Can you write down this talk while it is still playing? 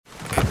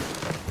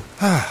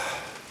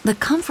The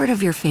comfort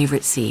of your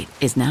favorite seat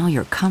is now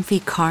your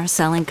comfy car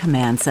selling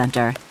command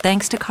center,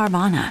 thanks to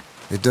Carvana.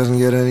 It doesn't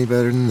get any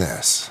better than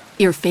this.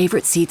 Your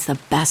favorite seat's the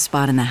best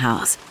spot in the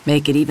house.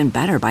 Make it even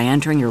better by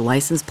entering your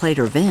license plate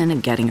or VIN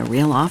and getting a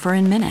real offer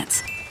in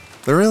minutes.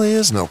 There really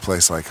is no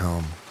place like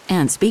home.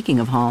 And speaking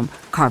of home,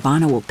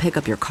 Carvana will pick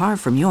up your car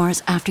from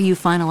yours after you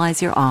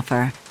finalize your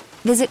offer.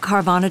 Visit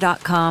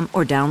Carvana.com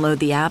or download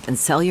the app and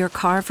sell your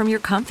car from your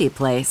comfy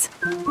place.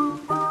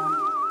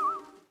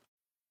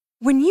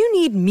 When you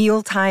need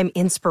mealtime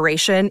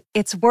inspiration,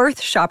 it's worth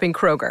shopping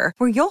Kroger,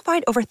 where you'll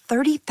find over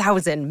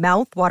 30,000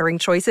 mouth-watering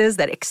choices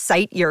that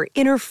excite your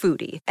inner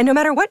foodie. And no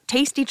matter what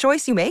tasty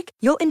choice you make,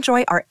 you'll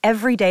enjoy our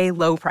everyday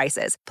low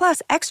prices,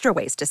 plus extra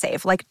ways to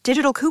save, like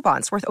digital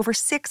coupons worth over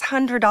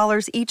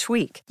 $600 each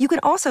week. You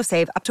can also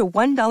save up to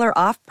 $1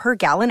 off per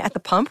gallon at the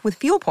pump with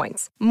fuel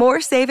points.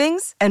 More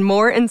savings and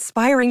more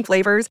inspiring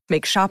flavors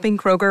make shopping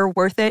Kroger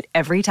worth it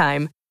every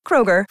time.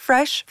 Kroger,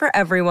 fresh for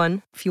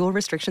everyone. Fuel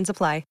restrictions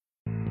apply.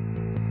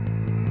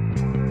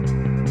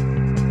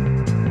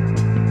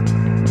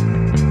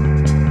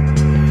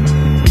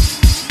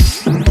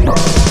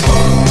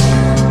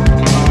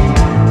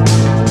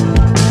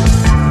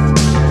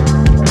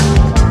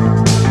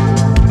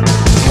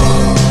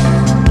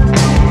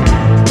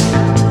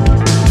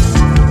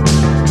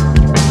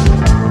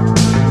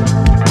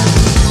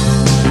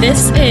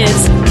 This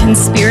is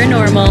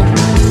Conspiranormal.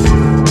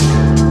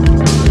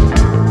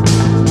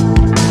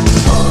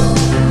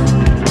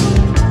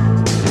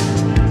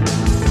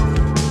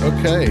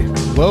 Okay,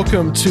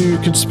 welcome to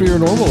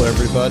Conspiranormal,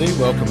 everybody.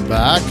 Welcome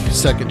back.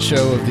 Second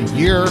show of the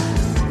year.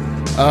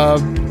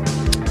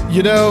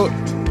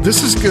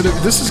 This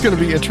is gonna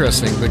be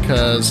interesting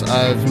because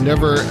I've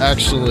never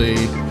actually,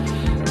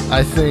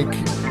 I think,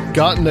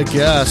 gotten a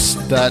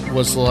guest that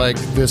was like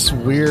this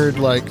weird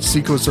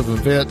sequence of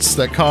events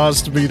that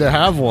caused me to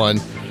have one.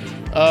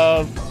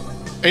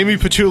 Amy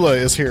Petula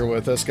is here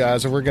with us,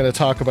 guys, and we're going to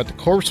talk about the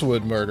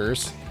Corpsewood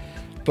murders.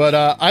 But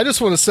I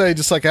just want to say,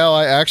 just like how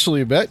I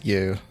actually met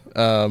you.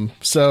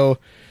 So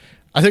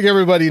I think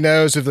everybody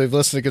knows, if they've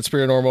listened to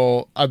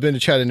Conspiranormal, I've been to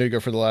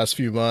Chattanooga for the last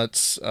few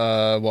months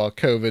while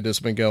COVID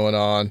has been going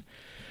on.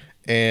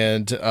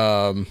 And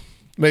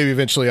maybe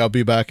eventually I'll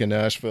be back in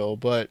Nashville.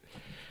 But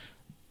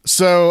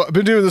so I've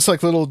been doing this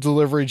little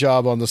delivery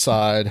job on the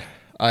side.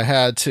 I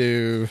had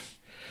to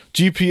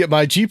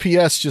my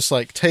GPS just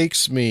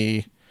takes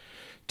me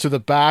to the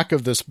back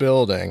of this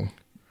building,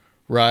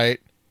 right?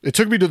 It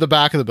took me to the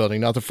back of the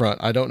building, not the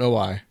front. I don't know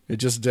why. It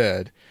just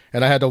did.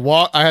 And I had to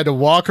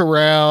walk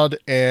around,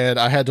 and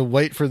I had to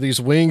wait for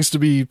these wings to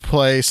be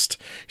placed.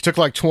 It took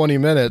 20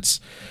 minutes.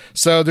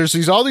 So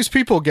there's all these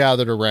people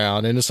gathered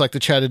around, and it's the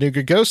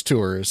Chattanooga Ghost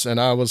Tours. And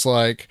I was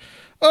like,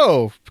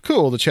 oh,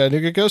 cool, the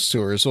Chattanooga Ghost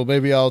Tours. Well,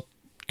 maybe I'll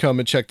come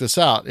and check this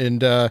out.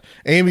 And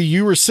Amy,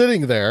 you were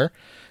sitting there,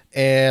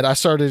 and I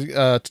started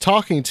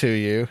talking to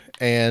you,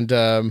 and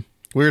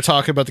we were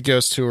talking about the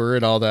ghost tour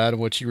and all that and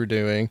what you were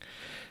doing.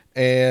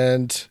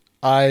 And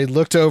I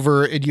looked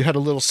over, and you had a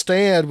little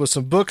stand with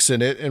some books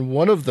in it, and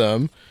one of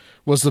them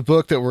was the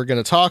book that we're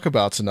going to talk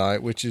about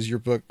tonight, which is your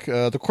book,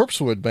 The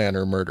Corpsewood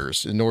Manor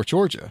Murders in North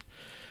Georgia.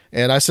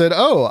 And I said,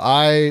 oh,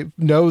 I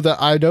know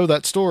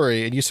that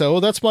story. And you said, oh,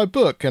 that's my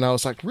book. And I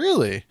was like,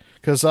 really?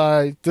 Because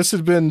this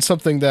had been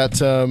something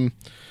that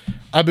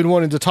I've been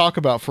wanting to talk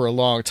about for a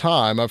long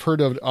time. I've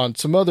heard of it on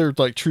some other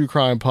true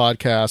crime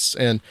podcasts.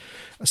 And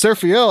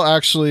Seraphiel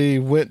actually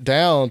went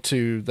down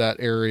to that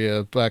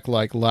area back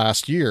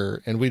last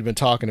year, and we'd been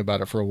talking about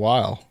it for a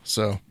while.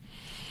 So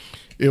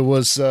it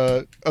was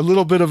a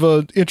little bit of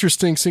an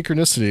interesting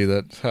synchronicity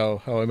that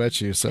how I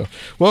met you. So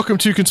welcome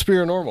to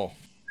Conspiranormal.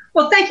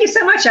 Well, thank you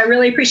so much. I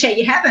really appreciate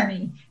you having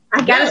me.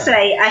 I got to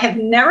say, I have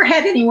never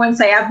had anyone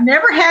say, I've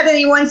never had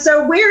anyone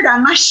so weird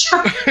on my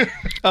show.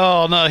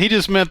 Oh, no, he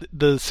just meant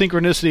the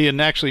synchronicity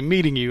and actually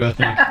meeting you, I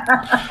think.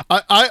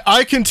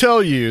 I can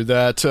tell you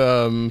that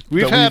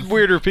we've had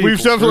weirder people.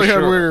 We've definitely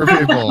had weirder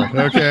people,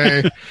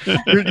 okay?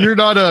 You're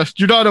not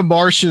a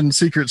Martian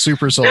secret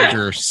super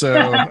soldier,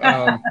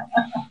 so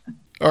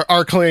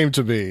our claim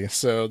to be.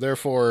 So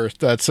therefore,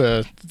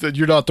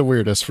 you're not the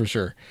weirdest for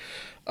sure.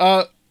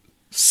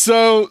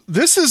 So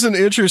this is an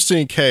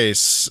interesting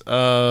case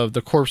of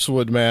the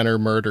Corpsewood Manor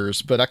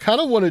murders, but I kind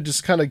of want to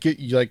just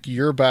get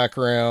your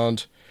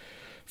background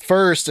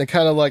first, and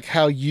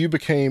how you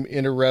became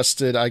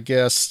interested, I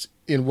guess,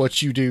 in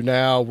what you do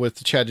now with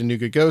the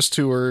Chattanooga Ghost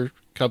Tour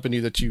company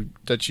that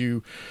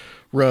you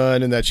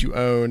run and that you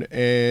own,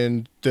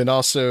 and then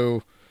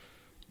also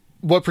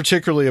what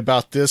particularly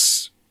about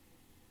this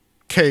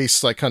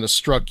case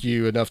struck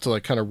you enough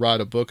to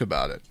write a book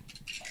about it.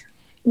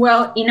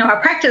 Well, I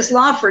practiced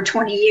law for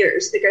 20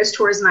 years. The ghost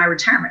tour is my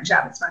retirement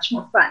job. It's much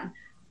more fun.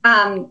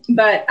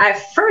 But I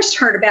first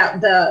heard about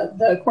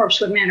the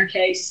Corpsewood Manor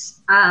case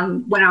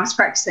when I was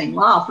practicing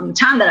law. From the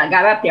time that I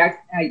got up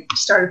there, I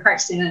started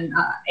practicing in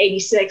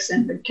 86,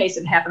 and the case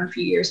had happened a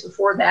few years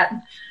before that.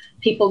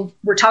 People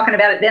were talking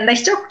about it then. They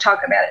still talk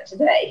about it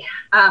today.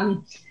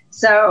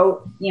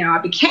 So, I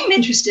became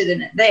interested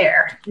in it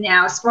there.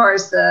 Now, as far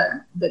as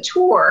the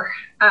tour,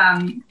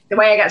 the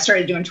way I got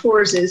started doing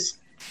tours is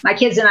my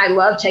kids and I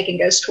love taking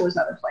ghost tours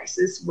other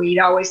places. We'd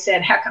always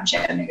said, how come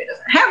Chattanooga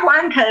doesn't have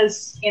one?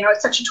 Because,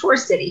 it's such a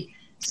tourist city.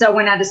 So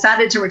when I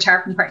decided to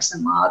retire from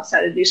practicing law, I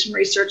decided to do some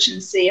research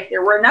and see if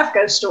there were enough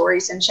ghost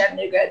stories in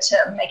Chattanooga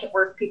to make it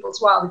worth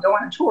people's while to go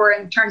on a tour.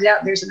 And it turns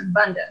out there's an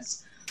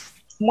abundance.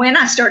 When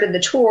I started the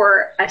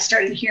tour, I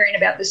started hearing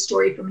about this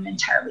story from an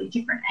entirely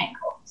different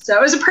angle. So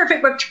it was a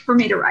perfect book for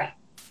me to write.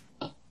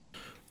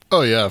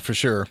 Oh, yeah, for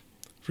sure.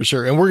 For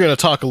sure. And we're going to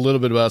talk a little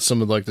bit about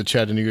some of like the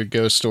Chattanooga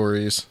ghost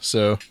stories.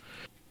 So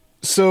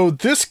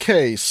this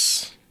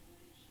case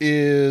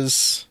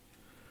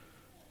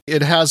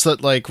it has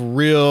that like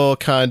real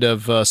kind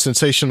of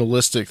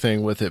sensationalistic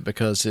thing with it,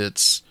 because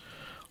it's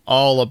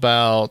all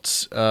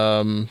about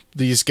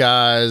these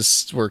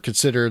guys were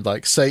considered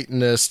like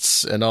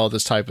Satanists and all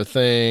this type of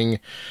thing.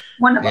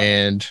 One of them.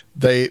 And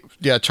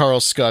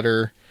Charles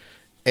Scudder,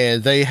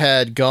 and they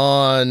had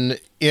gone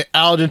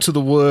out into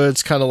the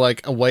woods, kind of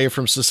like away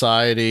from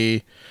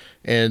society.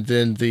 And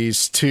then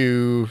these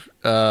two,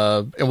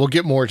 and we'll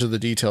get more to the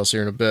details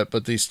here in a bit,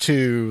 but these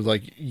two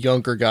like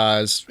younger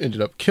guys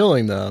ended up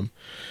killing them.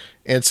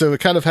 And so it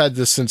kind of had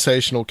this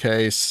sensational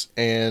case.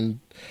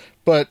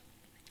 But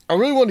I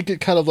really want to get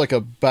kind of like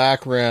a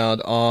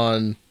background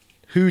on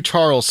who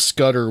Charles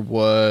Scudder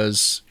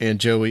was and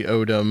Joey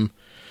Odom,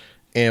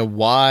 and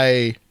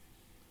why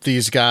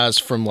these guys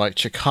from like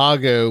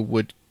Chicago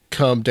would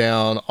come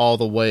down all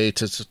the way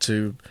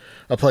to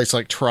a place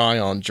like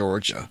Tryon,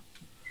 Georgia.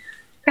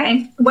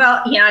 Okay.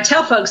 Well, I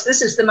tell folks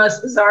this is the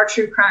most bizarre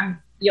true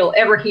crime you'll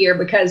ever hear,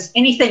 because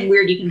anything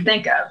weird you can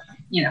think of,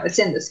 it's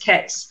in this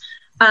case.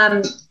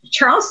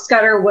 Charles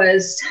Scudder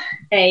was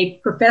a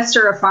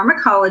professor of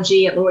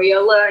pharmacology at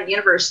Loyola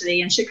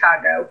University in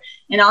Chicago,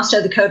 and also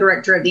the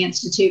co-director of the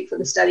Institute for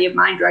the Study of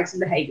Mind, Drugs,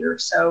 and Behavior.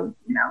 So,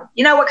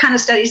 what kind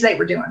of studies they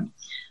were doing.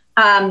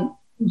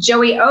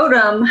 Joey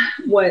Odom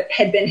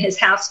had been his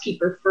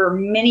housekeeper for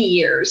many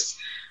years.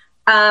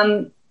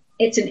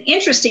 It's an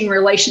interesting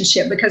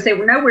relationship because they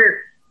were nowhere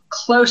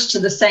close to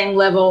the same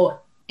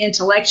level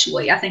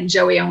intellectually. I think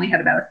Joey only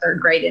had about a third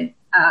grade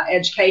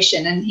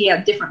education, and he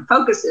had different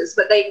focuses,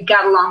 but they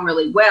got along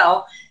really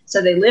well.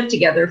 So they lived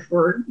together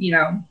for,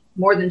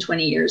 more than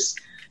 20 years.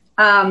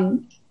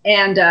 And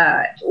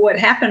what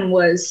happened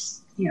was,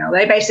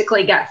 they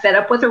basically got fed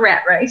up with the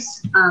rat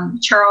race.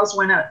 Charles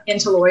went up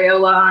into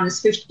Loyola on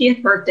his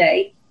 50th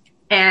birthday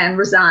and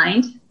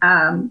resigned.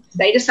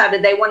 They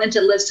decided they wanted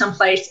to live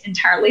someplace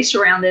entirely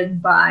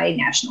surrounded by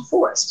national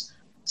forest.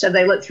 So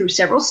they looked through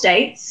several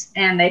states,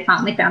 and they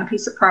finally found a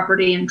piece of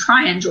property in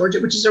Tryon, Georgia,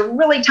 which is a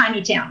really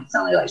tiny town. It's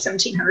only like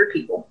 1,700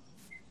 people.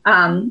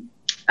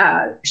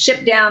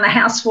 Shipped down a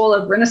house full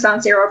of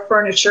Renaissance-era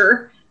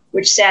furniture,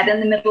 which sat in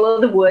the middle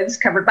of the woods,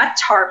 covered by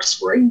tarps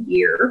for a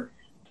year,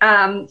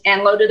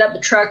 and loaded up the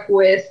truck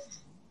with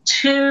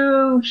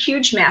 2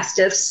 huge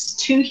mastiffs,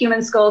 2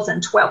 human skulls,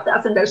 and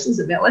 12,000 doses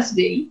of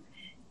LSD,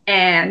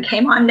 and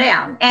came on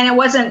down. And it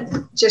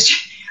wasn't just...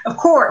 Of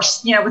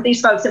course, with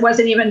these folks, it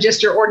wasn't even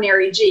just your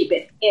ordinary Jeep.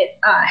 It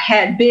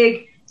had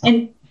big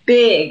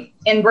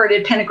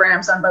inverted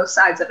pentagrams on both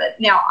sides of it.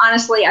 Now,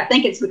 honestly, I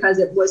think it's because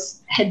it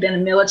had been a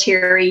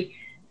military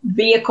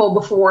vehicle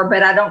before,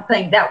 but I don't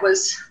think that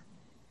was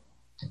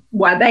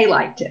why they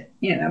liked it,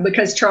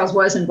 because Charles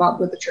was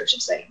involved with the Church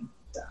of Satan.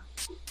 So.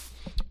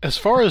 As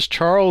far as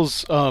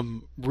Charles'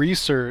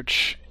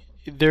 research,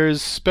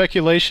 there's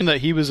speculation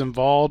that he was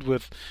involved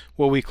with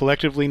what we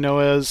collectively know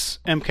as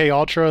MK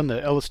Ultra and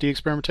the LSD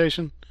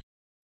experimentation.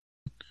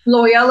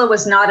 Loyola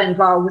was not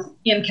involved with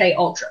MK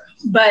Ultra,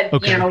 but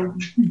okay.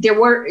 There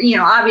were,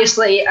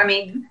 obviously, I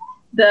mean,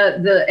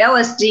 the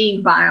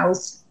LSD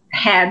vials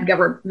had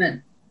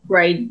government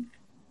grade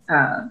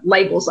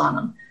labels on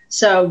them,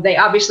 so they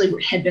obviously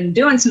had been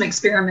doing some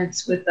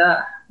experiments with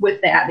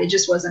that. It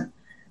just wasn't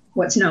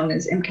what's known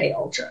as MK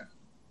Ultra.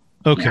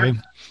 Okay.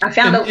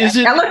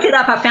 I looked it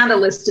up. I found a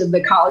list of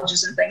the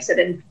colleges and things that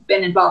had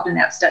been involved in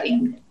that study,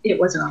 and it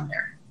wasn't on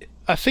there.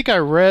 I think I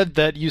read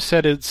that you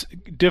said it's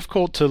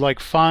difficult to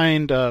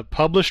find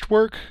published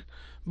work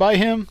by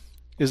him.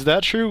 Is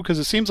that true? Because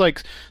it seems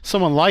like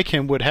someone like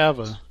him would have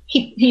a...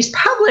 He's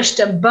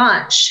published a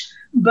bunch,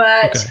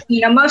 but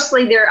okay.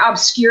 Mostly they're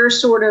obscure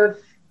sort of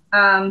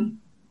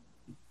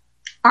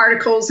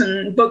articles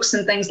and books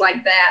and things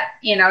like that.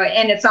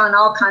 And it's on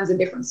all kinds of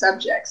different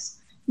subjects.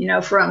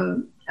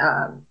 From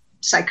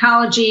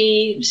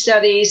psychology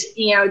studies.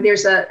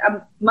 There's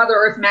a Mother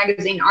Earth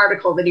magazine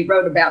article that he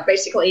wrote about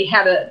basically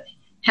how to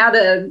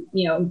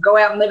go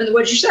out and live in the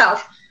woods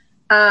yourself.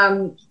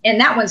 And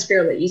that one's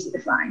fairly easy to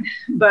find.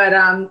 But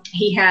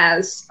he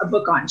has a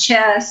book on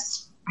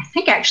chess. I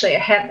think actually I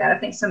have that. I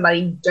think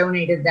somebody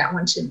donated that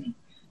one to me,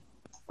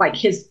 like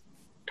his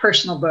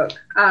personal book.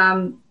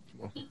 I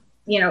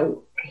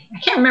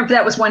can't remember if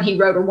that was one he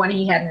wrote or one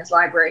he had in his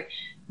library,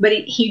 but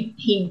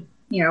he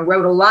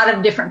wrote a lot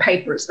of different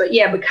papers. But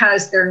yeah,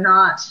 because they're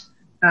not,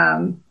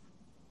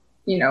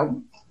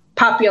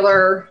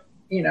 popular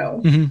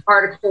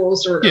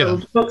articles or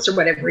books or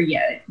whatever.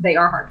 Yeah, they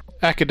are hard.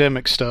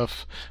 Academic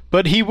stuff.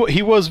 But he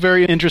was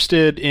very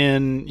interested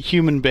in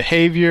human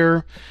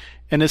behavior,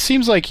 and it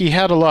seems like he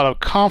had a lot of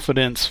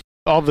confidence.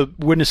 All the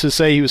witnesses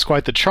say he was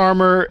quite the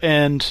charmer,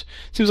 and it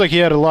seems like he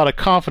had a lot of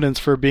confidence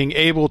for being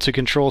able to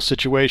control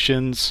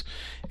situations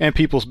and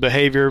people's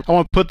behavior. I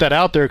want to put that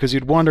out there because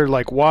you'd wonder,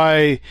 like,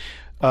 why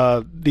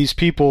these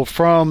people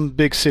from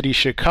big city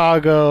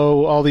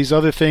Chicago, all these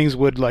other things,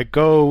 would like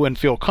go and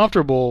feel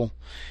comfortable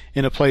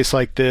in a place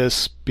like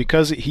this,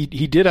 because he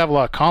did have a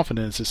lot of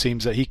confidence. It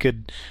seems that he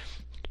could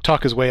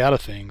talk his way out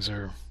of things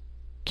or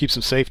keep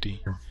some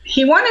safety.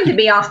 He wanted to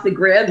be off the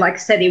grid. Like I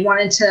said, he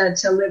wanted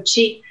to live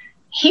cheap.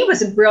 He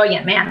was a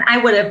brilliant man. I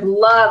would have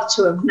loved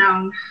to have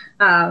known,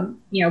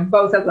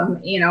 both of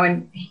them,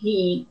 and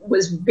he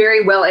was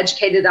very well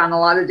educated on a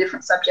lot of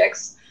different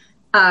subjects.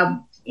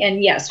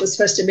 And yes, was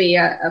supposed to be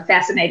a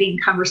fascinating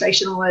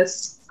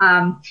conversationalist.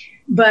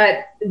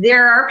 But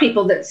there are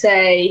people that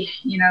say,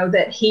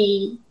 that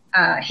he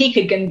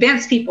could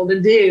convince people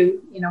to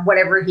do,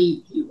 whatever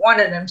he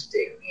wanted them to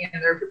do.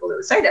 There are people that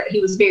would say that, but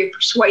he was very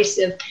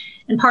persuasive.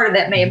 And part of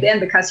that may have been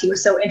because he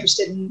was so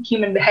interested in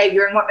human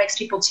behavior and what makes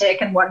people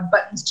tick and what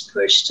buttons to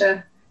push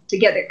to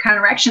get that kind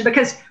of action.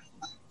 Because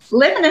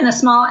living in a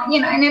small,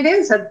 and it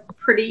is a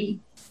pretty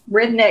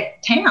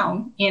redneck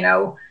town,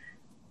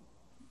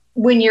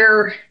 when you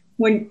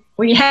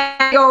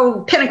have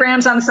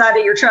pentagrams on the side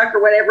of your truck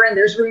or whatever, and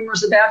there's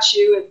rumors about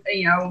you,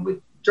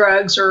 with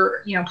drugs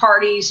or,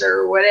 parties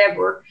or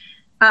whatever,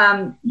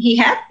 he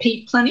had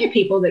plenty of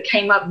people that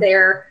came up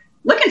there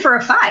looking for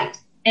a fight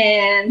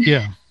and,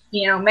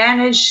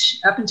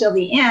 managed up until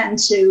the end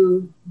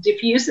to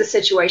diffuse the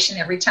situation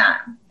every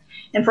time.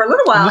 And for a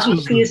little while, he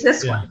diffused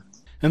this one.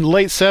 In the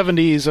late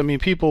 70s, I mean,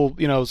 people,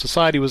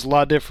 society was a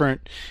lot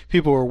different.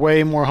 People were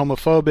way more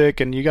homophobic,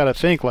 and you got to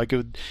think, like,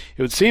 it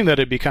would seem that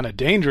it'd be kind of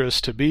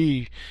dangerous to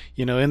be,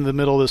 in the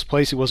middle of this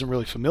place he wasn't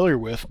really familiar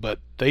with, but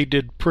they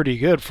did pretty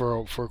good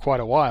for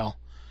quite a while.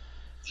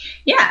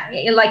 Yeah,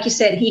 like you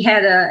said, he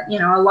had a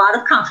lot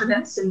of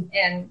confidence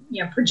and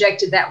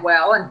projected that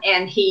well,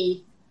 and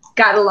he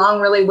got along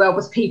really well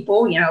with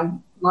people.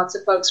 Lots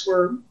of folks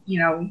were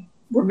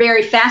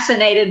very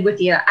fascinated with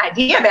the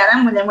idea about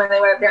him, and then when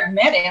they went up there and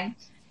met him,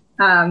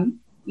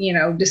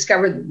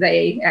 discovered that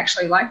they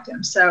actually liked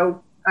him.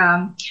 So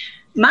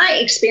my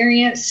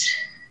experience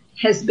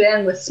has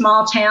been with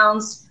small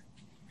towns.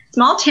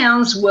 Small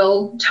towns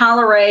will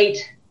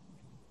tolerate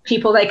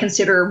people they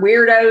consider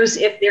weirdos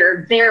if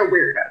they're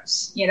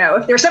weirdos.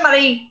 If there's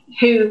somebody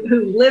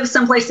who lives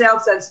someplace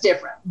else, that's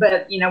different.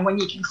 But, when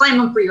you can claim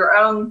them for your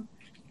own,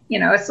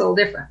 it's a little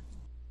different.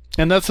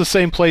 And that's the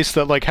same place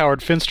that, like,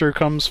 Howard Finster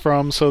comes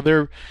from. So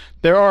there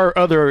are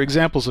other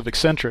examples of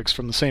eccentrics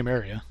from the same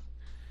area.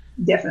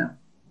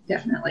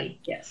 Definitely,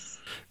 yes.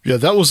 Yeah,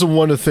 that was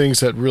one of the things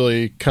that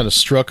really kind of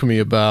struck me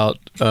about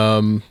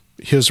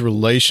his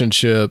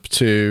relationship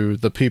to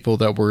the people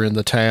that were in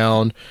the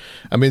town.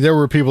 I mean, there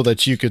were people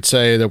that you could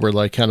say that were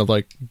like kind of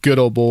like good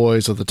old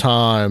boys of the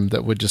time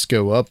that would just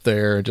go up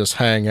there and just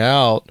hang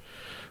out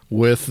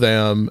with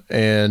them.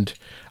 And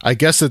I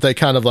guess that they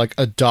kind of like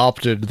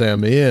adopted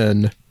them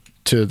in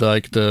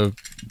to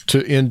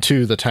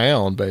into the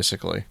town,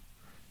 basically.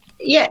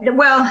 Yeah,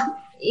 well,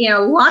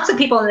 lots of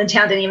people in the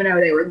town didn't even know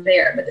they were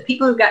there, but the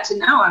people who got to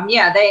know him,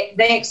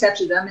 they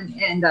accepted them.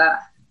 And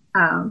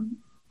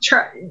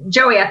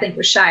Joey, I think,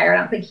 was shyer. I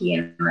don't think he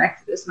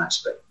interacted as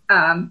much, but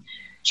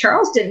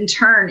Charles didn't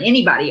turn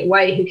anybody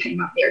away who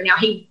came up there. Now,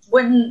 he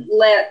wouldn't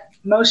let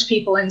most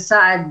people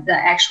inside the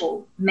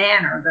actual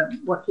manor,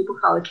 what people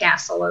call the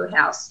castle or the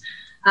house.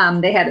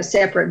 They had a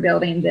separate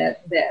building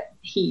that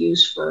he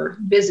used for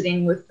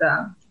visiting with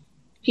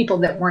people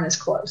that weren't as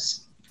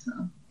close. So.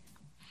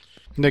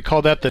 And they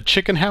call that the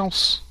chicken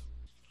house?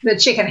 The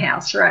chicken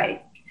house,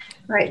 right,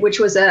 which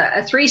was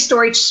a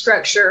 3-story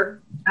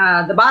structure.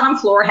 The bottom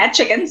floor had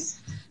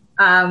chickens,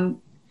 and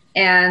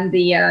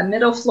the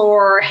middle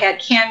floor had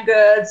canned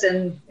goods,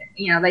 and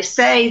they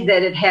say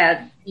that it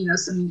had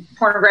some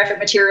pornographic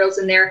materials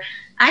in there.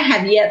 I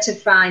have yet to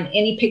find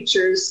any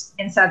pictures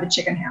inside the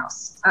chicken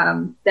house.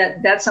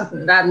 That's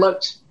something that I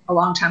looked a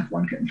long time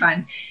for and couldn't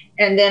find.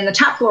 And then the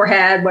top floor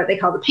had what they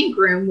call the pink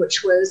room,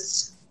 which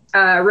was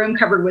a room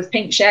covered with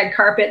pink shag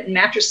carpet and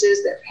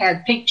mattresses that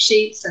had pink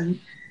sheets and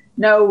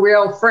no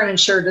real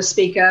furniture to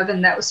speak of.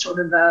 And that was sort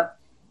of the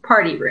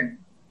party room.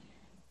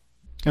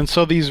 And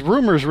so these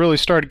rumors really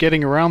started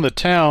getting around the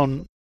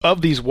town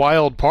of these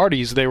wild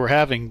parties they were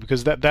having,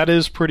 because that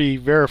is pretty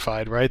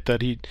verified, right?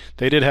 That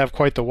they did have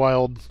quite the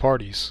wild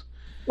parties.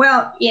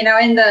 Well,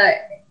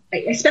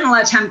 I spent a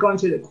lot of time going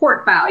through the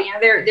court file.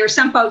 There are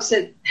some folks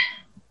that,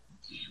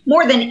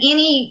 more than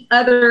any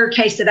other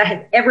case that I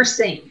have ever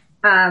seen,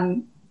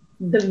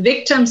 the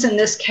victims in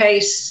this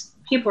case,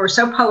 people are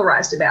so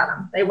polarized about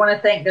them. They want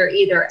to think they're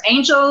either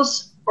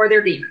angels or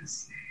they're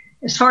demons.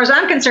 As far as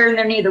I'm concerned,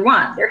 they're neither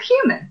one. They're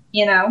human,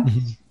 Mm-hmm.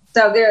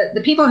 So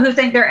the people who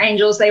think they're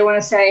angels, they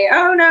want to say,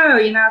 oh, no,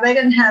 they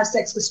didn't have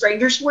sex with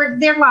strangers.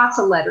 There are lots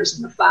of letters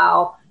in the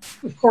file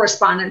of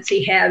correspondence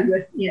he had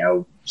with,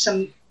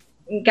 some,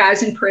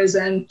 guys in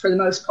prison for the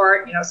most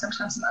part,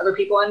 sometimes some other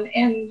people,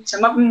 and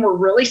some of them were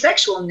really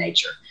sexual in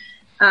nature.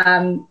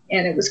 And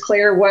it was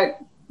clear what,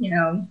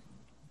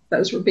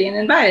 those were being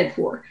invited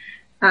for.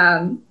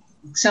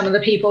 Some of the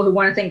people who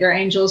want to think they're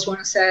angels want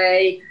to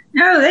say,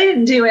 no, they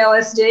didn't do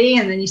LSD.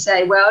 And then you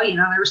say, well,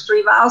 there was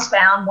 3 vials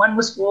found. One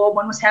was full,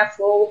 one was half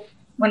full,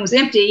 one was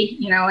empty,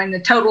 and the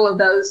total of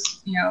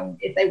those,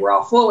 if they were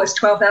all full, was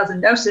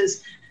 12,000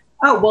 doses.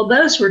 Oh, well,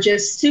 those were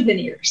just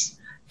souvenirs.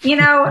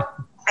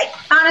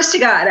 Honest to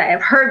God, I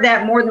have heard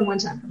that more than one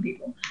time from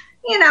people.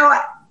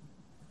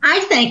 I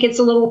think it's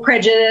a little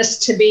prejudice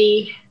to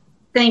be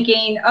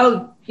thinking,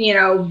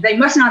 they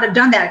must not have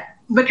done that,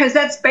 because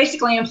that's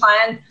basically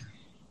implying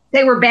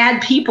they were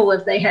bad people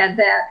if they had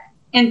that.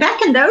 And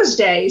back in those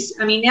days,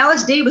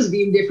 LSD was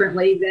viewed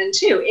differently then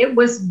too. It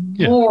was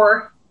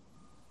more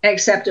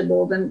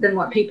acceptable than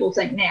what people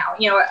think now,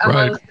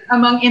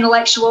 among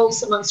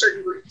intellectuals, among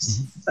certain groups.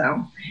 Mm-hmm.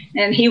 So,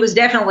 and he was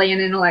definitely an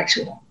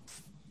intellectual.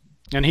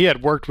 And he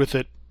had worked with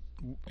it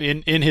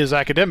in his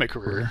academic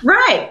career.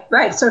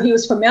 Right. So he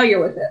was familiar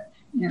with it,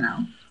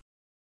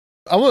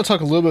 I want to talk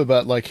a little bit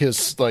about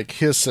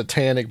his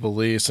satanic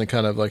beliefs and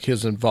kind of like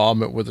his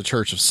involvement with the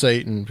Church of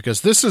Satan,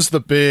 because this is the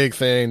big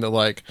thing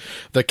that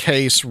the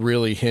case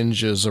really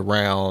hinges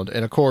around.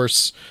 And of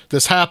course,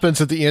 this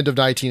happens at the end of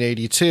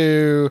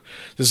 1982.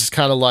 This is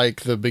kind of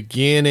like the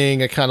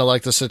beginning of kind of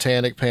like the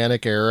Satanic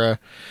Panic era,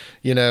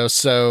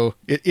 so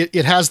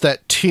it has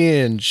that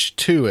tinge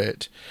to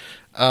it.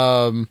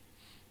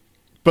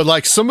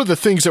 But some of the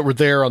things that were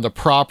there on the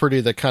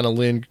property that kind of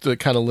lend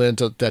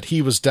to that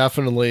he was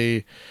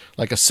definitely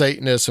like a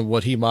Satanist, and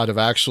what he might have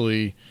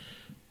actually,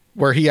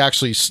 where he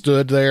actually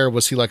stood there.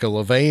 Was he like a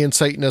LaVeyan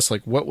Satanist?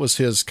 Like, what was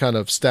his kind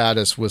of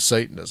status with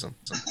Satanism?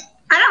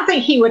 I don't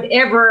think he would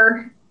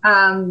ever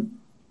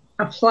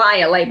apply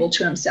a label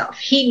to himself.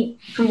 He,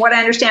 from what I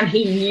understand,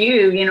 he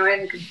knew,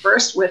 and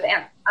conversed with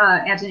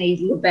Anthony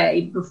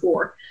LaVey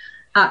before.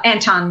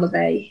 Anton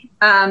LaVey.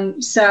 I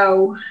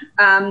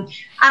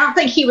don't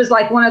think he was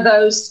like one of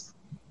those.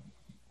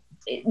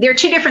 There are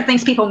two different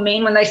things people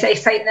mean when they say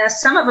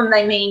Satanist. Some of them,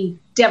 they mean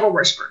devil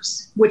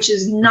worshippers, which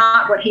is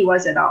not what he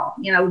was at all.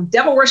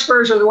 Devil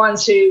worshippers are the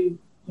ones who,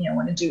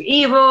 want to do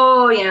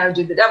evil,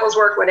 do the devil's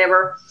work,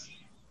 whatever.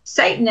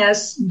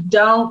 Satanists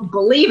don't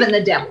believe in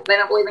the devil. They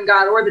don't believe in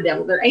God or the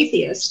devil. They're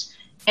atheists.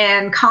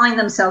 And calling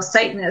themselves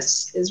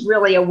Satanists is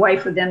really a way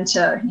for them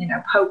to,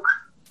 poke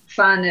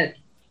fun at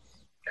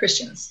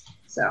Christians.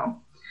 So,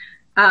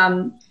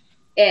 and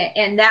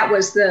that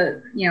was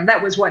that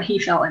was what he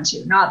fell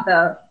into, not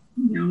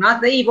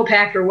the evil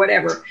pact or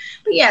whatever.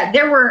 But yeah,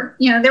 there were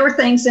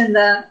things in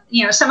the,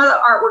 some of the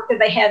artwork that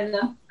they had in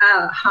the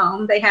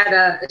home. They had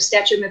a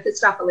statue of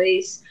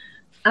Mephistopheles.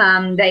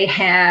 They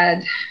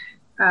had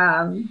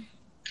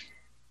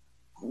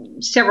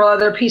several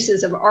other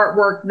pieces of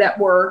artwork that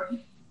were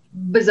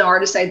bizarre,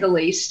 to say the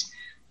least.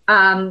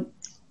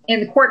 In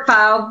the court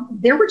file,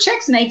 there were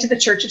checks made to the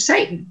Church of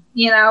Satan.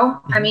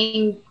 That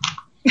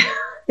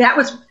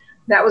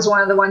was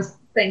one of the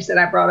things that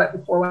I brought up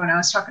before when I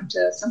was talking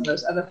to some of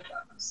those other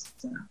folks.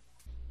 So.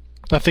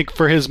 I think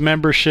for his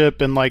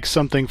membership and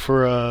something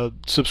for a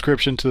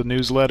subscription to the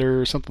newsletter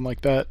or something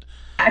like that.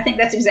 I think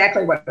that's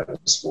exactly what it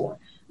was for.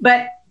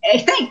 But I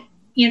think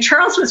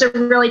Charles was a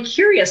really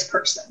curious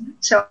person,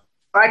 so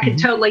I could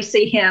totally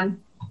see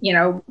him,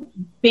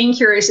 being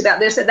curious about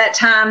this. At that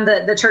time,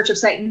 the Church of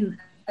Satan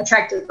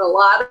attracted a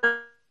lot of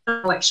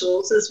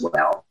intellectuals as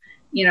well.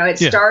 It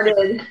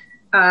started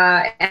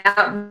out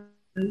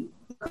in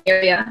the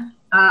area,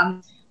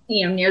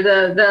 near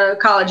the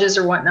colleges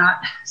or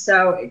whatnot.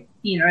 So, it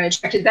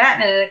attracted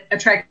that, and it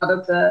attracted a lot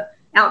of the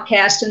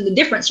outcast and the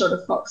different sort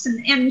of folks.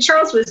 And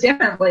Charles was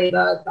definitely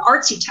the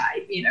artsy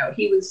type.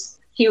 He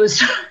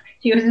was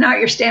not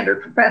your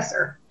standard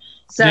professor.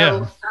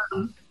 So,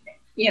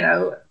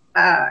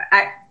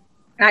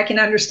 I can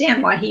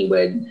understand why he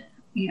would,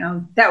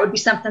 that would be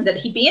something that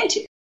he'd be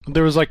into.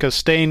 There was like a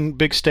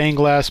big stained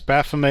glass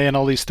Baphomet and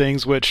all these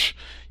things, which,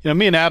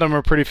 me and Adam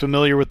are pretty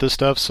familiar with this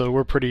stuff, so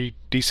we're pretty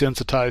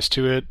desensitized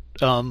to it.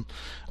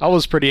 I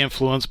was pretty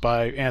influenced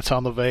by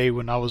Anton LaVey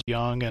when I was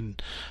young,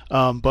 and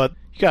but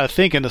you got to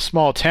think, in a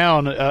small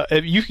town,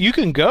 you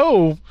can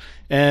go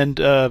and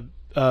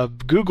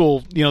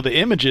Google, the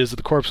images of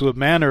the Corpsewood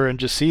Manor and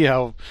just see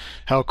how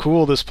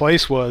cool this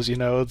place was.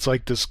 It's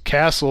like this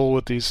castle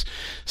with these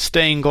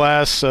stained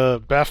glass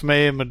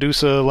Baphomet and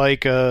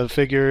Medusa-like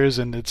figures,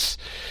 and it's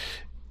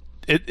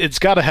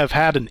got to have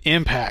had an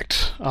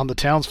impact on the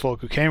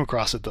townsfolk who came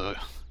across it, though.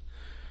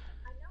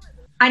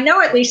 I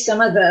know at least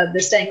some of the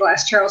stained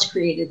glass Charles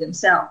created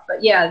himself,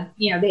 but yeah,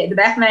 the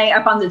Baphomet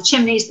up on the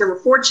chimneys. There were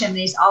 4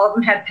 chimneys. All of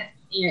them had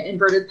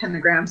inverted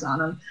pentagrams on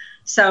them.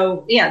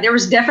 So yeah, there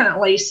was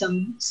definitely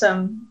some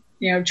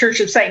Church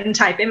of Satan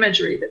type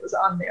imagery that was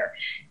on there.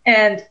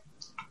 And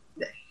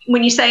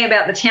when you say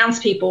about the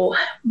townspeople,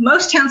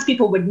 most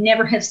townspeople would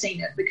never have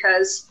seen it,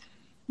 because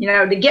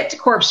to get to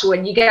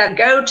Corpsewood, you got to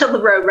go till the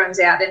road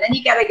runs out, and then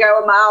you got to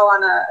go a mile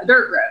on a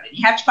dirt road, and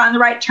you have to find the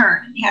right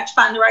turn, and you have to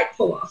find the right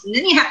pull off, and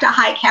then you have to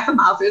hike half a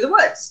mile through the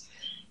woods.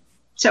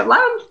 So a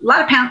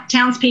lot of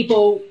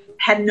townspeople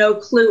had no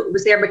clue it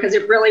was there because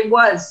it really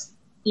was,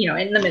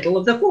 in the middle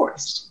of the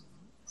forest,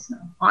 so,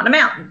 on a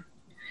mountain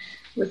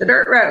with a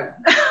dirt road.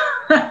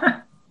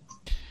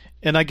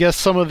 And I guess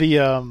some of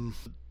the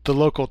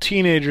local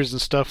teenagers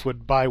and stuff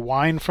would buy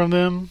wine from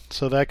them,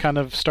 so that kind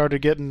of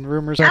started getting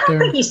rumors out there. I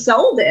don't think he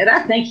sold it.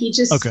 I think he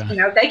just,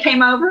 they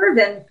came over,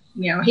 then,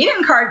 he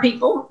didn't card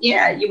people.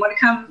 Yeah, you want to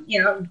come,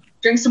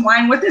 drink some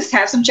wine with us,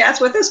 have some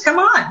chats with us, come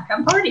on,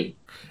 come party.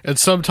 And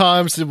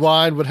sometimes the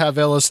wine would have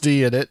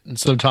LSD in it, and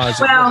sometimes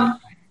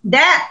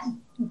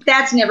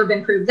that's never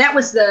been proved. That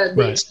was the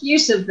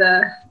excuse of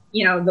the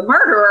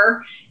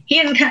murderer.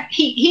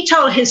 He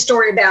told his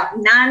story about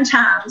 9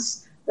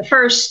 times. The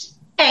first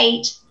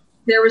 8,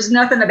 there was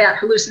nothing about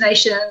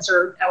hallucinations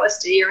or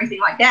LSD or anything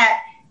like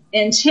that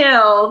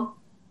until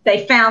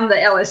they found the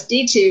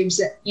LSD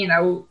tubes,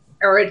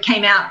 or it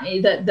came out,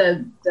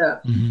 the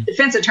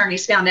defense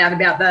attorneys found out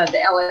about the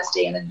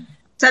LSD, and then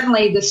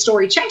suddenly the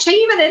story changed. He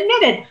even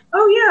admitted,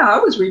 oh yeah, I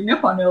was reading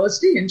up on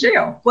LSD in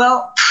jail.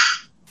 Well,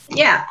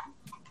 yeah.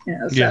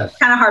 It's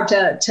kind of hard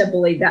to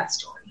believe that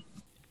story.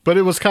 But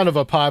it was kind of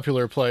a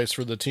popular place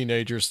for the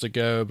teenagers to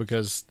go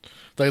because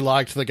they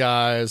liked the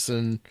guys,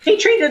 and he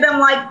treated them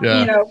like,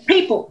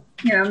 people,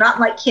 not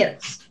like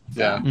kids.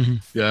 Yeah.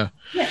 Mm-hmm. Yeah.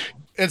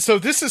 And so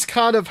this is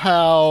kind of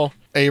how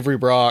Avery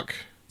Brock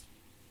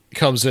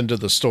comes into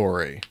the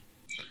story.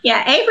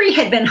 Yeah, Avery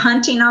had been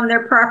hunting on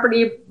their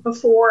property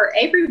before.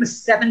 Avery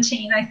was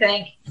 17, I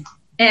think.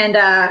 And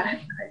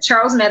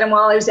Charles met him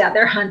while he was out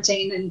there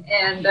hunting.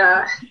 And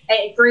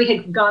Avery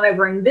had gone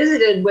over and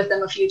visited with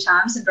them a few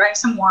times and drank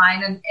some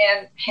wine and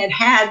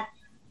had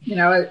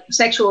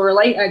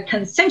a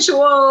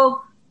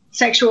consensual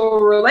sexual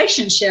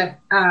relationship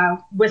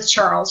with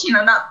Charles.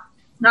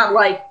 Not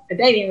like a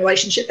dating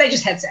relationship. They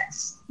just had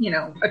sex,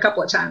 a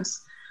couple of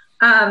times.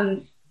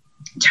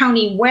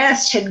 Tony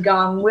West had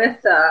gone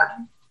with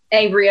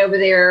Avery over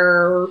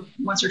there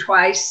once or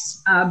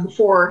twice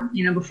before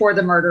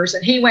the murders,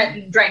 and he went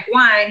and drank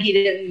wine. He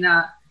didn't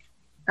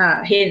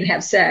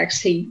have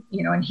sex. I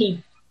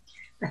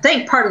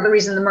think part of the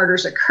reason the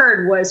murders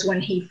occurred was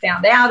when he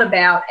found out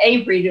about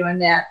Avery doing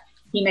that,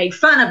 he made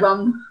fun of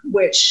him,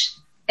 which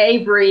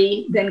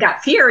Avery then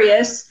got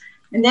furious,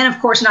 and then of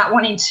course not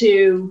wanting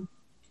to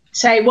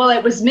say, well,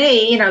 it was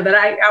me, that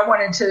I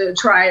wanted to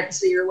try it and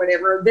see or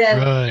whatever.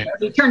 Then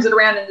he turns it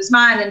around in his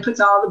mind and puts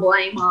all the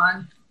blame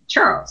on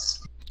Charles.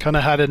 Kind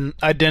of had an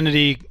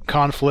identity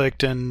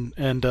conflict and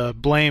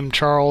blame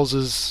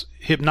Charles's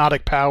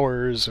hypnotic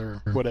powers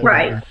or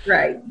whatever.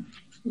 Right.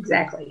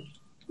 Exactly.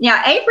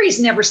 Yeah, Avery's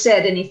never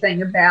said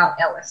anything about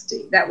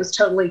LSD. That was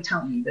totally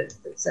Tony that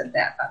said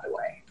that, by the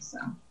way. So.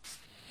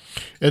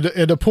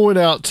 And to point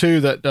out, too,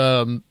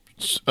 that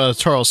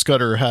Charles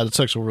Scudder had a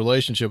sexual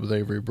relationship with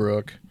Avery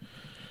Brook.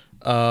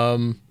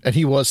 And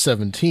he was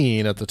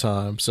 17 at the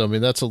time. So, I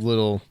mean, that's a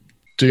little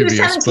dubious. He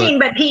was 17,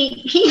 but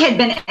he had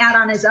been out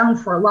on his own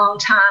for a long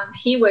time.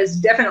 He was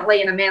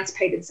definitely an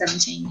emancipated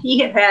 17. He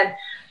had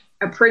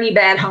a pretty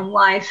bad home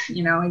life.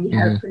 He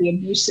had a pretty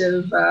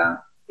abusive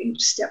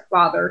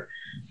stepfather.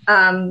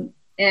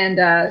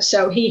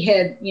 So he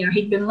had,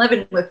 he'd been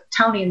living with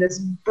Tony in this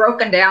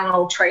broken down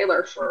old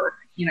trailer for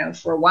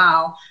a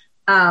while.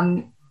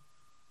 And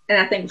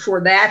I think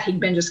before that, he'd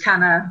been just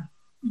kind of,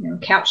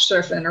 couch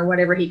surfing or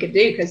whatever he could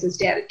do because his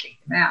dad had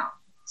kicked him out.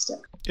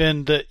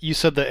 And you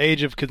said the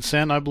age of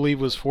consent, I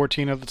believe, was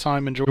 14 at the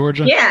time in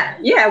Georgia.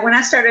 Yeah. When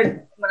I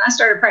started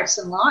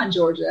practicing law in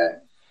Georgia,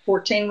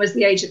 14 was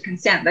the age of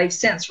consent. They've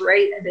since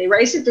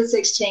raised it to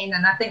 16,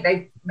 and I think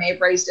they may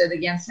have raised it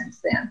again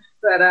since then.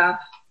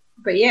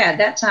 But yeah, at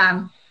that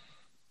time,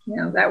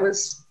 that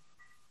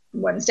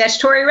wasn't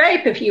statutory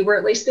rape if you were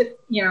at least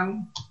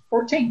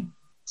 14.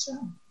 So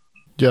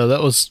yeah,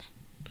 that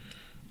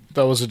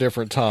was a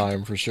different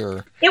time for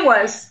sure. It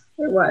was.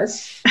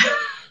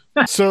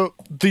 So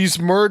these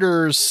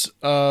murders,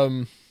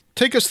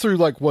 take us through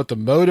like what the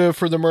motive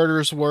for the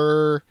murders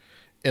were,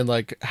 and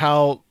like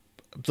how,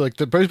 like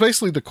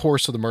basically the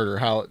course of the murder,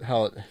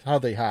 how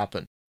they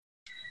happened.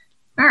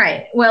 All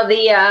right. Well,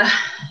 the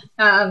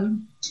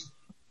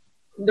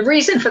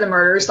reason for the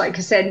murders, like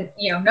I said,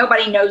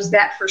 nobody knows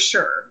that for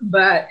sure.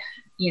 But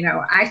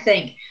I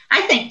think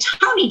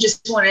Tony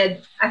just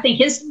wanted. I think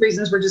his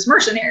reasons were just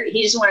mercenary.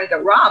 He just wanted to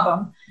rob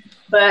him.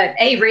 But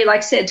Avery, like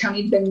I said,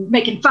 Tony'd been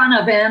making fun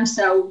of him,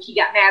 so he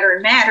got madder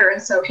and madder.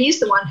 And so he's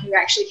the one who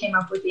actually came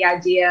up with the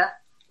idea,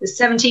 the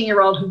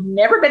 17-year-old who'd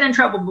never been in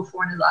trouble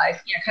before in his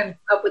life, came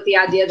up with the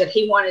idea that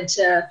he wanted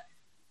to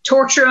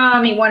torture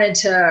him. He wanted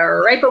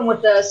to rape him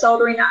with a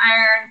soldering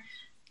iron.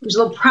 There's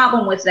a little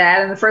problem with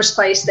that. In the first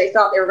place, they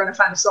thought they were going to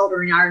find a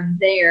soldering iron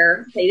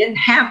there. They didn't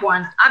have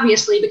one,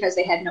 obviously, because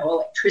they had no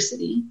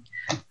electricity.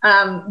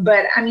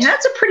 But, I mean,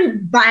 that's a pretty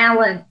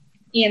violent,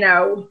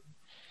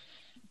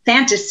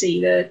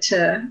 fantasy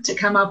to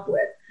come up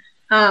with.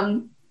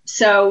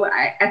 So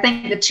I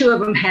think the two of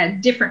them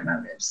had different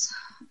motives.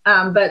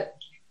 But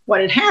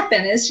what had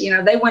happened is,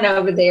 they went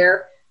over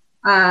there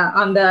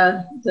on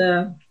the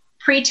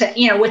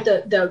with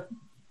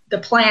the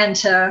plan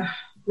to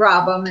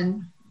rob them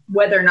and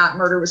whether or not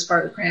murder was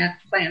part of the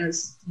plan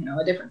is,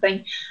 a different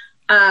thing.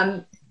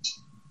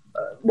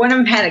 One of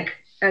them had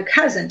a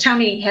cousin.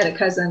 Tony had a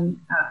cousin,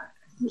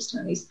 who's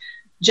Tony's,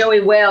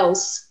 Joey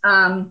Wells,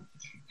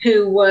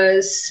 who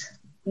was,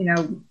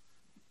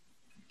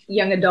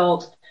 young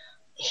adult.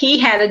 He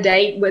had a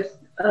date with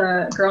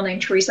a girl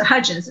named Teresa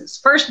Hudgens. His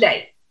first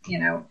date,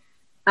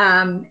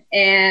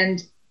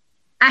 and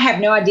I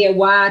have no idea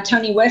why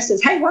Tony West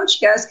says, "Hey, why don't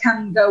you guys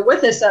come go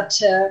with us up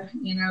to,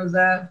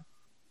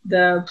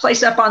 the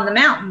place up on the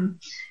mountain?"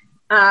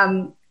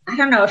 I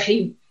don't know if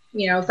he,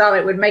 thought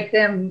it would make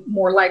them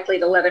more likely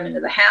to let him into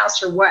the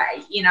house or what.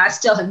 I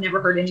still have never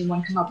heard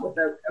anyone come up with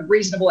a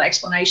reasonable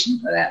explanation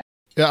for that.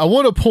 Yeah, I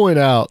want to point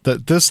out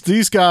that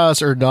these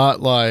guys are not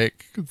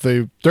like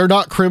they're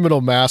not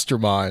criminal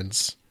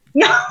masterminds.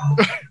 No,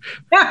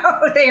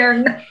 they are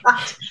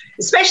not.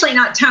 Especially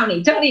not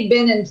Tony. Tony'd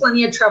been in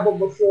plenty of trouble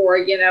before,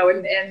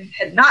 and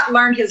had not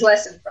learned his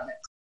lesson from it.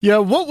 Yeah,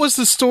 what was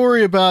the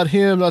story about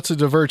him? Not to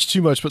diverge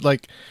too much, but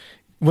like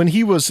when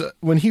he was a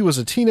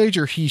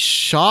teenager, he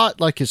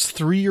shot like his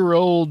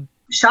 3-year-old.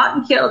 Shot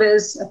and killed I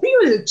think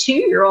it was a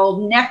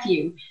 2-year-old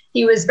nephew.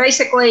 He was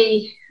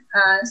basically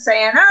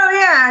saying, "Oh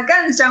yeah,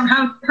 guns don't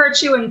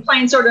hurt you," and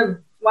playing sort of.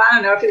 Well, I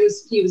don't know if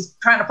he was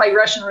trying to play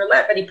Russian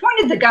roulette, but he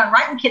pointed the gun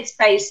right in Kit's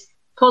face,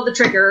 pulled the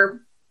trigger,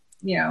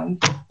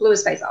 blew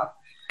his face off.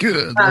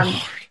 Good.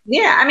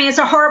 Yeah, I mean, it's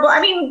a horrible. I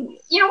mean,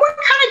 what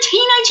kind of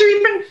teenager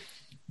even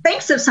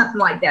thinks of something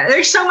like that?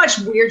 There's so much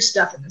weird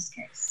stuff in this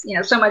case.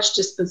 So much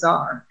just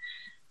bizarre.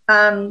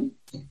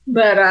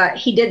 But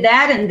he did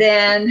that, and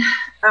then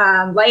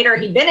later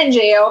he'd been in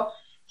jail.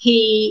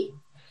 He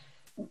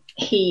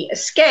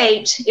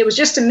escaped. It was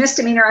just a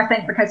misdemeanor, I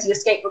think, because he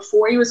escaped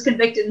before he was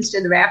convicted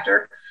instead of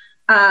after.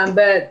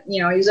 But,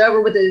 he was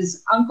over with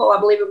his uncle, I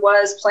believe it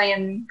was,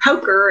 playing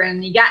poker,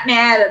 and he got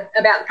mad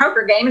about the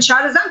poker game and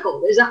shot his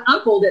uncle. His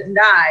uncle didn't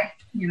die,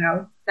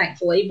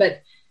 thankfully,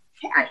 but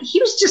he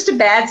was just a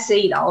bad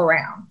seed all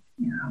around,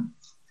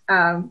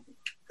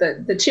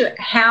 the two,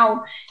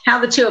 how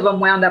the two of them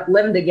wound up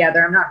living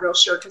together, I'm not real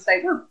sure, because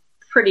they were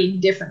pretty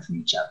different from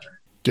each other.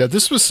 Yeah,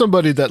 this was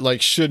somebody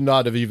that should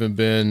not have even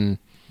been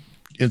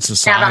in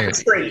society. Out on the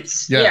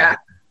streets. Yeah.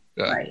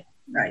 Right.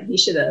 He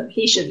should have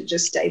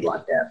just stayed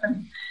locked up.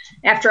 And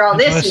after all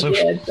this, he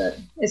did. But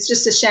it's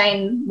just a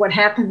shame what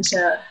happened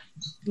to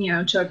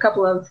a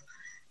couple of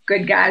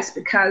good guys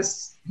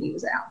because he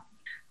was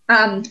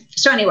out.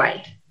 So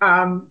anyway,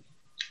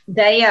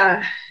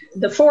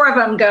 the four of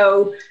them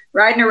go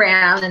riding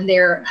around, and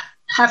they're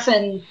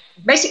huffing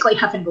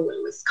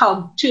glue. It's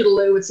called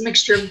Toodaloo. It's a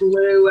mixture of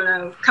glue and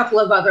a couple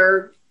of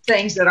other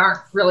things that aren't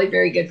really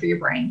very good for your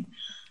brain.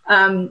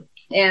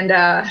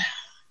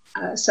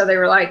 So they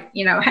were like,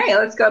 hey,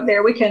 let's go up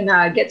there. We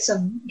can get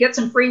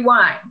some free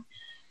wine.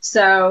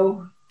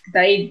 So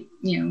they,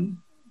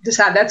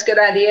 decide that's a good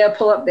idea.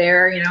 Pull up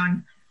there,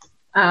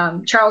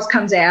 and Charles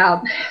comes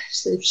out.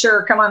 Says,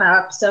 sure, come on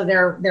up. So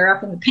they're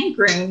up in the pink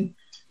room,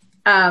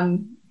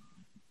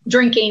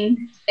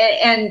 drinking.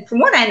 And from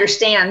what I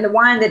understand, the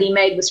wine that he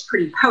made was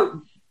pretty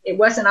potent. It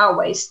wasn't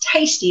always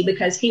tasty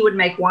because he would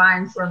make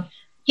wine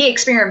he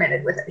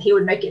experimented with it. He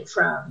would make it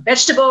from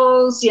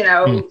vegetables,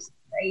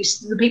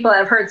 The people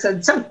I've heard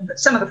said some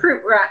of the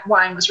fruit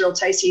wine was real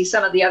tasty.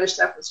 Some of the other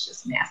stuff was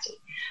just nasty.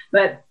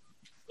 But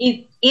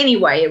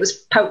anyway, it was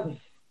potent.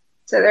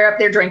 So they're up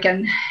there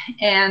drinking.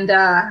 And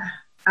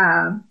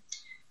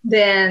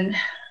then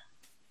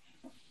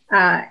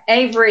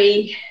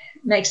Avery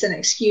makes an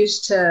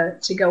excuse to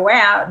go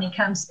out, and he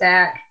comes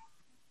back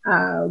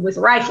with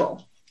a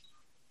rifle.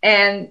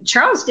 And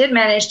Charles did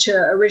manage to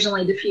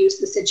originally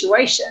defuse the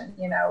situation.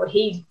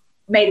 He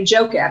made a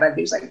joke out of it.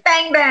 He was like,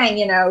 bang,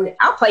 bang,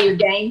 I'll play your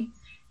game.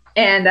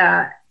 And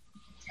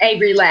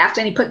Avery laughed,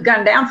 and he put the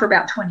gun down for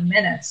about 20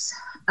 minutes.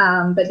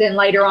 But then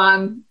later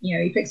on,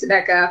 he picks it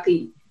back up.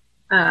 He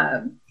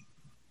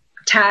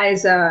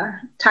ties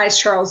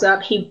Charles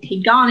up.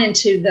 He'd gone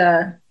into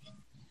the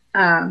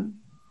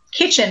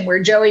kitchen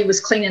where Joey was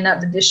cleaning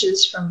up the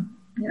dishes from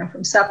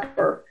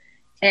supper,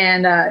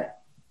 and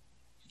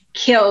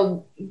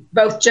killed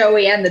both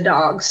Joey and the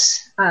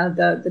dogs,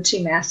 the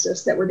two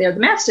mastiffs that were there. The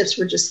mastiffs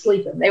were just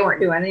sleeping. They weren't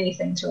doing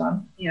anything to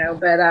him,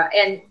 but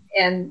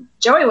and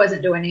Joey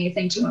wasn't doing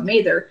anything to him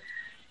either.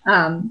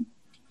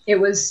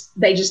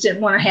 They just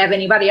didn't want to have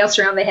anybody else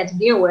around they had to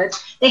deal with.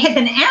 They had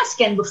been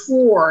asking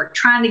before,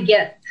 trying to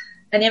get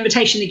an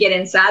invitation to get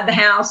inside the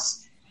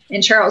house,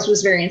 and Charles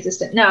was very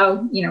insistent.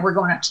 No, we're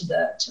going up to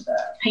the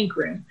pink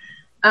room.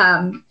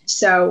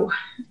 So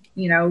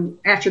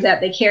after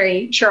that, they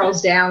carry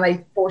Charles down.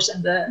 They force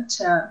him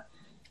to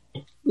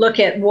look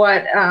at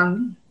what,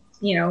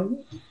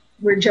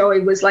 where Joey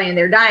was laying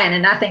there dying.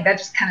 And I think that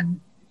just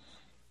kind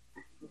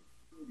of,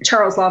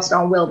 Charles lost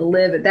all will to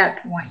live at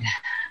that point.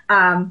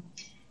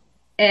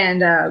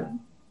 And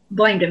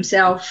blamed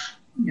himself,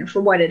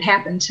 for what had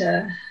happened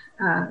to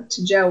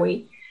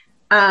Joey.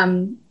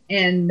 And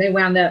they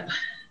wound up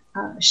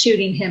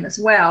shooting him as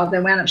well. They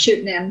wound up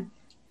shooting him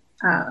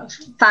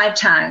 5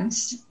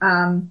 times.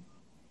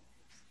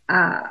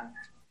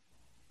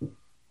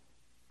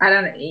 I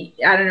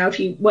don't know if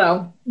you.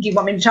 Well, do you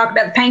want me to talk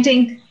about the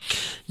painting?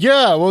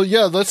 Yeah. Well,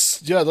 yeah. Let's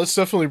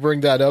definitely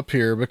bring that up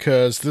here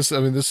because this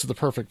is the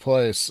perfect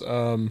place.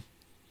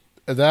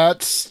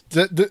 This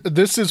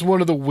is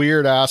one of the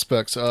weird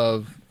aspects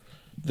of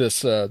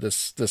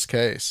this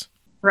case.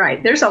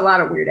 Right. There's a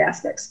lot of weird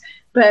aspects,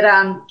 but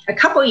a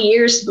couple of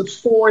years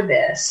before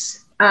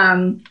this,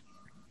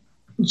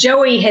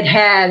 Joey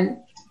had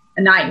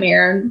a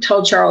nightmare and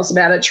told Charles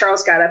about it.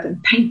 Charles got up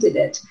and painted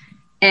it.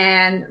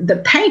 And the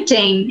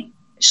painting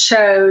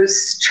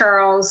shows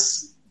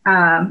Charles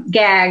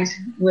gagged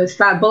with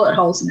 5 bullet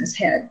holes in his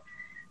head.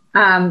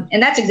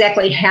 And that's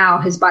exactly how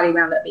his body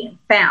wound up being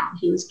found.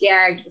 He was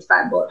gagged with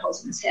 5 bullet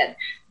holes in his head.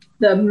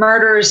 The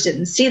murderers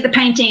didn't see the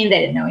painting. They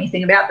didn't know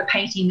anything about the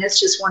painting. It's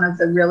just one of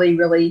the really,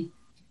 really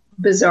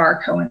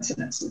bizarre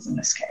coincidences in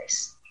this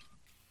case.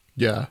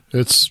 Yeah,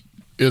 it's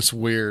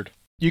weird.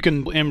 You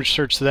can image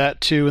search that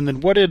too. And then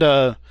what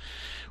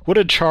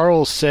did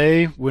Charles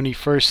say when he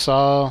first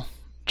saw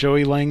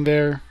Joey laying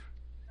there?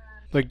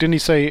 Like, didn't he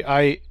say,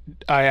 I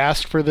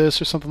asked for this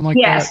or something like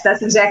that? Yes,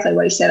 that's exactly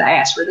what he said. I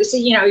asked for this.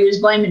 He was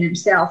blaming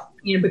himself,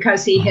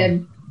 because he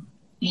had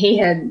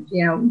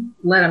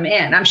let him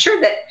in. I'm sure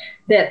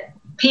that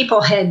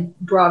people had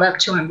brought up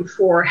to him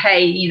before,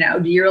 hey,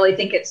 do you really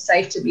think it's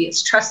safe to be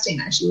as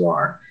trusting as you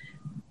are,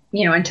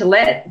 and to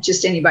let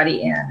just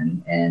anybody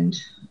in? And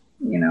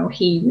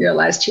he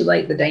realized too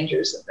late the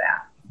dangers of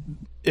that.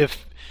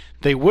 If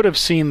they would have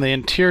seen the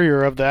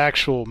interior of the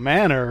actual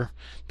manor,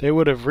 they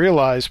would have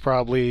realized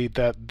probably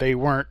that they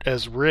weren't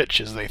as rich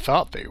as they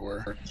thought they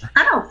were.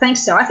 I don't think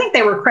so. I think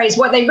they were crazy.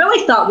 What they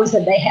really thought was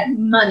that they had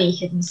money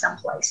hidden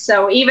someplace.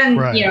 So even,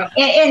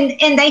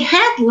 and they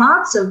had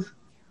lots of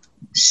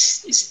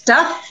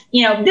stuff.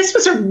 This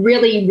was a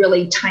really,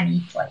 really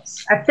tiny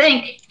place. I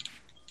think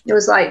it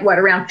was like,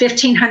 around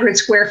 1,500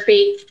 square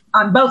feet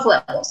on both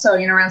levels. So,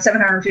 around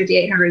 750,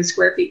 800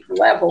 square feet per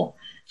level.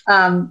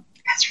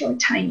 That's really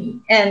tiny.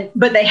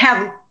 But they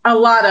have a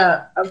lot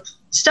of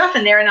stuff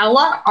in there and a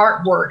lot of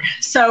artwork.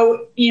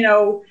 So,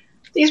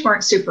 these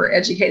weren't super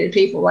educated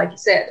people, like you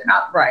said. They're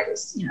not the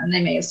brightest, and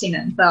they may have seen it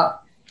and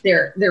thought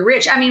they're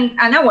rich. I mean,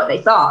 I know what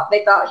they thought.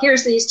 They thought,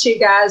 here's these 2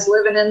 guys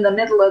living in the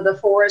middle of the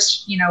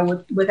forest,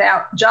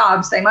 without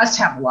jobs. They must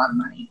have a lot of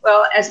money.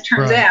 Well, as it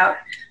turns out,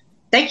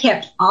 they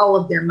kept all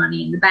of their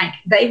money in the bank.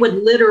 They would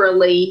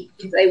literally,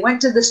 if they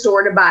went to the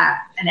store to buy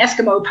an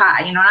Eskimo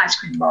pie, an ice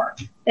cream bar,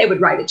 they would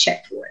write a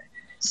check for it.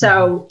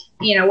 So,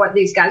 what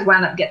these guys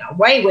wound up getting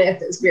away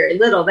with is very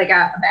little. They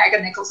got a bag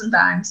of nickels and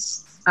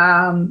dimes.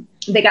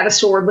 They got a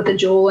sword with a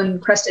jewel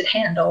encrusted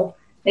handle.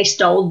 They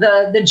stole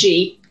the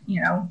Jeep,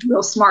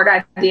 real smart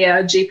idea,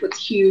 a Jeep with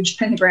huge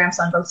pentagrams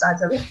on both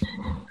sides of it.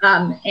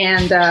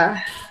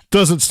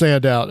 Doesn't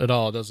stand out at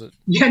all, does it?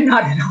 Yeah,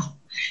 not at all.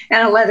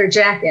 And a leather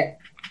jacket.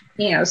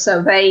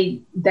 So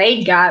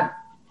they got,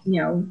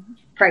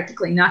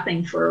 practically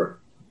nothing for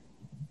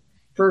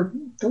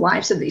the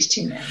lives of these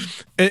 2 men.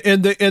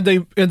 And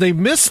they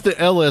missed the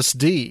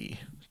LSD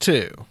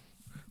too,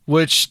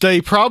 which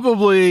they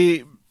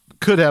probably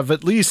could have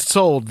at least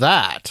sold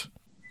that.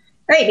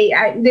 Maybe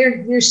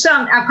there's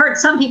some. I've heard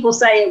some people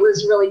say it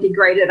was really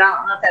degraded. I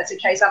don't know if that's the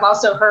case. I've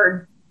also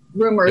heard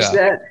rumors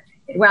that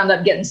it wound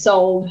up getting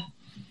sold.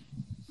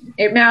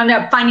 It wound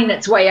up finding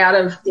its way out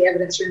of the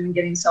evidence room and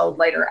getting sold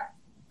later.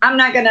 I'm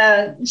not going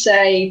to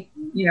say,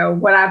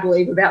 what I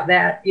believe about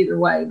that either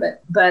way,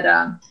 but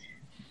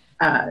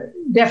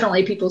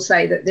definitely people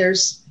say that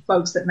there's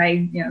folks that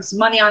made, some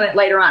money on it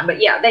later on. But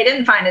yeah, they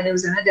didn't find it. It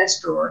was in a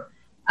desk drawer.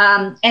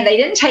 And they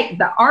didn't take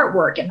the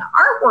artwork. And the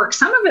artwork,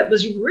 some of it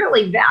was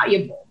really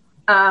valuable.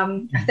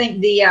 I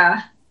think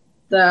the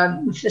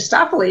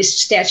Mephistopheles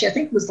statue, I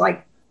think was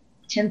like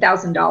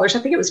 $10,000. I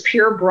think it was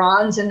pure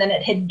bronze. And then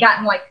it had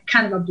gotten like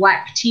kind of a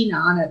black patina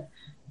on it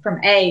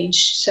from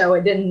age. So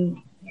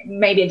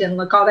maybe it didn't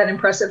look all that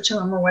impressive to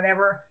them or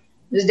whatever.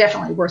 It was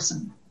definitely worth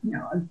some,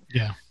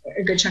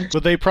 a good chunk.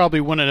 But they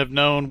probably wouldn't have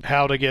known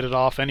how to get it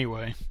off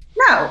anyway.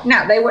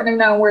 No, they wouldn't have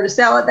known where to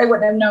sell it. They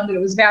wouldn't have known that it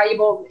was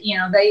valuable.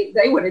 They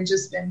would have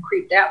just been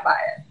creeped out by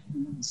it.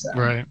 So.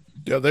 Right.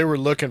 Yeah, they were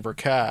looking for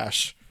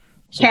cash.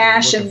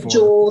 Cash and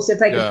jewels if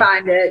they could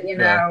find it,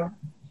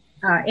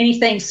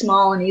 anything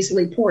small and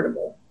easily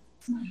portable.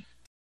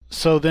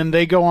 So then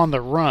they go on the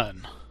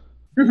run.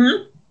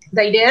 Mm-hmm.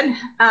 They did.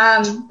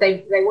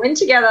 They went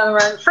together on the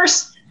run.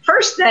 First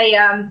they,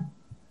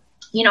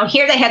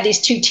 here they had these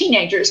 2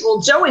 teenagers.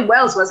 Well, Joey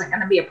Wells wasn't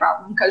going to be a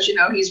problem because,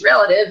 he's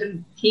relative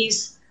and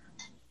he's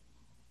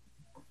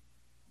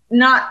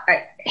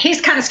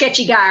kind of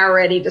sketchy guy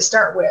already to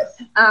start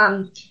with.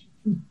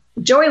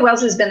 Joey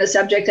Wells has been the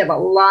subject of a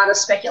lot of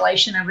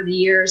speculation over the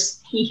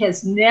years. He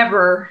has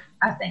never,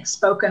 I think,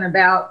 spoken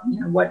about,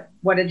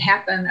 what had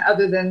happened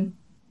other than,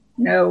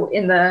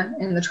 in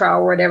the trial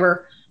or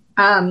whatever.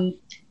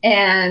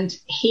 And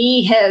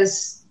he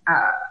has,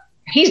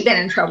 he's been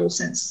in trouble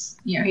since,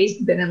 he's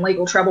been in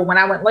legal trouble. When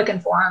I went looking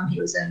for him,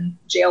 he was in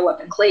jail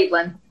up in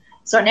Cleveland.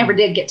 So I never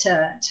did get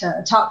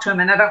to talk to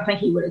him. And I don't think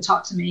he would have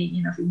talked to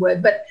me, if he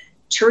would. But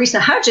Teresa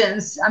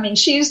Hudgens,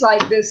 she's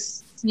like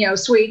this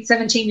sweet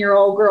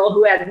 17-year-old girl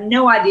who had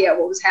no idea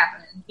what was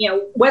happening.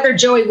 Whether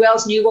Joey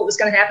Wells knew what was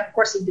going to happen, of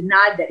course, he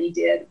denied that he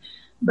did.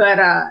 But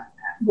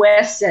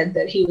Wes said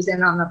that he was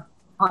in on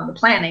the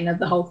planning of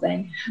the whole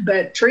thing.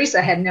 But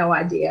Teresa had no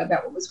idea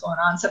about what was going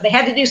on. So they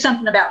had to do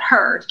something about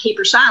her to keep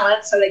her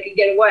silent so they could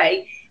get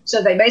away.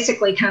 So they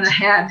basically kind of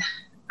had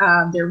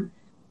their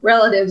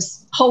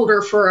relatives hold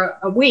her for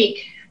a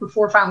week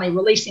before finally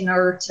releasing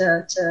her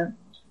to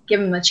give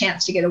them a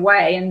chance to get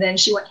away. And then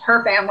she went to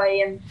her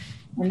family, and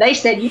they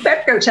said, you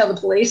better go tell the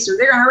police or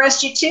they're going to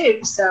arrest you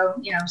too. So,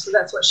 so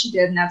that's what she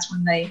did. And that's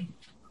when they,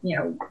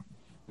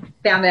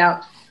 found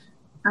out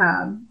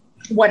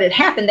what had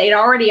happened. They'd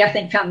already, I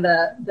think, found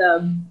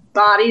the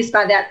bodies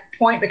by that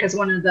point, because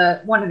one of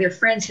their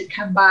friends had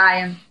come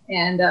by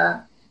and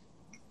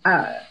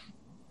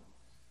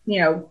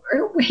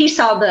he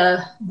saw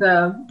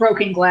the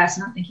broken glass,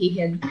 and I think he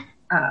had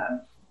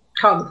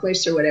called the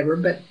police or whatever,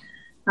 but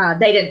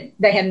they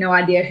had no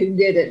idea who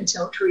did it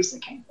until Teresa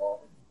came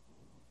forward.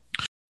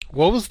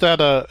 What was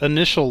that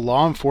initial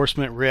law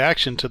enforcement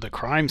reaction to the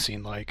crime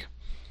scene like?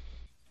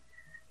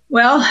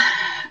 Well,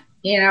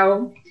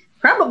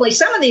 probably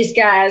some of these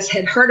guys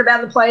had heard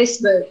about the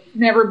place but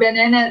never been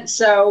in it.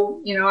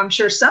 So, I'm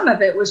sure some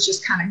of it was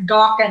just kind of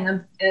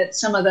gawking at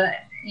some of the,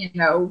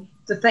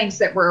 the things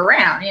that were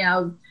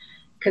around,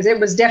 because it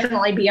was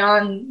definitely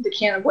beyond the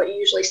ken of what you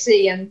usually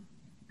see in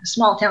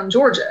small town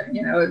Georgia,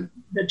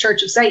 the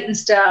Church of Satan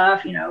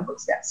stuff,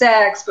 books about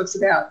sex, books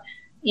about,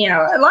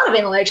 a lot of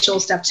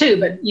intellectual stuff too,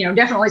 but,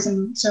 definitely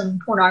some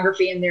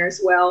pornography in there as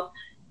well.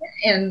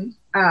 And,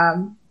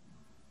 a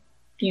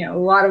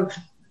lot of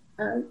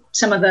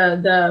some of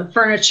the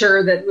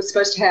furniture that was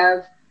supposed to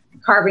have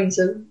carvings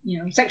of,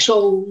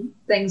 sexual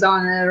things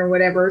on it or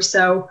whatever.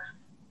 So,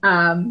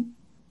 I'm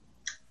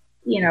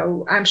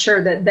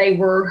sure that they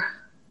were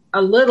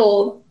a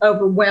little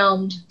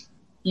overwhelmed,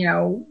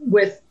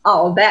 with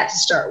all of that to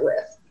start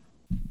with.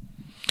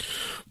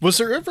 Was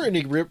there ever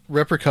any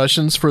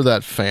repercussions for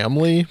that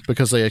family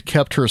because they had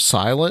kept her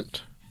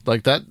silent?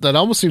 Like that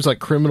almost seems like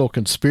criminal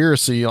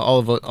conspiracy all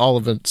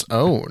of its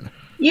own.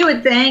 You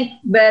would think,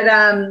 but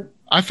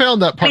I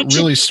found that part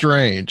really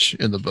strange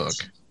in the book.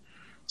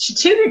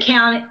 Chattooga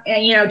County,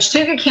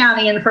 Chattooga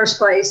County in the first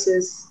place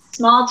is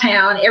small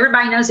town.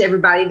 Everybody knows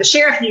everybody. The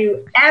sheriff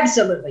knew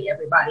absolutely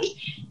everybody.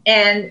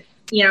 And,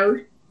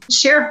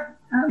 Sheriff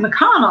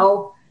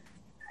McConnell,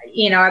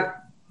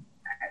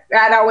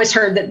 I'd always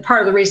heard that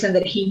part of the reason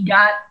that he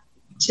got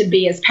to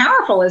be as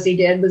powerful as he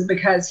did was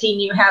because he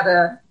knew how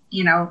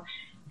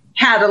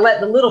to let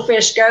the little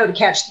fish go to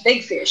catch the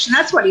big fish. And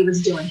that's what he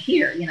was doing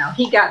here.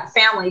 He got the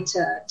family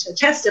to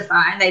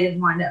testify, and they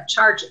didn't wind up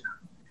charging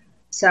them.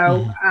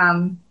 So,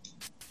 and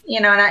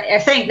I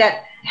think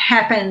that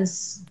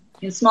happens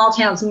in small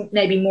towns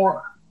maybe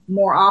more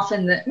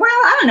often than, well,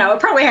 I don't know.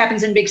 It probably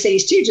happens in big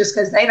cities too, just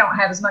because they don't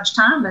have as much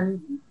time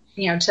and,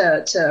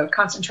 to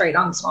concentrate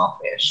on the small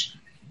fish.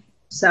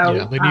 So,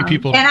 yeah, they need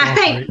people. And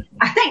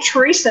I think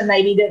Teresa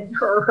maybe didn't,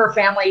 her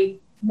family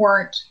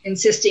weren't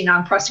insisting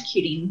on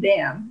prosecuting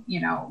them.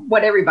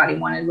 What everybody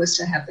wanted was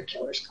to have the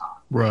killers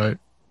caught. Right.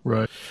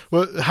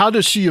 Well, how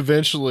does she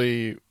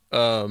eventually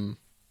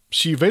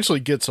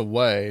gets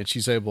away and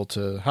she's able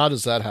to, how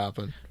does that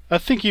happen? I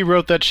think you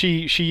wrote that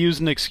she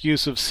used an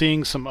excuse of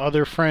seeing some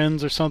other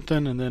friends or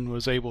something and then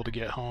was able to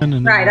get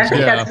home. Right. I think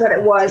that's what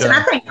it was. Yeah. And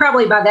I think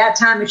probably by that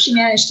time, if she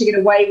managed to get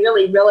away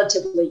really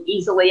relatively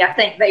easily, I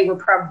think they were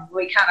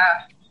probably kind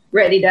of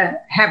ready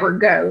to have her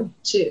go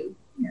too.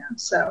 Yeah.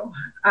 So,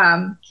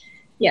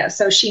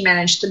 so she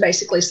managed to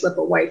basically slip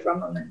away from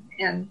them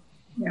and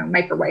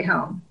make her way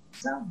home.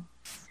 So,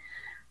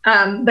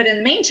 but in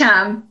the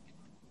meantime,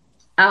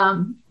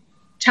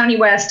 Tony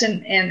West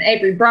and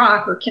Avery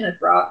Brock, or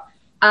Kenneth Brock,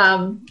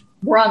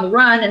 were on the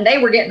run, and they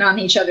were getting on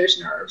each other's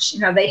nerves.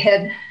 They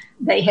had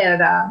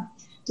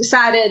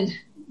decided,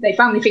 they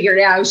finally figured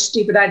out it was a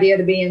stupid idea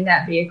to be in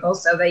that vehicle.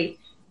 So they,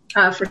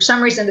 for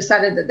some reason,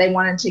 decided that they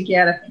wanted to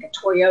get, I think, a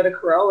Toyota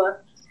Corolla.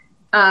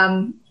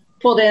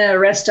 Pulled in at a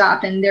rest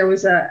stop, and there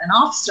was an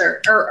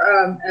officer, or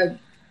a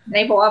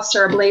naval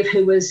officer, I believe,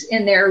 who was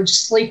in there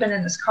just sleeping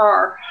in his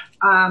car.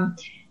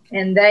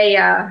 And they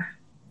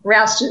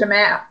rousted him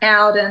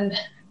out, and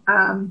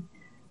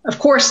of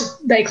course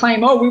they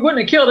claim, we wouldn't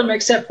have killed him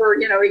except for,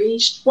 he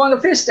swung a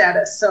fist at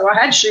us, so I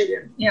had to shoot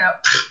him,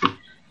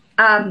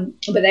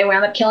 but they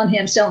wound up killing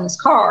him still in his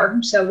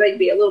car, so they'd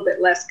be a little bit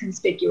less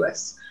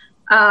conspicuous.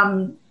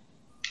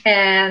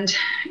 And,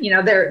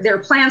 their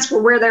plans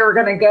for where they were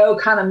going to go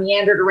kind of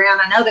meandered around.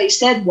 I know they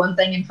said one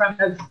thing in front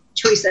of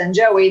Teresa and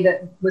Joey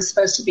that was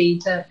supposed to be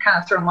to kind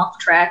of throw them off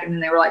the track. And then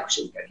they were like,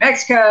 should we go to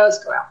Mexico?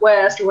 Let's go out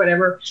west or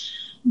whatever.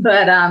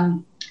 But,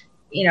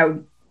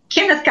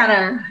 Kenneth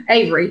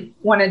Avery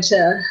wanted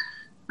to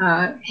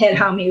head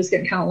home. He was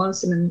getting kind of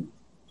lonesome. And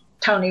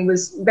Tony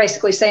was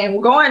basically saying,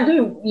 well, go on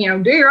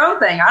and do your own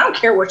thing. I don't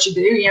care what you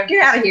do.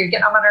 Get out of here.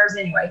 Get on my nerves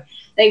anyway.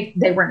 They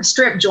were in a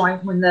strip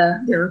joint when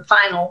their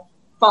final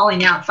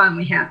falling out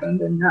finally happened.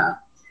 And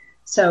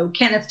so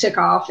Kenneth took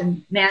off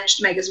and managed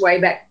to make his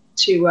way back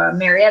to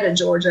Marietta,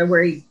 Georgia,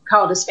 where he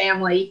called his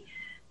family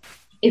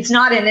It's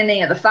not in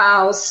any of the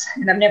files,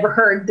 and I've never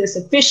heard this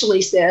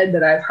officially said,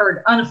 but I've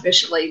heard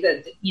unofficially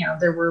that,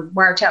 there were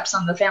wiretaps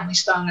on the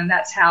family's phone, and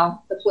that's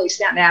how the police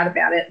found out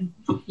about it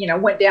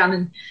and, went down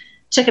and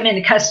took him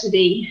into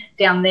custody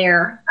down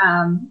there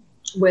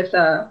with,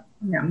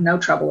 no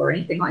trouble or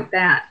anything like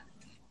that.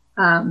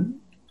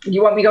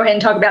 You want me to go ahead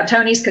and talk about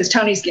Tony's? Because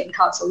Tony's getting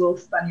caught a little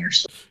funnier.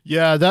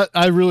 Yeah, that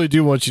I really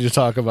do want you to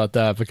talk about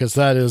that, because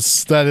that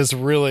is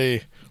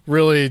really,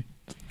 really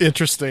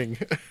interesting.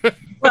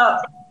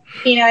 Well,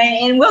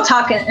 and we'll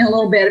talk in a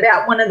little bit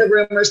about one of the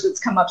rumors that's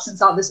come up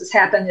since all this has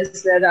happened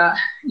is that,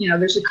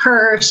 there's a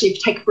curse. You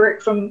take a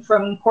brick from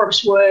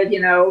corpse wood,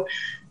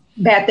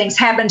 bad things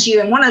happen to you.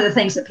 And one of the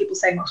things that people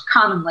say most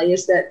commonly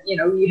is that,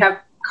 you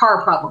have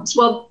car problems.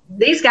 Well,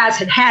 these guys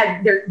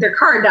had their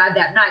car died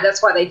that night.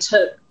 That's why they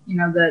took,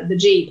 the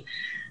Jeep.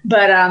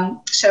 But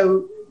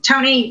so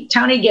Tony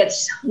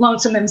gets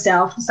lonesome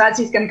himself, decides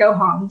he's going to go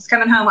home. He's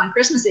coming home on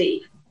Christmas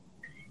Eve.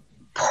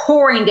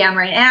 Pouring down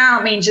rain. And I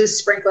don't mean just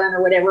sprinkling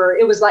or whatever.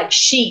 It was like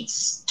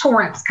sheets,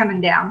 torrents coming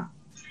down.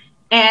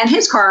 And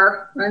his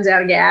car runs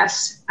out of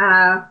gas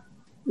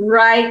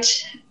right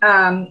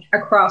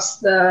across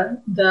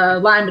the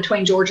line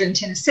between Georgia and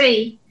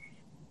Tennessee.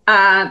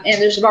 And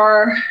there's a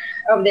bar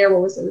over there.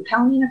 What was it? The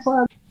Palomino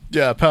Club?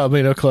 Yeah,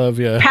 Palomino Club,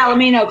 yeah.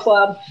 Palomino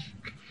Club.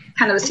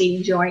 Kind of a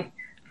seedy joint.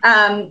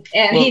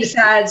 He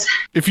decides,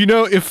 if you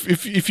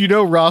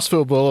know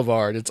Rossville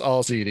Boulevard, it's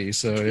all seedy.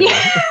 So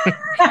yeah.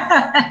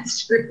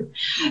 That's true.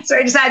 So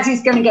he decides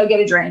he's going to go get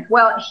a drink.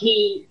 Well,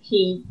 he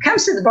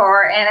comes to the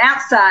bar, and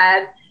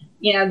outside,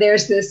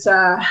 there's this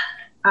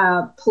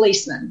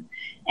policeman,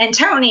 and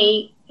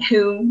Tony,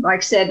 who, like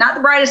I said, not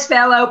the brightest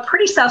fellow,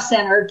 pretty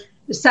self-centered,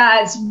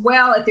 decides,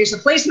 well, if there's a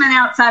policeman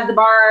outside the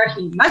bar,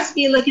 he must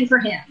be looking for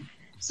him.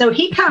 So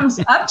he comes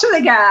up to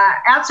the guy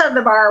outside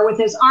the bar with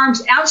his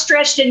arms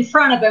outstretched in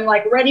front of him,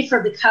 like ready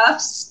for the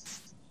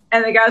cuffs.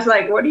 And the guy's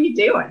like, what are you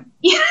doing?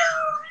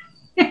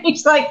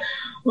 He's like,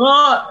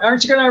 well,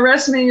 aren't you going to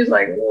arrest me? He's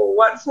like, well,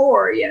 what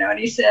for? And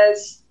he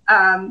says,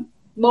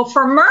 well,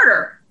 for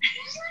murder.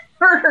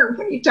 Murder?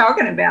 What are you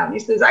talking about? And he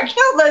says, I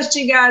killed those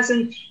two guys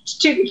in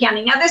Chattooga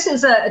County. Now, this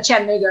is a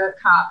Chattanooga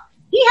cop.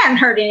 He hadn't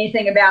heard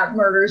anything about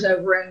murders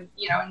over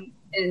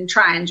in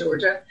Tryon,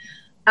 Georgia.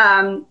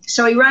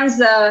 So he runs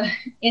the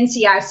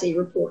NCIC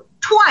report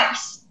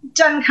twice.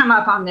 Doesn't come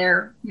up on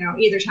there,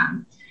 either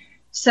time.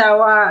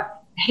 So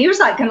he was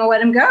like going to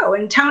let him go.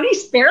 And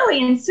Tony's fairly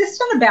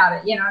insistent about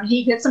it, and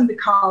he gets him to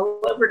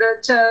call over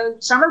to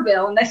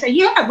Somerville. And they say,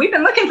 yeah, we've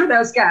been looking for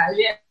those guys.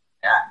 Yeah.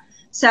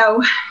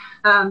 So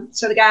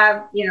the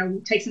guy,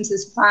 takes him to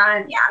his supply.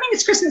 And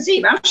it's Christmas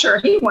Eve. I'm sure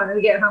he wanted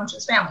to get home to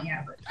his family.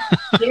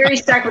 But here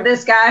he's stuck with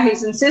this guy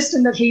who's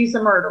insistent that he's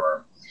the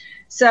murderer.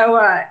 So,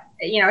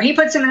 he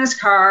puts him in his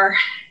car,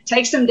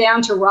 takes him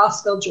down to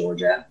Rossville,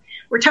 Georgia,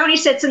 where Tony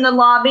sits in the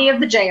lobby of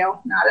the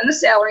jail, not in the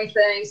cell or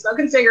anything,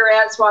 smoking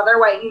cigarettes while they're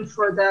waiting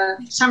for the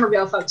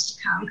Somerville folks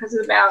to come, because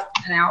it's about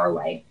an hour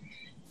away.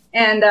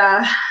 And,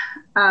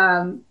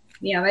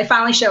 they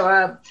finally show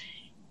up.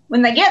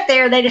 When they get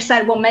there, they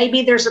decide, well,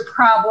 maybe there's a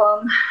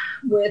problem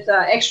with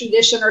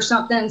extradition or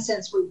something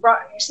since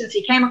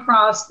he came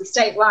across the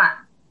state line.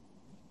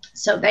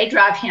 So they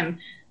drive him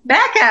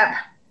back up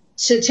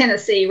to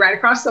Tennessee, right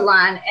across the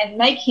line, and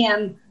make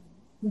him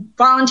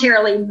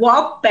voluntarily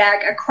walk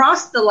back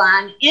across the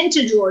line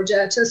into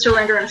Georgia to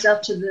surrender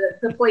himself to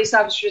the police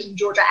officers in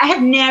Georgia. I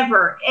have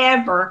never,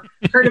 ever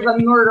heard of a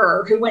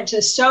murderer who went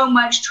to so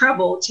much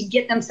trouble to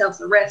get themselves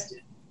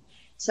arrested.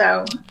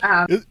 So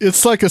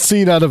it's like a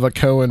scene out of a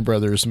Coen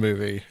Brothers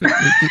movie.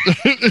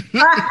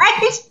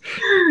 Right.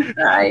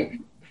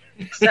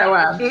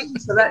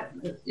 So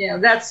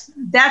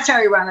that's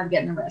how he wound up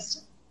getting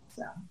arrested.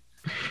 So.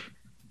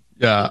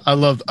 Yeah, I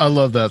love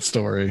that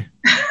story.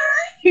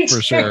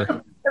 For sure.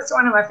 That's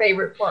one of my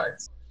favorite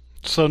parts.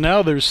 So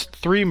now there's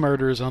 3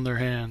 murders on their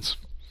hands.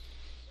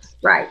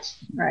 Right.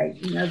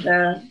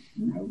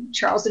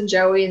 Charles and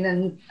Joey, and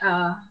then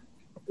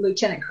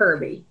Lieutenant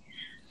Kirby,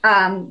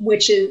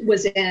 which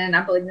was in,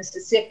 I believe,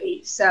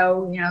 Mississippi.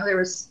 So, there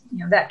was,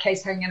 that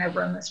case hanging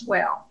over him as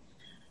well.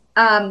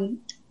 And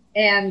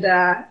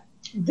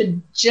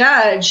the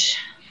judge,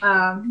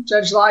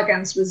 Judge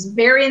Loggins, was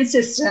very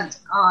insistent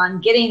on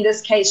getting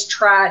this case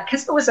tried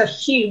because it was a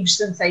huge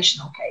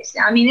sensational case.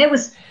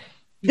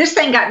 This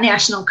thing got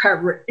national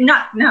coverage.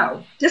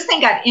 This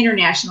thing got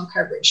international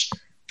coverage.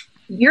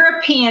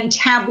 European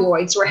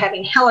tabloids were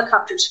having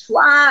helicopters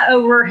fly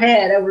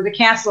overhead over the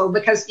castle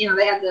because, they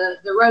had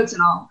the roads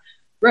and all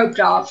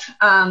roped off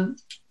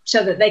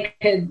so that they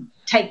could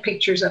take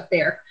pictures up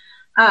there.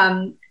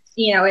 And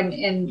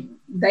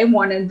they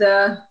wanted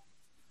the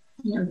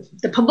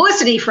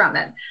publicity from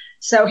it.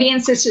 So he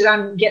insisted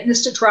on getting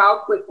this to trial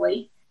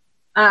quickly.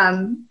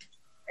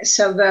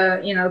 So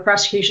the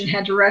prosecution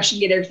had to rush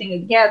and get everything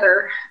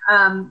together.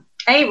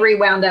 Avery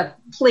wound up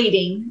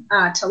pleading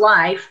to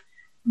life,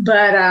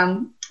 but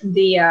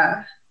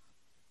the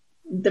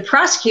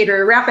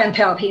prosecutor, Ralph Van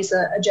Pelt, he's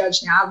a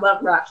judge now. I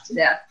love Ralph to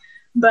death,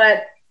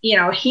 but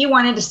he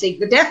wanted to seek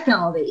the death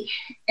penalty,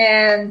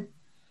 and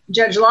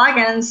Judge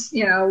Loggins,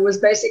 was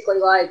basically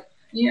like,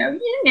 you're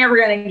never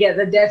going to get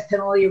the death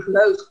penalty for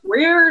those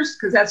queers,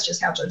 because that's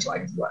just how Judge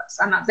Loggins was.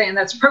 I'm not saying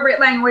that's appropriate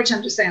language.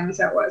 I'm just saying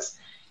that's how it was,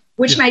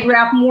 which made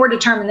Ralph more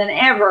determined than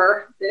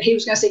ever that he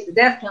was going to seek the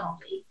death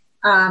penalty.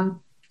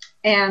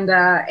 And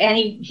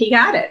he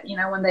got it,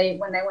 when they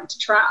went to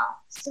trial.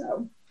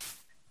 So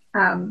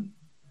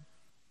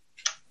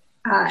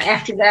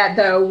after that,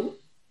 though,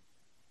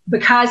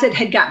 because it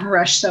had gotten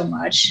rushed so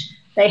much,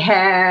 they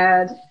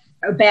had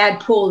a bad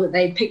pool that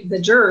they picked the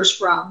jurors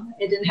from.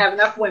 It didn't have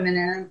enough women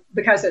in it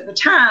because at the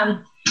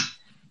time,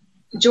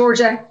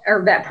 Georgia,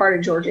 or that part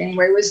of Georgia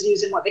anyway, was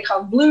using what they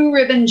called blue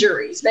ribbon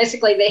juries.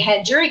 Basically, they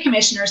had jury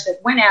commissioners that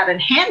went out and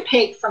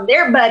handpicked from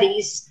their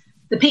buddies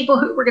the people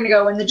who were going to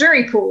go in the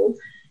jury pool.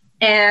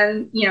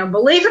 And,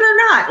 believe it or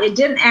not, it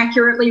didn't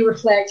accurately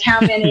reflect how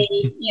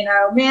many,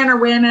 men or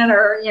women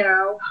or,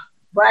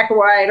 black or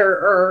white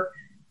or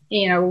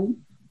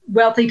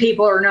wealthy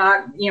people or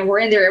not, were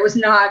in there. It was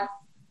not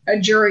a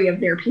jury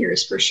of their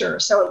peers for sure.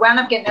 So it wound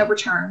up getting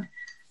overturned.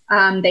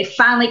 They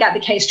finally got the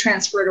case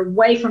transferred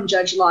away from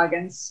Judge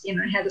Loggins,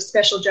 and had a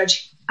special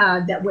judge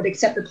that would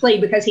accept the plea,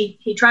 because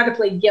he tried to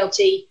plead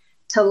guilty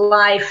to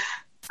life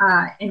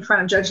in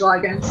front of Judge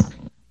Loggins,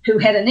 who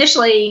had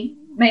initially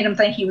made him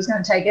think he was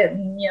going to take it.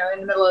 And,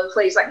 in the middle of the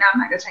plea, he's like, no, I'm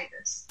not going to take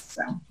this.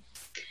 So,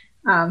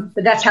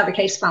 but that's how the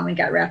case finally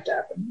got wrapped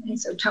up. And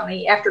so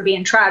Tony, after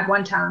being tried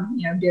one time,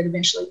 did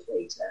eventually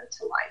plead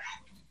to life.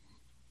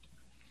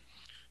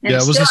 And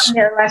still in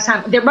there last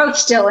time. They're both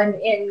still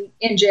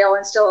in jail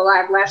and still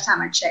alive. Last time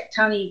I checked,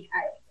 Tony,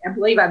 I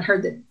believe I'd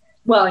heard that.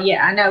 Well,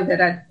 yeah, I know that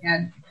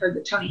I'd heard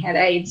that Tony had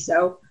AIDS.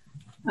 So,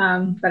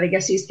 but I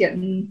guess he's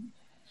getting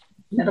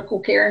medical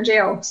care in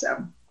jail.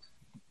 So.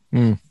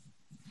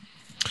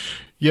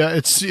 Yeah,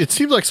 it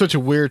seemed like such a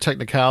weird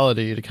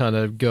technicality to kind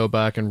of go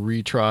back and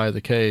retry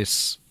the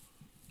case.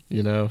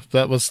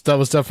 That was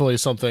definitely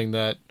something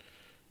that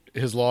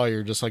his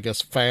lawyer just, I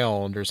guess,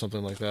 found or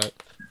something like that.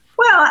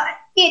 Well,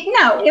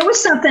 it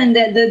was something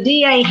that the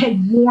DA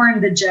had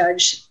warned the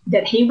judge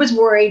that he was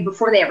worried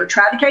before they ever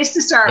tried the case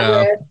to start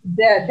with,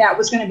 that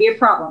was going to be a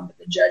problem. But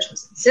the judge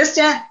was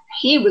insistent.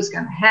 He was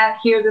going to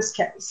hear this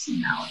case,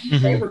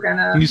 and they were going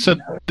to. You said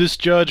this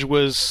judge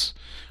was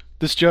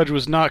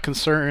not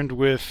concerned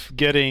with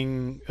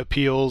getting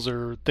appeals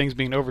or things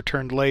being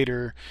overturned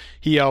later.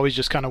 He always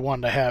just kind of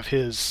wanted to have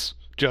his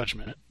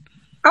judgment.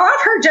 Oh,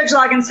 I've heard Judge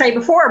Loggins say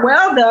before,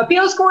 well, the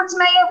appeals courts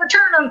may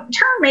overturn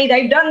me.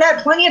 They've done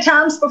that plenty of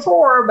times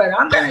before, but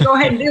I'm going to go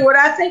ahead and do what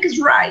I think is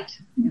right.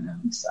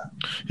 So.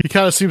 He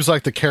kind of seems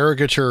like the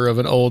caricature of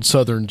an old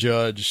Southern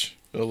judge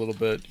a little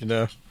bit,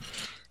 A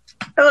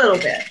little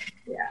bit,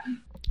 yeah.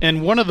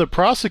 And one of the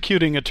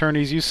prosecuting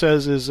attorneys, you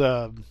says,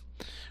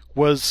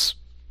 was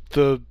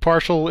the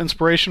partial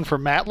inspiration for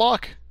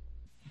Matlock?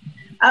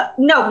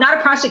 No, not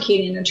a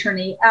prosecuting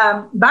attorney.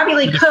 Bobby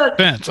Lee Cook.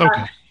 Defense.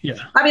 Okay. Yeah.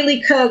 Bobby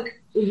Lee Cook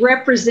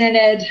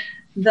represented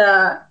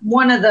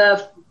one of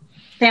the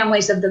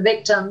families of the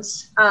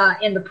victims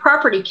in the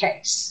property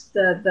case,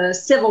 the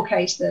civil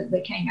case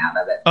that came out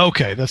of it.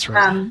 Okay, that's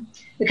right.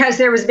 Because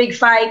there was a big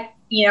fight,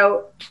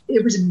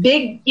 it was a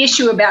big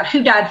issue about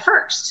who died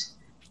first,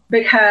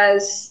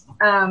 because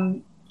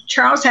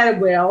Charles had a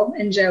will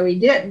and Joey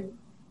didn't.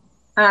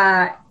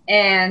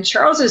 And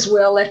Charles's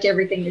will left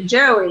everything to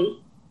Joey.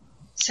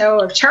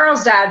 So if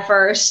Charles died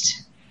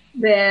first,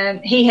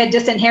 then he had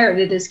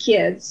disinherited his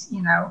kids,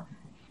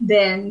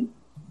 then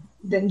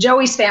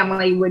Joey's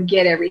family would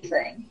get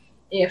everything.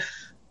 If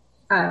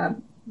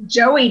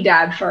Joey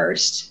died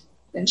first,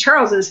 then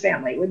Charles's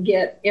family would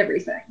get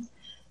everything.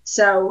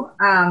 So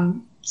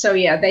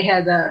yeah, they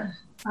had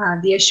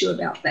the issue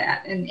about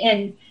that.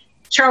 And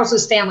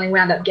Charles's family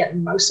wound up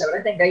getting most of it.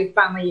 I think they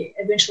finally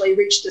eventually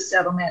reached a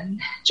settlement,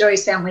 and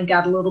Joey's family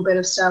got a little bit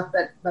of stuff,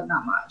 but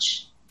not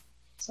much.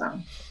 So.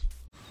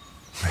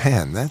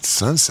 Man, that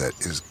sunset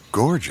is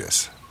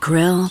gorgeous.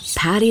 Grill,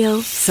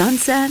 patio,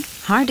 sunset.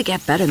 Hard to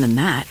get better than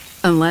that.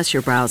 Unless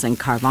you're browsing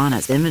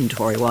Carvana's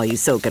inventory while you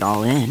soak it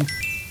all in.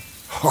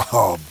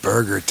 Oh,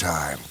 burger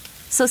time.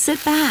 So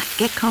sit back,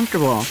 get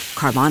comfortable.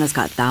 Carvana's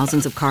got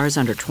thousands of cars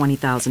under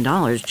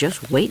 $20,000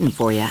 just waiting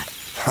for you.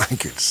 I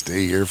could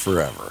stay here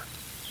forever.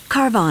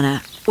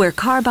 Carvana, where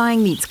car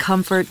buying meets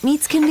comfort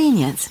meets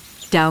convenience.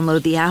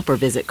 Download the app or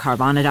visit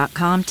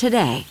Carvana.com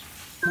today.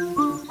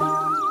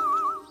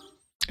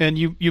 And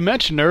you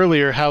mentioned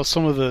earlier how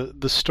some of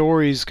the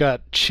stories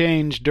got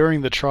changed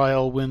during the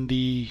trial when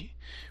the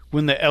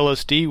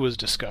LSD was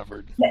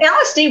discovered. The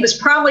LSD was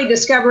probably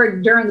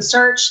discovered during the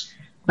search,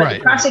 but right.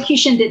 The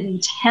prosecution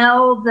didn't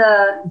tell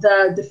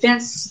the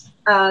defense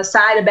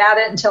side about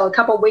it until a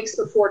couple of weeks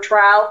before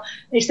trial.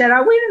 They said,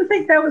 "Oh, we didn't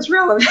think that was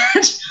relevant."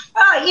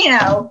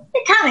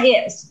 It kind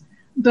of is,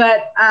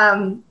 but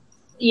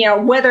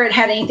whether it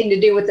had anything to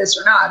do with this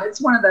or not,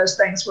 it's one of those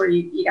things where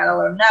you got to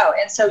let them know.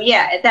 And so,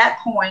 yeah, at that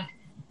point,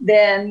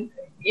 then,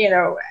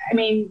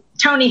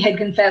 Tony had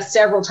confessed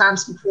several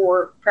times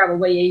before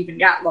probably he even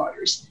got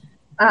lawyers.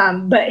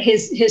 But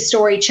his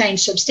story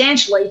changed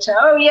substantially to,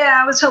 oh yeah,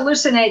 I was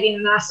hallucinating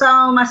and I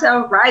saw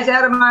myself rise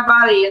out of my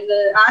body, and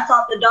I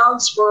thought the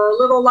dogs were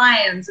little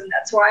lions, and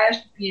that's why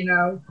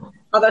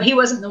although he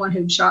wasn't the one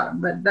who shot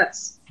them, but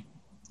that's,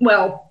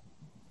 well,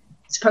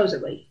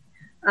 supposedly,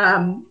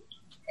 and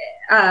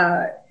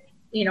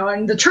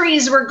the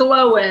trees were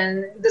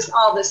glowing.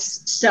 All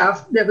this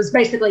stuff that was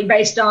basically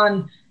based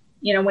on,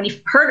 when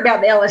he heard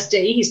about the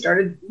LSD, he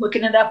started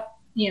looking it up,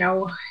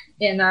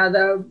 in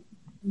the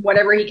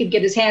whatever he could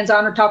get his hands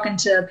on, or talking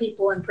to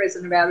people in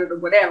prison about it or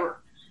whatever.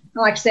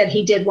 And like I said,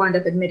 he did wind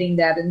up admitting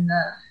that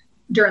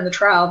during the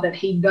trial, that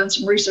he'd done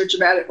some research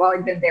about it while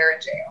he'd been there in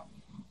jail.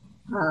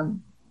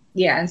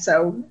 And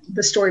so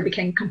the story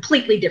became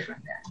completely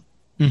different then.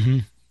 Mm-hmm.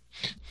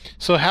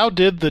 So how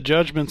did the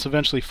judgments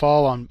eventually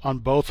fall on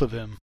both of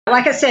them?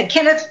 Like I said,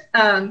 Kenneth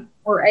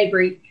or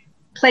Avery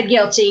pled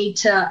guilty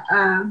to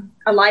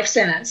a life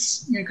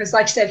sentence, because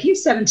like I said, he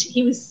was 17.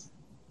 He was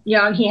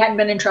young. He hadn't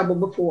been in trouble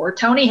before.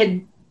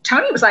 Tony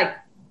was like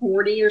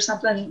 40 or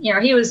something.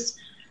 He was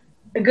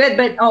good,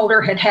 but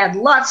older, had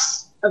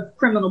lots of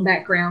criminal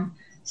background.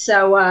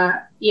 So,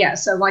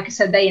 so like I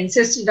said, they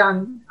insisted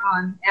on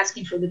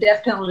asking for the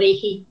death penalty.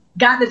 He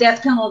got the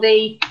death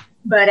penalty,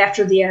 but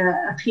after the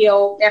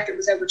appeal, after it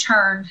was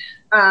overturned,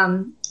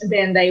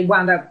 then they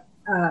wound up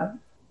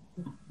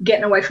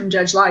getting away from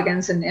Judge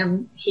Liggins,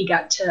 and he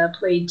got to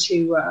plead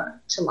to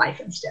life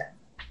instead.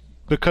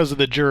 Because of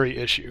the jury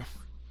issue.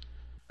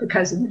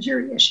 Because of the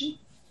jury issue.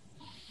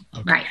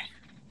 Okay.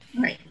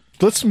 Right.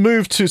 Let's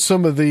move to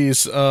some of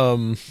these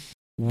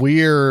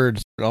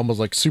weird, almost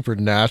like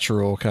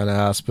supernatural kind of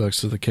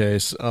aspects of the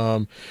case.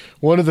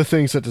 One of the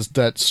things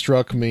that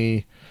struck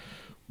me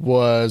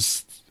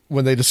was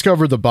when they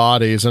discovered the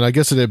bodies, and I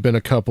guess it had been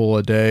a couple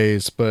of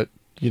days, but,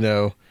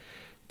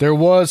 there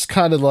was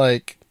kind of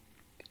like,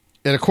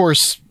 and of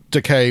course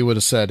decay would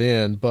have set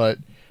in, but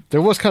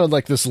there was kind of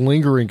like this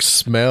lingering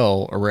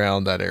smell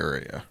around that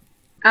area.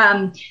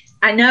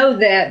 I know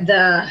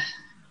that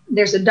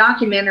there's a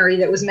documentary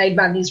that was made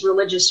by these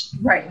religious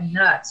right-wing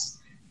nuts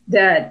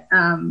that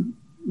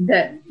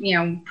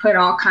put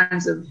all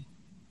kinds of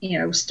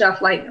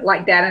stuff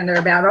like that in there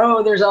about,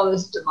 oh, there's all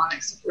this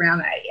demonic stuff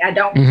around. I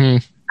don't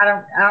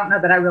know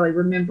that I really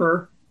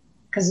remember,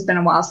 because it's been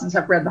a while since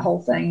I've read the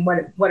whole thing, what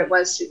it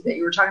was that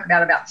you were talking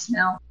about the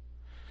smell.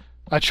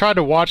 I tried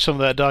to watch some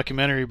of that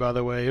documentary, by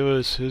the way. It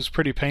was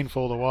pretty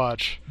painful to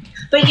watch.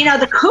 But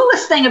the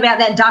coolest thing about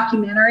that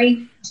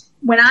documentary,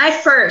 when I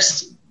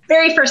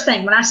very first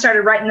thing when I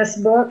started writing this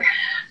book,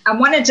 I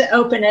wanted to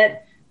open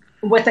it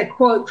with a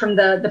quote from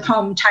the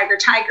poem Tiger,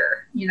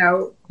 Tiger,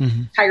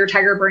 Tiger,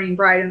 Tiger, burning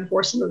bright in the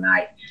forest of the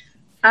night.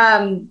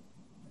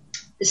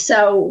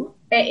 So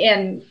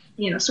I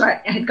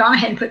had gone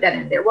ahead and put that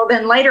in there. Well,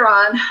 then later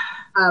on,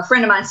 a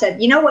friend of mine said,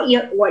 what you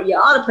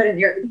ought to put in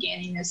there at the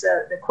beginning is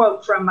the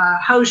quote from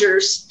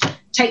Hosier's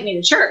Take Me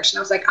to Church. And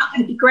I was like, oh,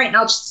 that'd be great.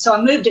 And so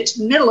I moved it to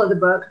the middle of the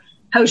book.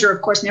 Hosier,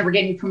 of course, never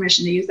gave me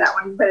permission to use that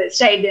one, but it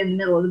stayed in the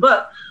middle of the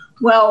book.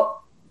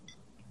 Well,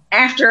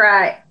 after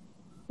I,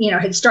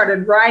 had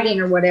started writing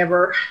or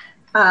whatever,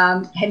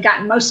 had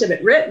gotten most of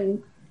it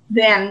written,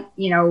 then,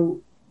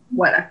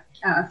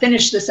 I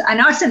finished this. I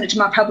know I sent it to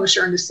my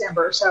publisher in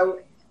December. So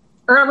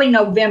early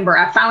November,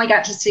 I finally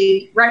got to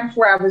see, right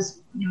before I was,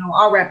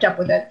 all wrapped up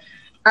with it,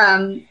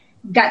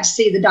 got to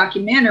see the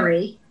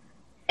documentary,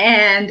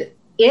 and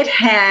it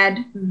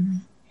had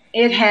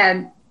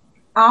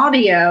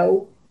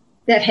audio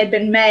that had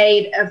been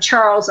made of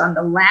Charles on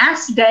the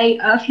last day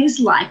of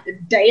his life, the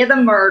day of the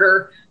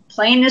murder,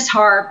 playing his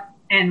harp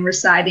and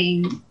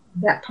reciting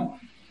that poem.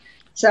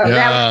 So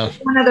that was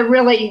one of the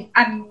really,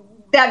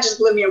 that just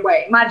blew me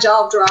away. My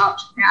jaw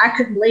dropped. I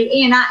couldn't believe,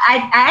 and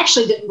I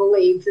actually didn't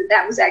believe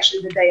that was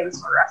actually the day of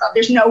his murder. I thought,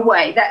 there's no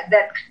way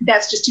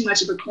that's just too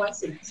much of a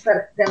coincidence.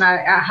 But then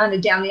I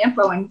hunted down the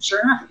info, and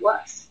sure enough, it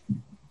was.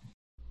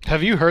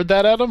 Have you heard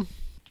that, Adam?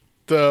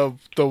 The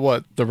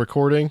what? The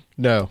recording?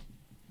 No.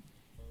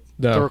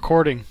 The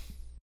recording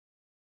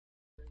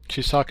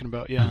she's talking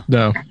about, yeah.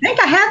 No. I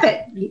think I have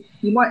it.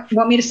 You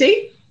want me to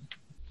see?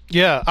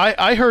 Yeah,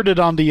 I heard it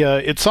on the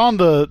it's on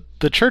the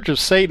Church of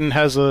Satan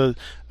has a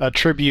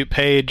tribute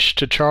page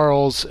to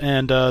Charles,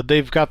 and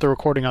they've got the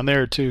recording on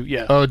there too.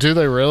 Yeah. Oh, do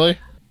they really?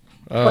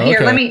 Well,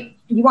 here, okay.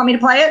 You want me to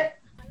play it?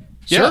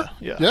 Sure.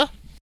 Yeah.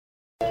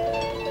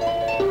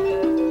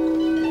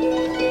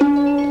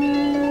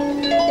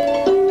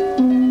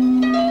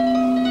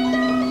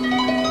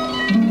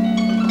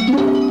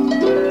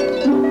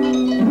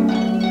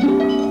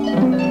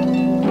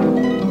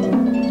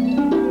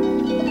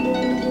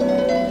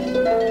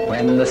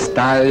 When the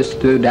stars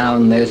threw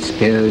down their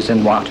spears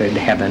and watered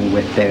heaven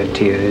with their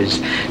tears,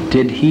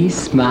 did he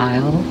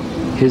smile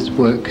his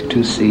work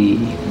to see?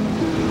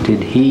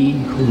 Did he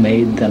who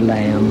made the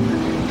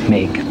lamb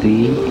make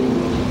thee?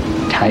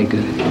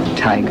 Tiger,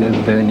 tiger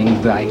burning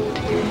bright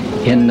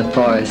in the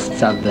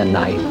forests of the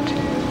night,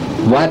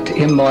 what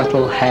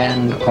immortal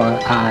hand or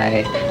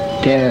eye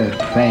dare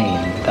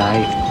frame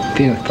thy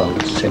fearful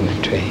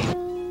symmetry?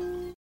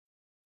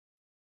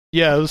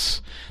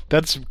 Yes,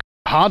 that's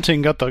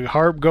haunting, got the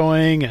harp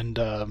going, and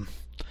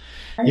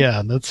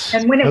yeah, that's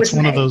and when it was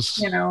one made, of those.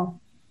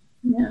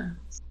 Yeah.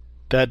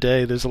 That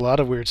day, there's a lot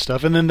of weird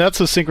stuff, and then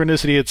that's a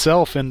synchronicity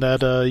itself, in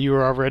that you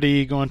were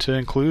already going to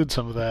include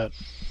some of that.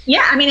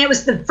 Yeah, I mean, it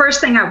was the first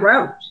thing I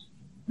wrote,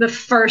 the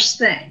first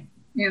thing,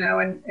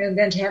 and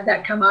then to have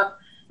that come up.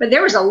 But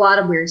there was a lot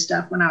of weird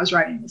stuff when I was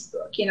writing this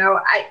book.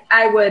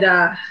 I would,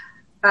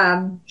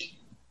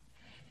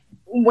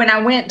 when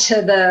I went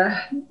to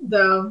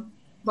the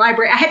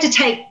library, I had to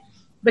take,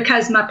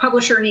 because my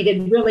publisher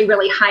needed really,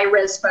 really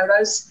high-res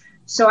photos.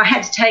 So I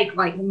had to take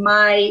like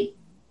my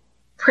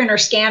printer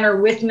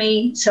scanner with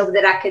me so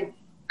that I could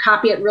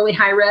copy it really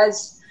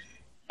high-res.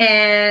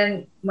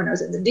 And when I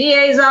was at the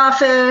DA's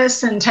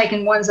office and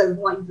taking ones of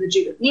like the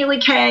Judith Neely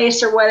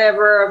case or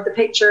whatever of the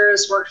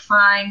pictures, worked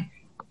fine.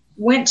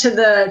 Went to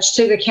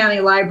the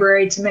county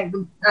library to make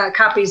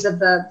copies of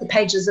the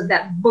pages of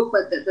that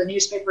booklet that the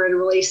newspaper had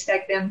released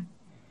back then.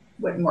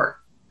 Wouldn't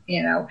work.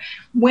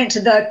 Went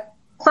to the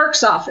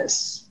clerk's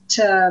office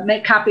to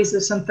make copies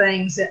of some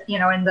things that,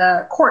 in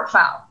the court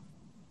file.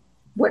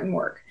 Wouldn't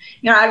work.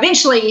 I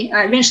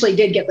eventually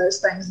did get those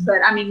things,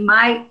 but I mean,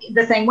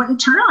 the thing wouldn't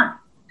turn on.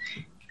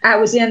 I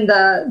was in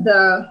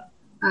the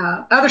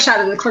other side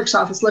of the clerk's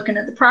office looking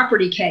at the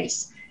property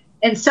case,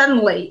 and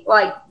suddenly,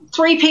 like,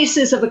 3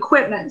 pieces of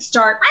equipment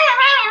start,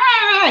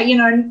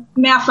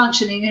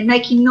 malfunctioning and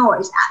making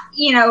noise.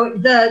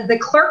 The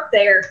clerk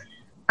there,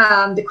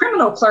 the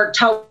criminal clerk,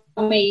 told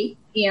me,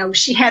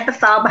 she had the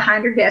file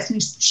behind her desk,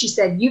 and she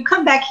said, "You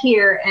come back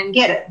here and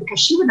get it," because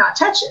she would not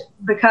touch it,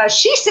 because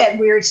she said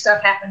weird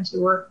stuff happened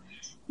to her,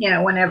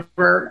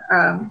 whenever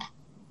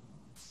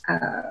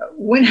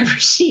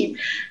she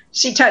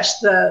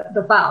touched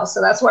the file.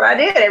 So that's what I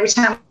did. Every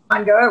time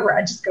I'd go over,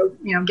 I'd just go,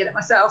 get it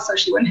myself so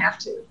she wouldn't have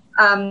to.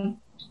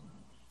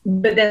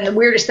 But then the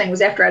weirdest thing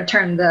was after I'd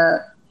turned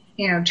the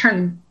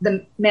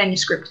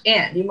manuscript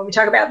in. Do you want me to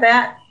talk about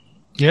that?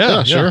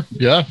 Yeah, sure.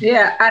 Yeah.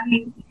 Yeah. I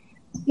mean,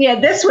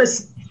 this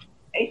was,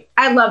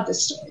 I love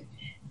this story.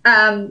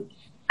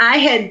 I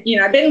had,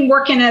 I've been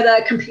working at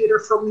a computer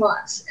for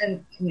months,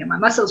 and, my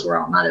muscles were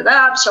all knotted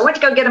up. So I went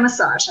to go get a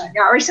massage. I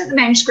already sent the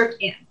manuscript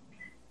in.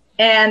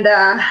 And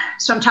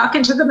so I'm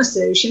talking to the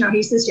masseuse,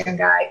 he's this young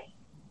guy,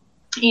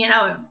 and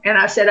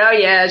I said, "Oh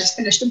yeah, I just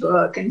finished a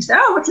book." And he said,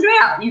 "Oh, what's it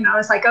about?"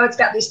 It's like, "Oh, it's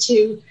about these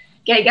 2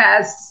 gay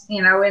guys,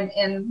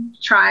 in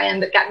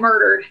Tryon that got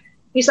murdered."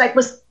 He's like,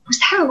 was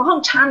that a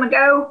long time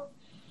ago?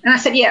 And I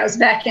said, "Yeah, it was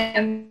back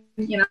in,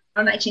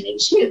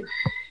 1982. And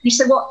he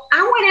said, "Well,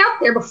 I went out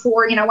there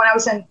before,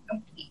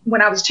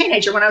 when I was a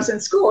teenager, when I was in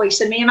school." He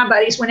said, "Me and my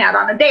buddies went out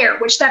on a dare,"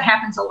 which that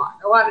happens a lot.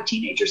 A lot of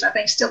teenagers, I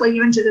think, still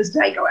even to this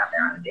day, go out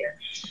there on a dare.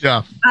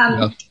 Yeah.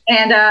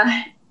 And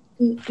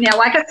now,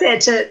 like I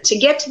said, to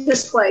get to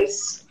this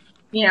place,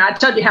 I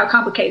told you how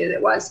complicated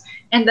it was.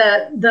 And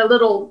the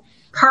little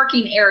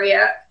parking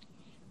area,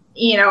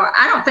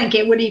 I don't think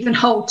it would even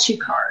hold 2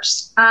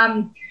 cars.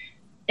 And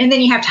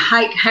then you have to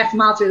hike half a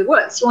mile through the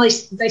woods. Well,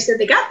 they said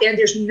they got there,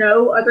 there's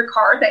no other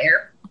car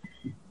there.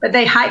 But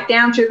they hiked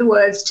down through the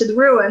woods to the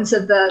ruins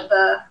of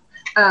the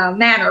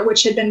manor,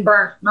 which had been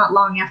burnt not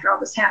long after all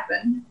this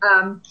happened.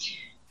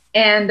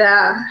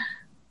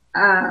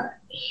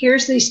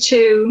 Here's these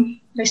 2,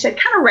 they said,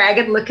 kind of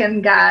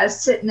ragged-looking guys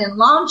sitting in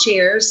lawn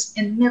chairs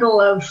in the middle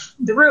of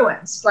the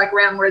ruins, like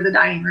around where the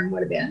dining room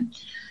would have been.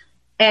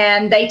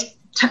 And they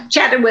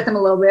chatted with them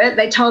a little bit.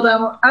 They told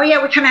them, "Oh,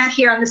 yeah, we come out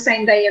here on the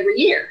same day every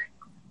year."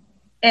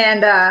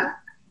 And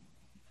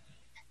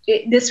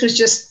this was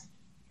just,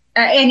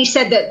 and he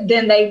said that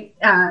then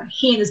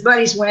he and his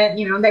buddies went,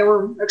 they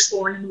were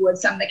exploring in the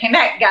woods. Some they came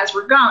back, the guys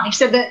were gone. He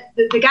said that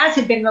the guys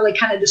had been really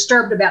kind of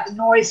disturbed about the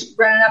noise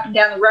running up and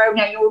down the road.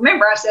 Now, you'll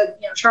remember I said,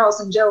 Charles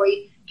and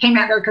Joey came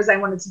out there because they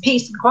wanted some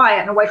peace and quiet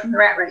and away from the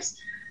rat race.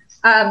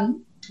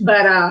 When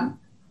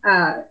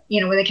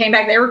they came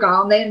back, they were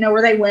gone. They didn't know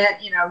where they went.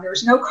 There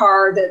was no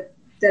car that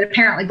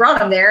apparently brought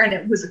them there, and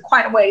it was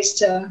quite a ways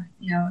to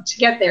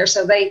get there.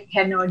 So they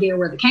had no idea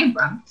where they came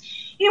from.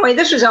 Anyway,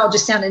 this was all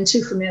just sounding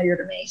too familiar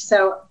to me.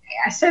 So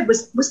I said,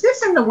 was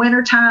this in the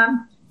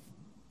wintertime?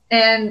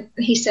 And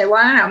he said,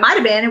 "Well, I don't know. It might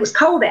have been. It was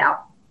cold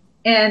out."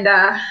 And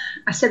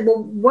I said,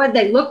 "Well, what'd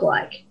they look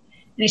like?"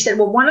 And he said,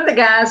 "Well, one of the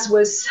guys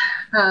was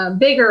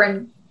bigger,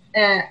 and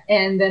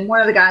then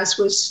one of the guys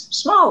was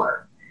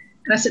smaller."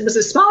 And I said, "Was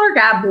the smaller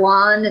guy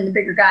blonde and the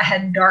bigger guy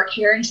had dark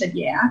hair?" And he said,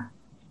 "Yeah."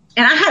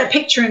 And I had a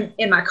picture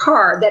in my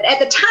car that at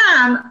the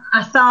time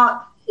I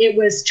thought it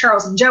was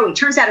Charles and Joey.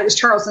 Turns out it was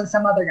Charles and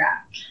some other guy.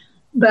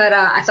 But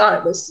I thought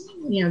it was,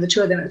 the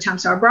 2 of them at the time.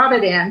 So I brought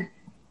it in.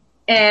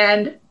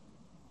 And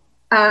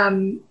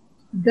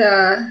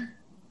the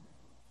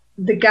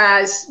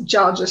guy's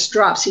jaw just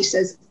drops. He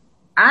says,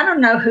 "I don't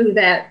know who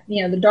that,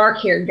 the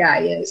dark-haired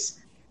guy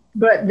is.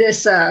 But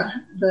this, the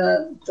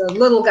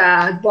little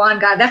guy,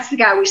 blonde guy, that's the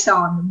guy we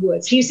saw in the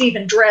woods. He's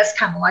even dressed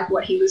kind of like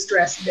what he was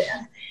dressed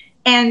in."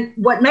 And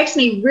what makes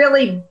me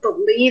really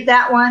believe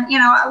that one,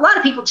 a lot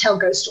of people tell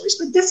ghost stories,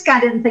 but this guy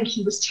didn't think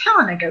he was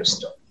telling a ghost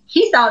story.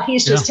 He thought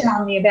he's just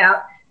telling me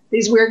about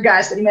these weird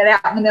guys that he met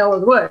out in the middle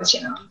of the woods,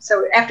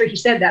 So after he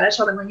said that, I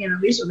told him,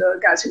 these are the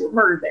guys who were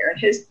murdered there, and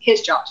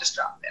his jaw just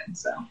dropped then.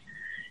 So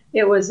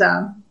it was,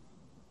 wow.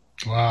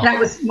 That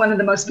was one of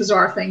the most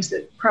bizarre things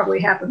that probably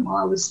happened while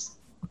I was,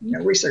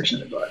 researching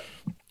the book.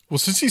 Well,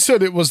 since he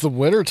said it was the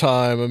winter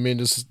time,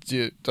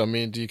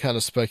 do you kind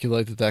of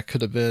speculate that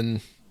could have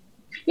been?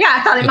 Yeah,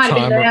 I thought it might have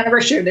been the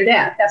anniversary of their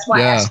death. That's why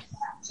I asked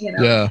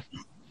that, Yeah.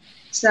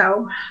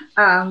 So,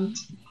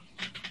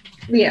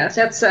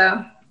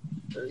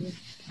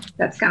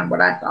 that's kind of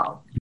what I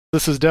thought.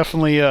 This is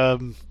definitely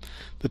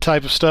the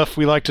type of stuff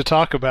we like to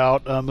talk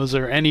about. Was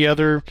there any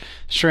other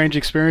strange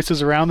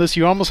experiences around this?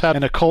 You almost had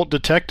an occult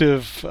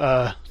detective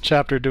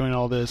chapter doing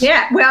all this.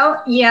 Yeah,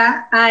 well,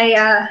 yeah.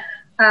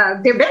 There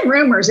have been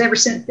rumors ever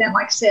since then,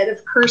 like I said,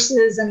 of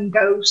curses and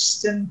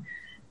ghosts and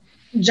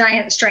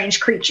giant strange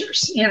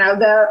creatures.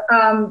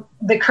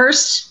 The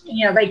curse,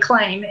 they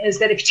claim is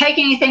that if you take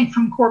anything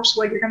from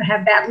Corpsewood, you're going to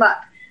have bad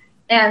luck.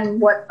 And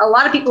what a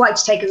lot of people like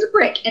to take is a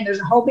brick. And there's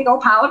a whole big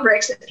old pile of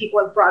bricks that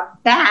people have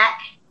brought back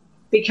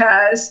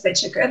because they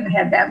took it and they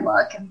had bad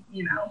luck and,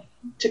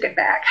 took it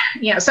back.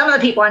 Some of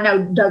the people I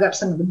know dug up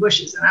some of the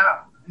bushes, and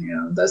I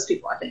don't, those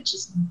people I think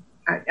just,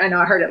 I know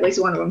I heard at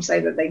least one of them say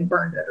that they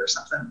burned it or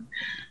something.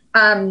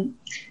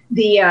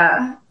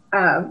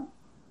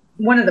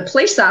 One of the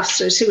police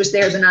officers who was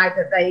there the night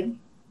that they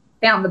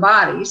found the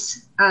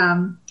bodies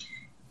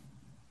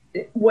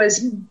was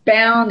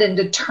bound and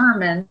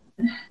determined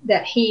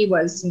that he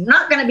was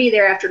not going to be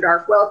there after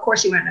dark. Well, of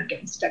course, he wound up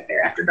getting stuck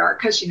there after dark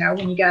because,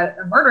 when you got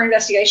a murder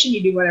investigation,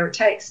 you do whatever it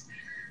takes.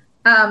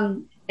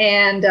 And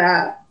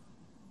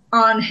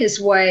on his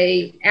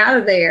way out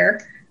of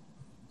there,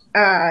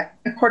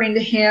 according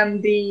to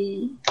him,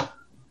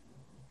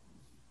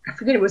 I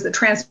forget it was the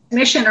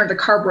transmission or the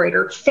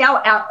carburetor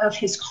fell out of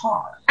his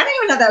car. I didn't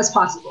even know that was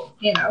possible,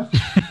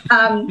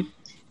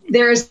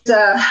 There's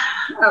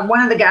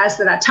one of the guys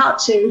that I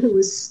talked to who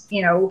was,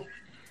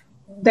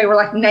 they were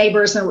like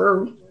neighbors and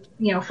were,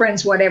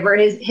 friends, whatever.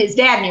 His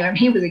dad knew him.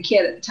 He was a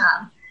kid at the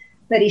time.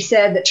 But he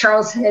said that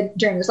Charles had,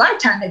 during his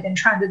lifetime, had been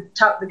trying to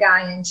talk the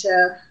guy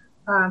into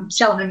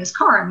selling him his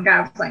car. And the guy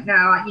was like, no,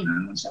 I'm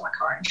going to sell my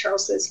car. And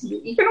Charles says,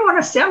 you're going to want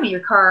to sell me your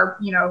car,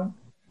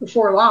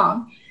 before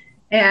long.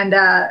 And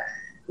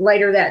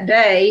later that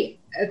day,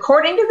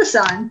 according to the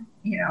Sun,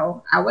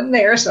 I wasn't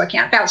there, so I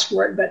can't vouch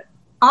for it, but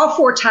all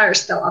 4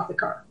 tires fell off the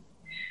car.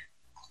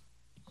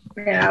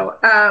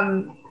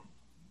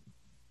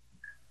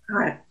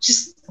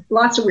 Just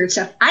lots of weird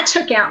stuff. I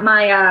took out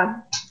my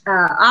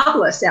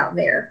obelisk out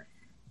there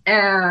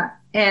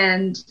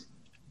and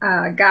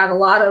got a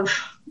lot of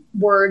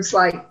words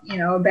like,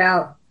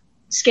 about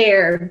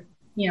scared,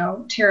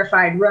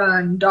 terrified,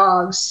 run,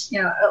 dogs,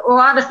 a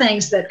lot of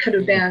things that could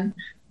have been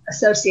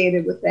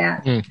associated with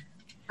that.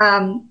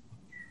 I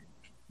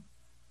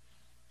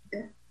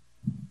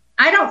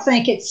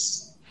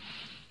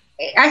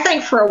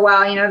think for a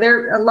while,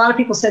 a lot of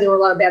people said there were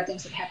a lot of bad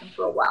things that happened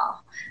for a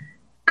while.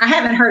 I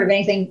haven't heard of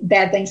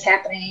bad things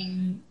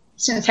happening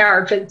since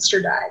Howard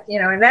Finster died,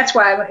 and that's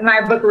why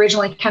my book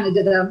originally kind of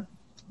did a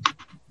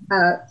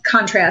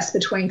contrast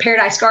between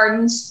Paradise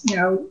Gardens,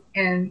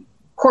 and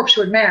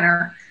Corpsewood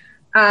Manor.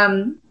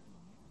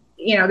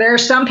 There are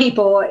some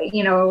people,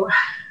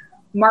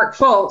 Mark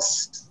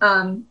Fultz,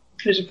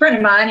 who's a friend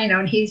of mine,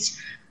 and he's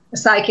a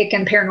psychic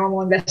and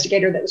paranormal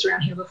investigator that was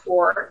around here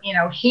before.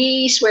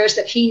 He swears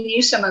that he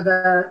knew some of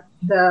the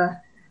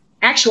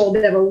actual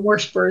devil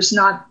worshippers,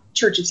 not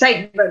Church of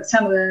Satan, but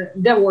some of the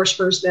devil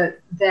worshippers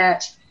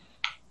that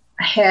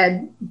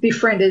had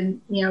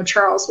befriended,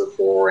 Charles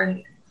before.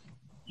 And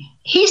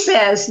he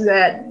says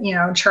that,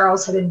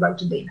 Charles had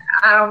invoked a demon.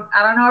 I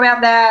don't know about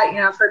that.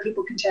 I've heard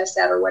people contest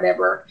that or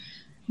whatever,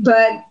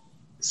 but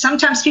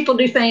sometimes people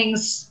do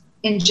things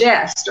in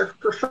jest or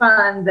for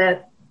fun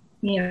that,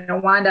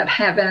 wind up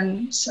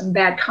having some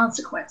bad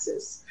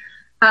consequences.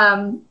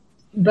 But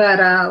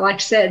like I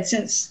said,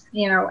 since,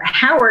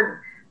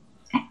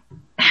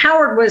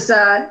 Howard was,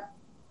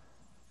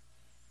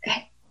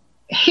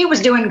 he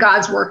was doing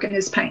God's work in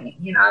his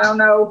painting. I don't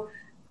know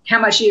how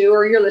much you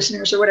or your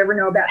listeners or whatever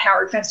know about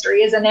Howard Finster.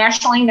 He is a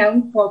nationally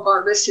known folk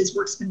artist. His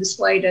work's been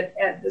displayed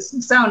at the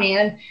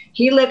Smithsonian.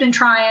 He lived in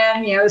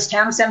Tryon, this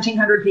town of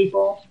 1,700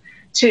 people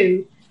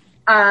too.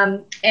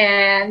 And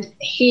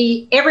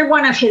every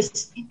one of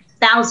his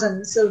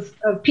thousands of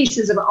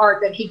pieces of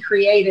art that he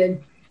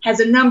created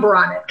has a number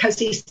on it because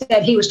he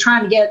said he was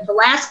trying to get the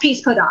last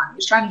piece put on. He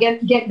was trying to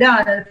get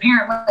done. And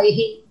apparently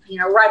he,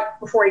 right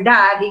before he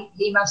died,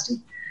 he must have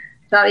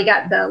thought he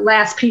got the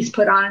last piece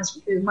put on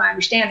is my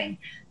understanding.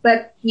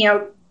 But,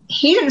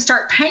 he didn't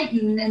start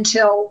painting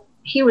until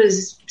he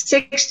was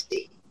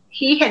 60.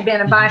 He had been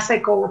a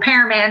bicycle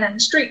repairman and a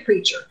street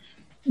preacher.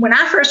 When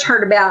I first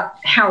heard about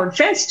Howard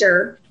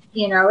Finster,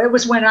 it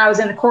was when I was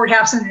in the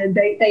courthouse and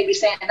they'd be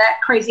saying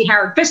that crazy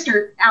Howard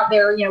Finster out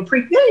there, there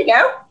you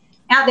go,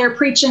 out there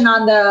preaching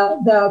on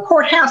the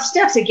courthouse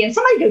steps again.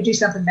 Somebody go do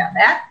something about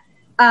that.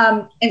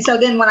 And so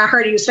then when I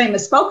heard he was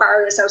famous folk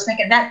artist, I was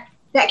thinking that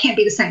can't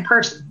be the same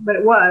person, but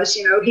it was.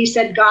 He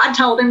said God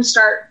told him to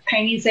start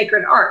painting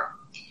sacred art.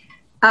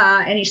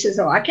 And he says,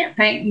 "Oh, I can't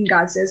paint." And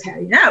God says, "How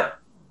do you know?"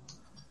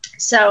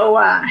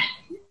 So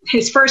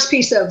his first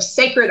piece of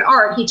sacred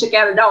art, he took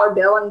out a dollar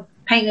bill and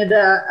painted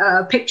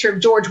a picture of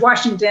George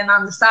Washington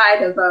on the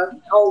side of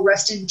an old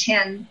rusted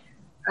tin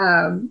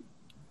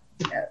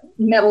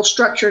metal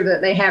structure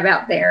that they have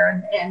out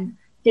there. And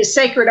his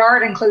sacred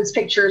art includes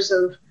pictures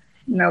of,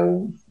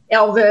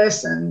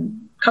 Elvis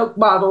and Coke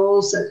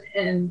bottles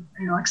and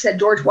like I said,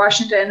 George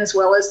Washington, as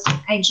well as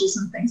angels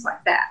and things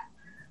like that.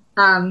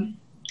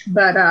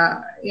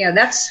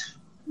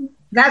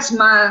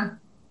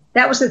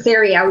 That was the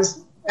theory I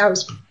was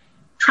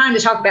trying to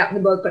talk about in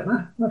the book, but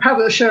my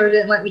publisher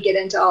didn't let me get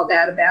into all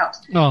that about.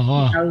 Oh,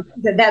 wow.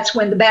 That's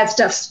when the bad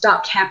stuff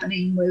stopped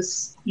happening,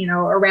 was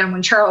around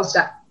when Charles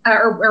died,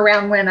 or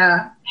around when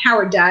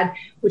Howard died,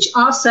 which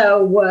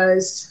also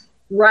was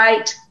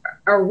right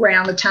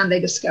around the time they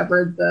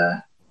discovered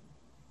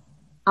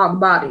all the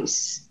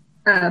bodies.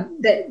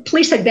 The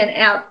police had been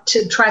out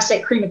to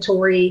Tri-State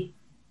Crematory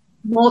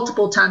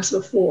multiple times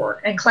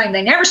before and claimed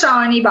they never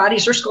saw any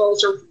bodies or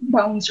skulls or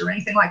bones or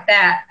anything like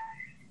that.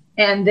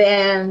 And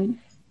then,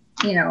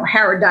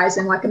 Howard dies,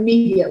 and like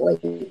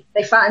immediately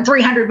they find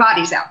 300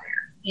 bodies out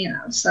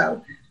there,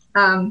 so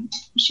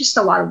it's just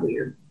a lot of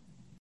weird.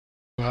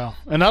 Wow.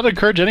 And I'd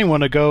encourage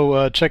anyone to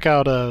go check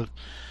out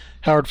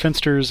Howard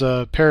Finster's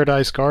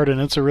Paradise Garden.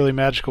 It's a really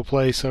magical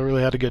place. I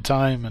really had a good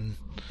time. And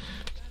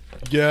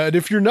yeah, and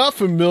if you're not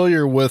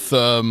familiar with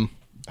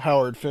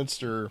Howard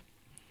Finster,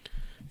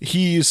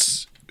 he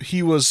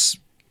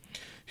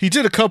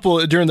did a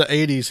couple during the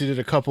 80s. He did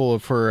a couple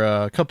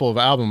of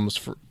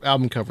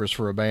album covers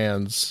for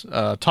bands,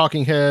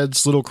 Talking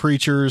Heads, Little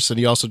Creatures, and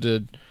he also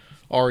did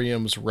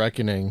REM's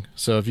Reckoning.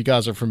 So if you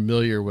guys are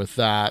familiar with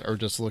that, or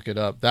just look it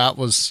up, that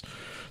was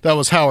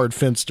Howard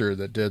Finster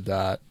that did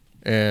that.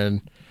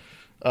 And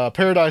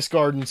Paradise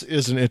Gardens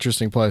is an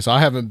interesting place. I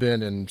haven't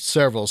been in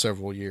several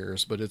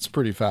years, but it's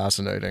pretty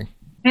fascinating.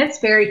 It's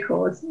very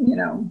cool. It's,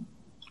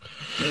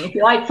 if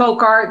you like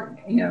folk art,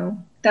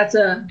 that's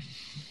a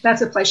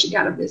place you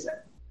got to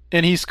visit.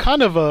 And he's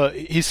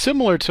he's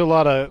similar to a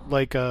lot of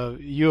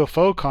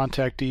UFO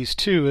contactees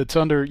too. It's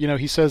under,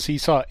 he says he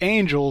saw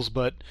angels,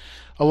 but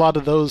a lot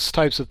of those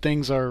types of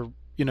things are,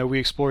 we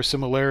explore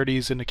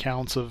similarities in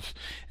accounts of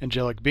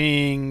angelic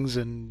beings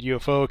and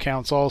UFO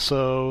accounts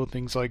also,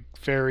 things like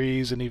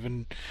fairies and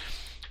even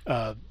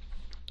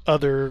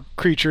other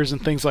creatures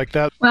and things like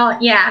that. Well,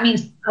 yeah,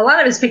 a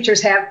lot of his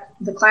pictures have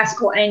the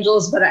classical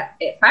angels, but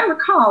if I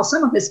recall,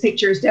 some of his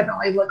pictures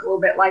definitely look a little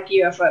bit like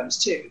UFOs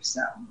too.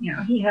 So,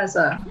 he has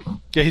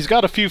he's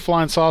got a few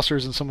flying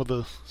saucers in some of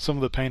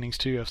the paintings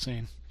too, I've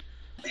seen.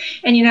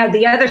 And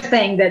the other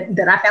thing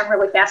that I found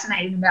really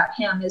fascinating about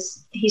him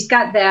is he's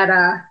got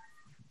that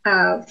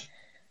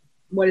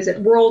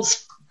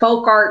World's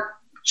Folk Art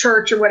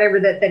Church or whatever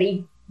that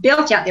he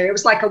built out there. It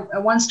was like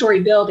a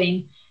one-story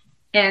building,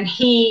 and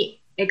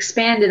he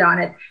expanded on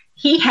it.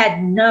 He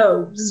had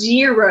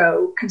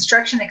zero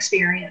construction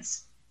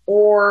experience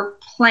or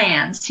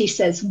plans. He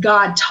says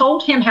God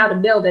told him how to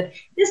build it.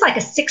 It's like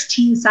a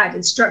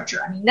 16-sided structure.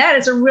 That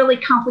is a really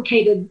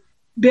complicated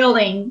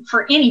building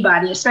for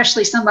anybody,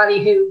 especially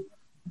somebody who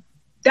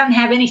doesn't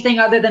have anything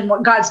other than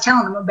what God's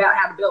telling them about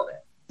how to build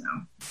it. So.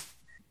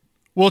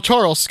 Well,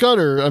 Charles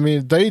Scudder,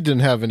 they didn't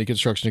have any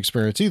construction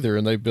experience either,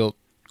 and they built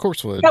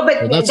Corpsewood. No,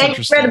 but they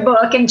read a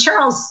book, and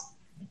Charles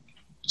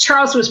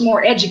was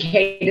more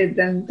educated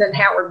than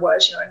Howard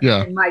was,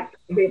 and might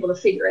be able to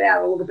figure it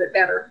out a little bit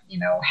better.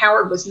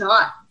 Howard was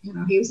not,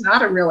 he was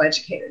not a real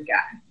educated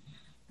guy,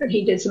 but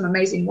he did some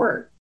amazing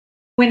work.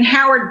 When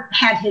Howard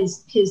had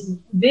his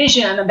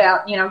vision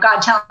about,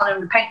 God telling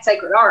him to paint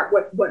sacred art,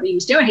 what he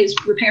was doing, he was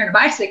repairing a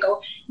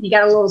bicycle, and he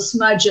got a little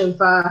smudge of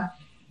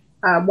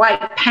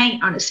white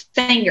paint on his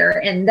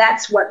finger, and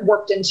that's what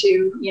worked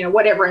into,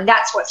 whatever, and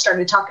that's what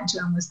started talking to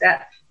him, was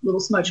that little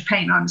smudge of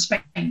paint on his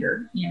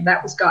finger.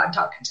 That was God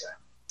talking to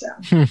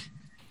him. So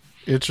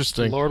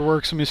interesting. The Lord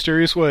works in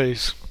mysterious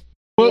ways.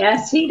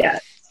 Yes, he does.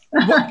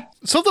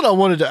 Something I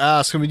wanted to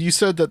ask. You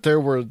said that there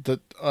were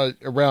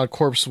around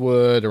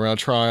Corpsewood, around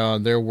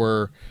Tryon, there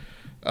were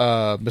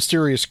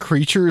mysterious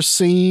creatures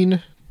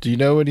seen. Do you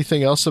know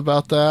anything else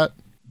about that?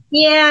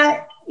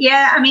 Yeah.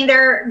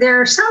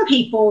 There are some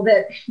people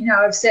that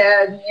have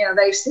said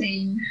they've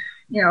seen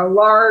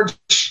large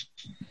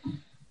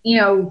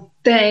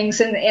things,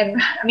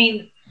 and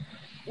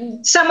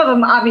some of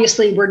them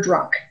obviously were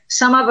drunk.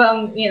 Some of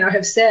them,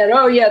 have said,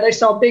 oh yeah, they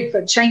saw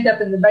Bigfoot chained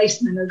up in the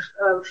basement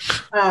of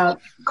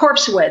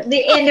Corpsewood.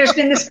 And there's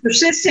been this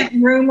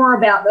persistent rumor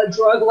about the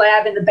drug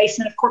lab in the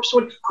basement of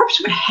Corpsewood.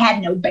 Corpsewood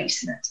had no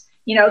basement.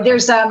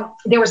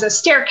 There was a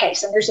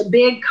staircase, and there's a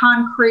big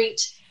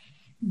concrete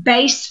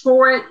base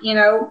for it,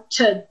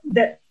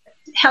 that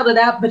held it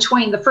up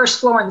between the first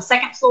floor and the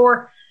second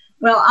floor.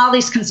 Well, all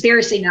these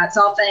conspiracy nuts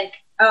all think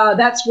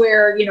that's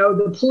where,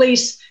 the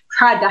police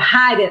tried to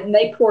hide it, and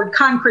they poured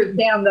concrete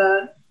down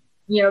the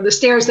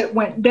stairs that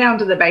went down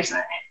to the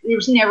basement. There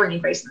was never any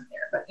basement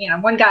there,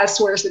 but, one guy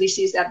swears that he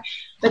sees that.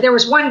 But there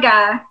was one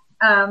guy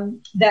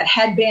that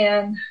had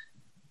been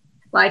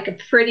like a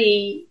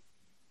pretty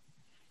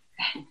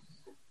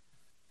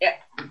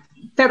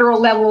federal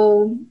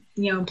level,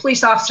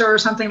 police officer or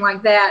something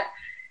like that,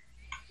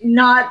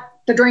 not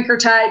the drinker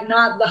type,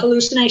 not the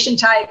hallucination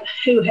type,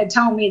 who had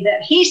told me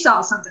that he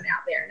saw something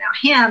out there. Now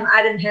him,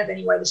 I didn't have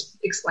any way to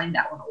explain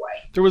that one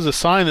away. There was a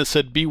sign that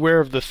said "Beware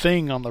of the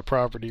Thing" on the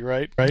property,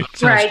 right? Right.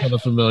 Sounds kind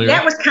of familiar.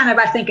 That was kind of,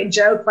 I think, a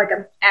joke, like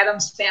an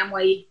Addams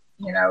Family,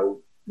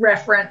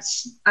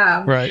 reference.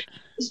 Right.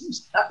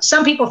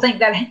 Some people think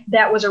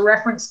that was a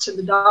reference to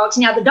the dogs.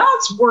 Now the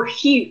dogs were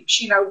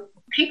huge.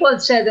 People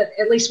had said that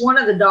at least one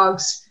of the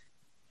dogs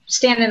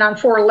standing on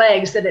four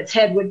legs, that its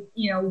head would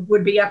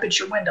be up at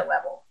your window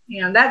level.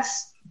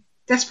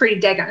 That's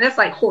pretty daggone. That's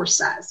like horse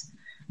size.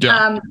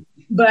 Yeah.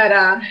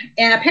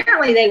 And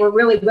apparently they were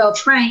really well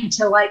trained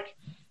to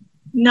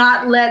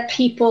not let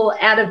people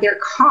out of their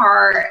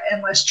car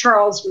unless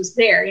Charles was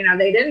there.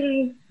 They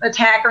didn't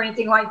attack or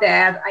anything like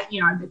that.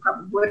 They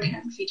probably would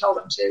have if he told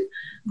them to.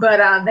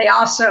 But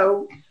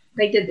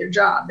they did their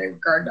job. They were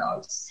guard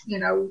dogs,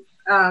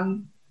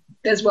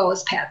 as well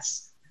as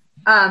pets.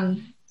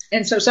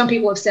 And so some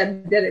people have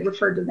said that it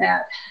referred to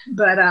that.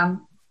 But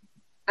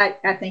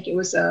I think it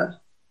was a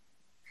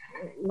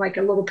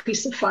little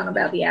piece of fun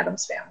about the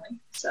Addams Family.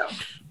 So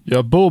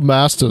yeah, bull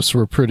mastiffs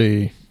were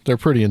pretty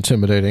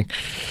intimidating.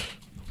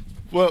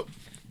 Well,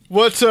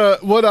 what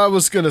I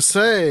was going to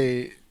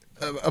say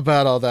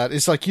about all that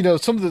is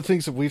some of the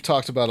things that we've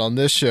talked about on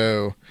this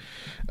show,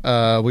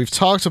 we've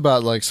talked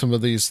about some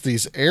of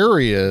these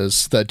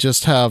areas that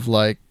just have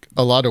a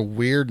lot of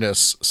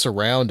weirdness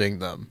surrounding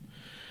them.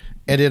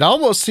 And it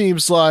almost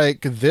seems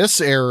like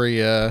this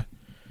area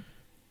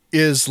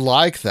is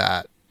like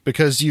that,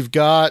 because you've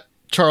got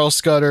Charles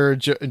Scudder,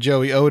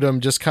 Joey Odom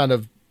just kind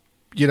of,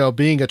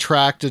 being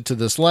attracted to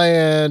this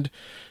land.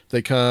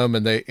 They come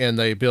and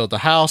they build the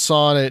house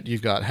on it.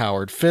 You've got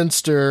Howard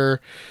Finster,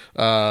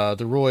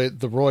 the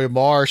Roy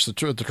Marsh, the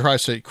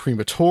Tri-State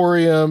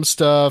Crematorium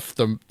stuff,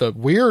 the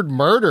weird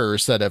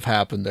murders that have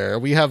happened there.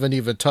 We haven't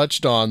even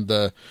touched on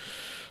the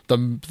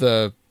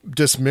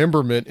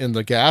dismemberment in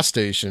the gas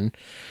station.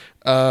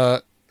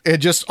 And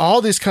just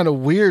all these kind of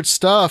weird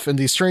stuff and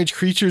these strange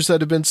creatures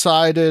that have been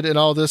sighted and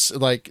all this,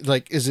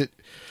 is it,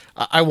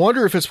 I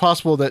wonder if it's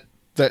possible that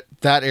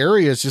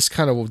area is just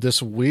kind of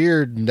this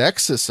weird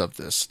nexus of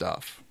this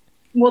stuff.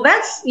 Well,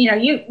 that's,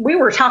 we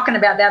were talking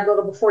about that a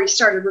little before you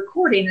started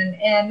recording,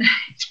 and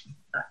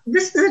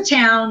this is a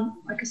town,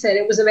 like I said,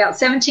 it was about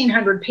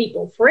 1,700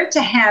 people. For it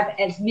to have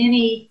as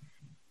many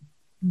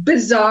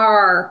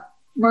bizarre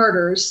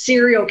murders,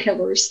 serial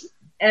killers,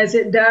 as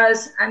it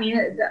does,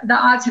 the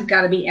odds have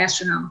got to be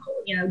astronomical.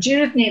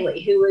 Judith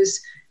Neely, who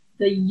was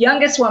the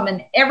youngest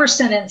woman ever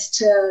sentenced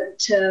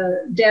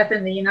to death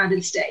in the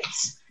United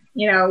States.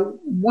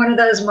 One of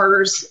those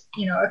murders,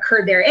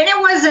 occurred there. And it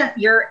wasn't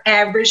your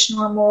average,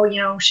 normal,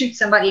 shoot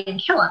somebody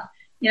and kill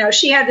them.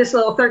 She had this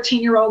little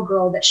 13-year-old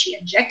girl that she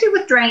injected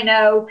with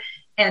Drano,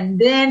 and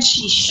then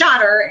she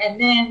shot her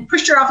and then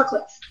pushed her off a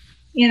cliff.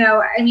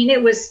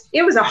 It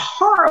was a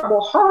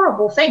horrible,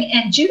 horrible thing.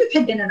 And Judith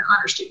had been an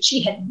honor student.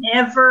 She had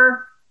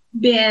never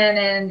been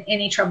in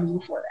any trouble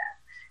before that,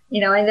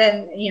 and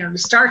then, to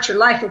start your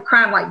life with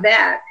crime like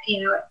that,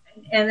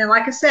 and then,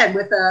 like I said,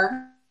 with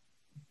a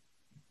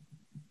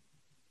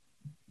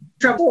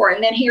trouble,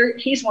 and then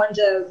he's one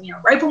to,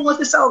 rape him with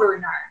a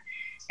soldering iron.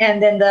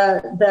 And then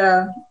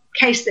the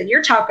case that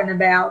you're talking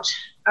about,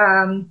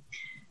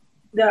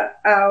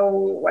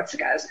 what's the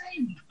guy's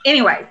name?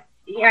 Anyway,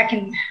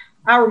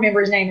 I'll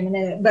remember his name in a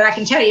minute, but I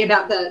can tell you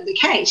about the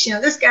case.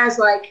 This guy's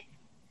like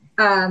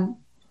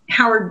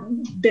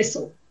Howard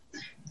Bissell.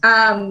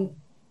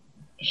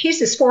 He's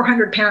this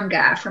 400-pound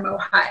guy from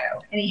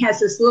Ohio, and he has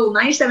this little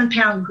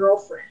 97-pound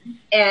girlfriend.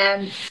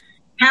 And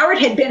Howard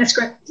had been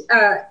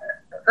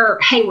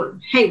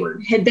Hayward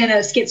had been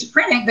a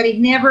schizophrenic, but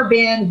he'd never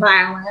been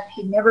violent.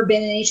 He'd never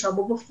been in any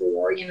trouble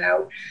before.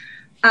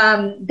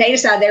 They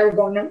decided they were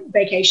going on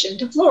vacation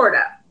to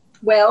Florida.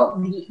 Well,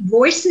 the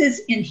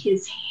voices in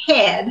his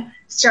head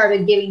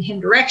started giving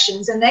him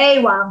directions, and they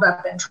wound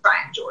up in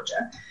Tryon,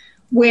 Georgia,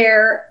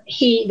 where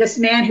this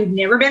man who'd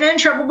never been in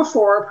trouble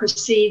before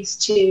proceeds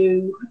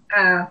to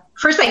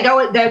first they go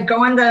in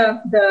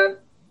the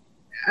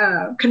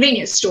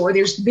convenience store.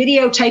 There's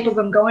videotape of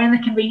them going in the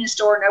convenience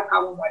store, no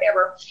problem,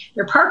 whatever.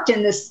 They're parked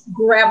in this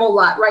gravel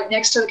lot right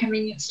next to the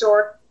convenience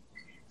store.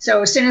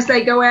 So as soon as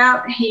they go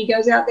out, he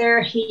goes out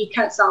there, he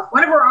cuts off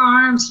one of her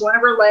arms, one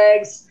of her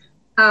legs,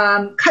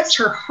 cuts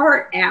her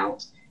heart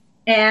out.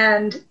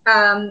 And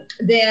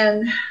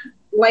then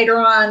later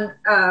on,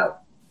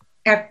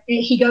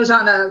 he goes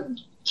on a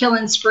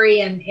killing spree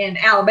in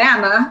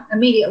Alabama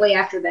immediately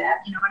after that,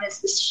 and it's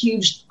this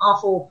huge,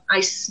 awful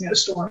ice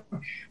snowstorm.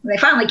 When they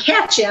finally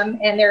catch him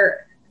and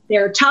they're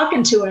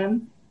talking to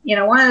him,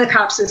 one of the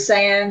cops is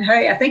saying,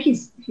 "Hey, I think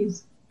he's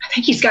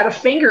got a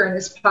finger in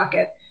his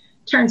pocket."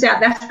 Turns out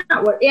that's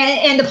not what,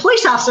 and the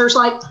police officer's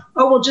like,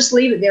 "Oh, we'll just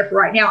leave it there for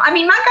right now."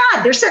 My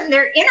God, they're sitting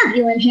there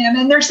interviewing him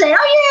and they're saying,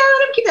 "Oh yeah,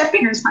 let him keep that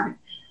finger in his pocket."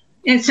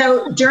 And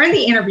so during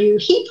the interview,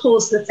 he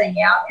pulls the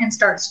thing out and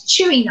starts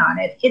chewing on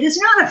it. It is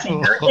not a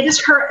finger. It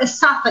is her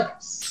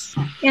esophagus.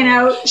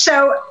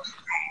 So,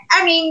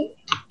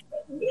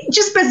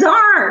 just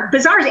bizarre.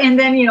 And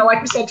then,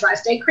 like we said,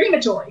 Tri-State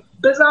Crematory,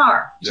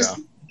 bizarre. Just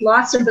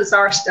lots of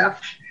bizarre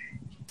stuff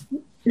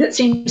that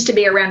seems to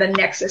be around a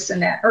nexus in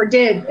that, or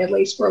did at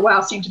least for a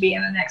while seem to be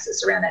in a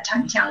nexus around that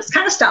tiny town. It's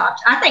kind of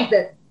stopped. I think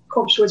that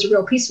Corpsewood's a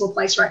real peaceful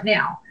place right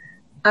now.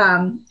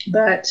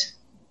 But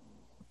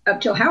up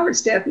till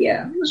Howard's death,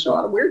 there was a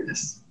lot of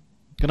weirdness.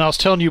 And I was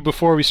telling you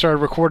before we started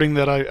recording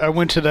that I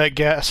went to that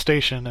gas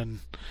station,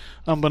 and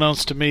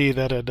unbeknownst to me,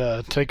 that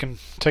had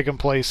taken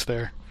place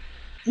there.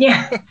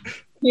 Yeah.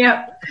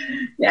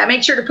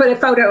 Make sure to put a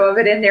photo of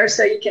it in there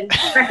so you can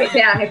track it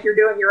down if you're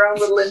doing your own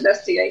little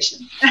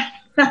investigation.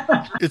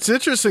 It's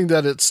interesting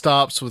that it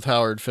stops with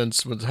Howard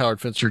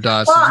Finster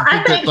dies. Well,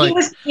 I think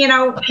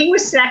he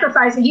was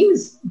sacrificing. He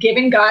was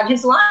giving God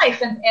his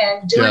life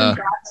and doing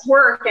God's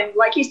work. And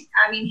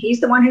he's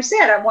the one who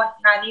said,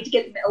 I need to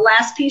get the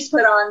last piece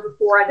put on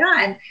before I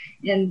die.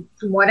 And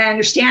from what I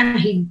understand,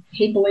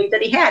 he believed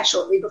that he had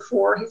shortly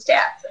before his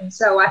death. And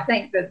so I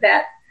think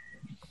that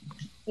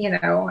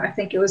I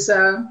think it was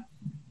a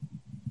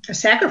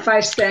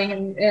sacrifice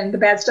thing, and the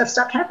bad stuff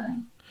stopped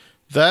happening.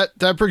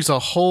 That brings a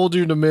whole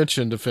new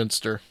dimension to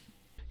Finster.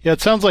 Yeah,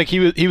 it sounds like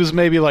he was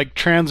maybe like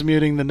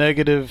transmuting the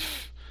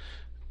negative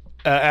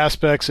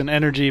aspects and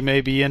energy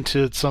maybe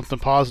into something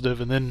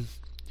positive, and then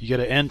you get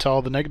an end to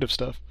all the negative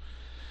stuff.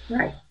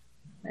 Right.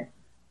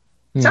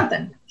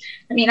 Something.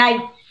 I mean,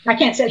 I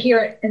can't sit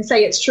here and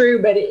say it's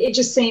true, but it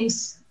just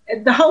seems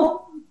the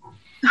whole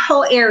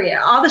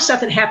area, all the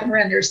stuff that happened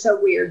around there is so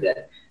weird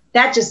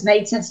that just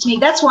made sense to me.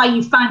 That's why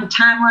you find a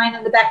timeline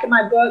in the back of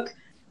my book.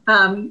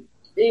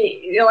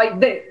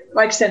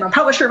 Like I said, my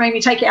publisher made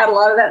me take out a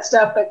lot of that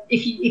stuff, but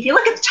if you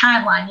look at the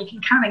timeline, you can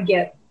kind of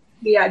get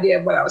the idea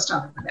of what I was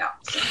talking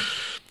about. So.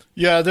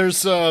 Yeah, there's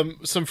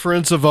some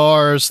friends of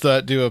ours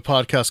that do a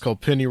podcast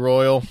called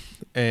Pennyroyal,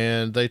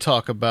 and they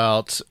talk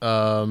about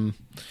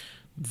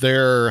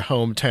their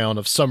hometown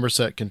of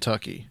Somerset,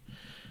 Kentucky,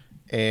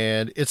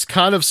 and it's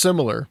kind of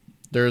similar.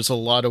 There's a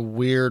lot of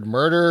weird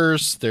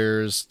murders.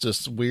 There's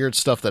just weird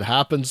stuff that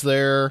happens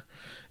there.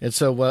 And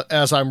so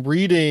as I'm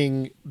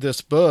reading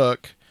this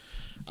book,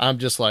 I'm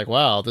just like,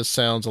 wow, this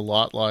sounds a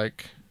lot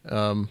like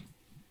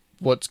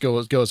what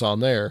goes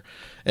on there.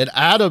 And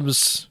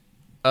Adams,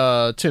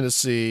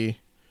 Tennessee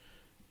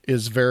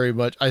is very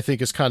much, I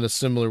think, is kind of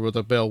similar with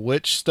the Bell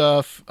Witch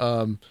stuff.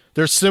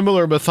 There's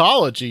similar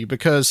mythology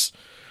because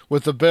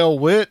with the Bell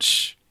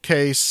Witch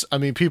case, I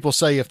mean, people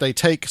say if they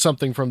take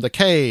something from the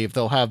cave,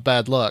 they'll have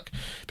bad luck.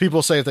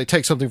 People say if they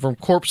take something from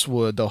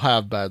Corpsewood, they'll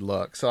have bad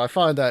luck. So I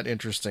find that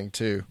interesting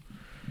too.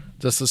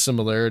 Just the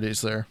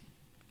similarities there.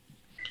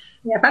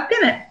 Yeah,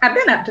 I've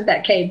been up to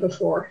that cave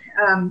before.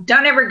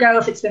 Don't ever go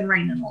if it's been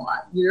raining a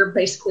lot. You're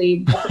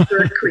basically walking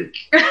through a creek.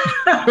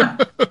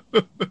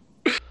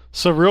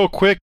 So real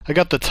quick, I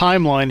got the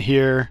timeline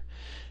here,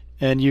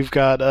 and you've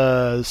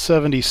got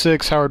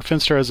 76. Howard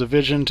Finster has a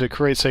vision to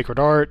create sacred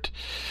art.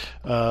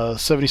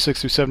 76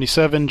 through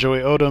 77. Joey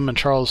Odom and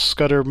Charles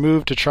Scudder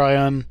move to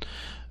Tryon.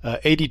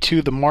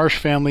 82. The Marsh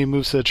family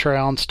moves to the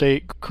Tryon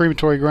State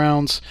Crematory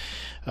grounds.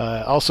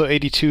 Also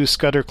 82,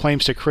 Scudder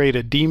claims to create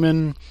a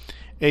demon.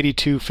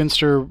 82,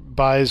 Finster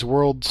buys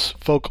World's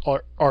Folk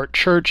Art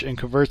Church and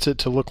converts it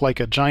to look like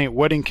a giant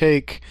wedding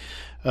cake.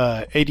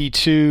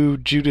 82,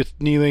 Judith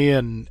Neely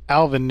and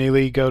Alvin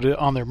Neely go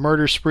on their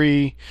murder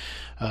spree.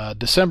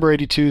 December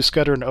 82,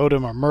 Scudder and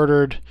Odom are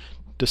murdered.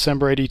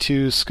 December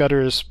 82,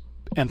 Scudder's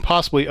and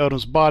possibly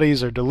Odom's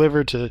bodies are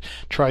delivered to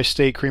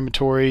Tri-State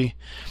Crematory.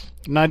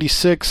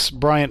 96,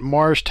 Bryant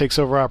Marsh takes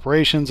over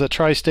operations at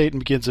Tri-State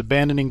and begins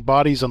abandoning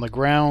bodies on the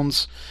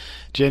grounds.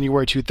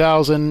 January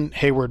 2000,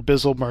 Hayward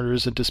Bizzle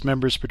murders and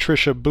dismembers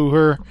Patricia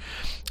Booher.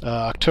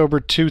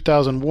 October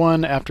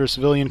 2001, after a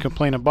civilian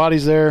complaint of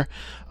bodies there,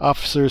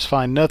 officers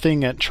find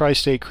nothing at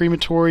Tri-State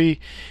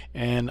Crematory.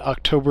 And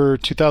October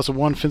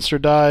 2001, Finster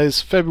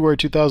dies. February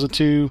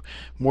 2002,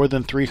 more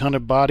than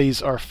 300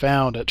 bodies are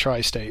found at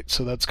Tri-State.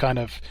 So that's kind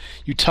of,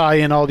 you tie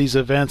in all these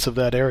events of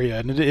that area,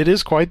 and it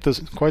is quite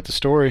the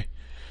story.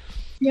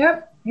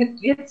 Yep,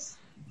 it's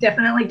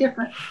definitely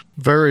different.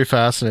 Very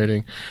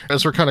fascinating.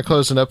 As we're kind of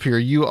closing up here,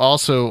 you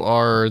also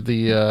are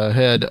the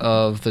head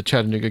of the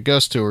Chattanooga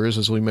Ghost Tours,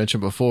 as we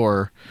mentioned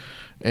before,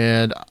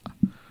 and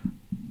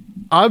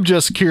I'm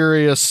just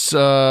curious,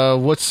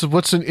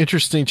 what's an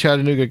interesting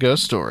Chattanooga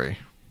ghost story?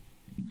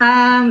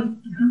 Let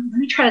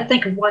me try to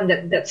think of one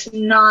that's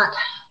not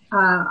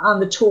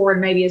on the tour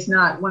and maybe is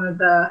not one of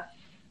the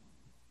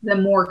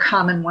more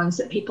common ones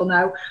that people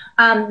know.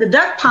 The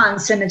Duck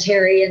Pond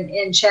Cemetery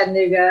in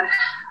Chattanooga.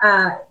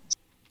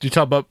 Do you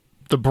talk about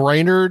the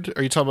Brainerd?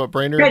 Are you talking about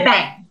Brainerd? Red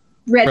Bank.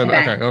 Red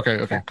Bank.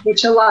 Okay.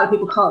 Which a lot of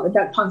people call it the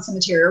Duck Pond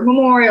Cemetery or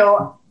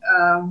Memorial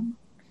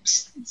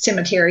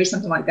Cemetery,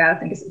 something like that, I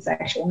think is its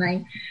actual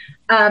name.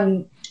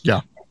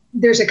 Yeah.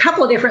 There's a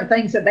couple of different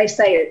things that they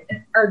say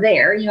are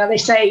there. You know, they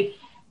say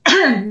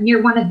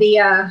near one of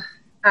the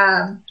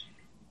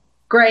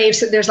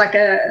graves that there's like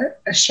a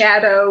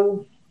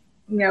shadow,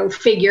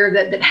 figure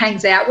that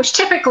hangs out, which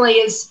typically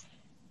is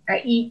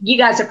you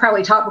guys have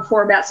probably talked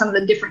before about some of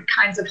the different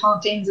kinds of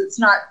hauntings. It's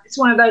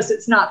one of those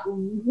that's not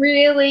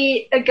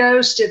really a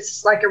ghost.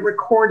 It's like a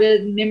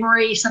recorded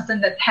memory, something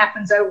that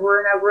happens over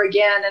and over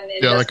again. And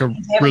it like a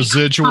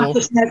residual.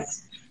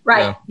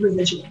 Right, Yeah.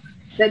 residual.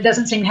 That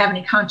doesn't seem to have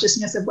any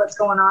consciousness of what's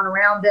going on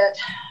around it.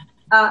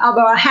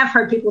 Although I have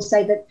heard people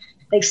say that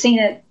they've seen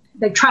it,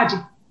 they've tried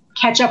to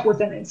catch up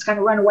with it, and it's kind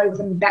of run away with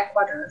them in the back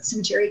quadrant of the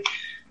cemetery.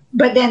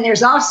 But then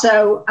there's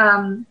also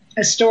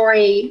a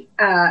story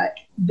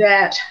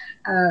that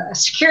a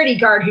security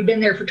guard who'd been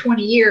there for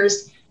 20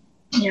 years,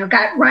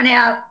 got run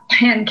out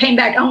and came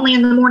back only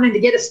in the morning to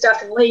get his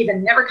stuff and leave,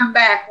 and never come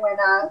back when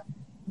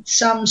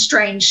some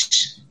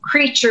strange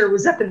creature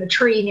was up in the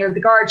tree near the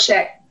guard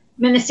shack,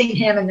 menacing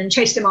him, and then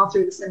chased him all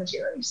through the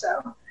cemetery.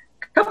 So a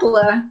couple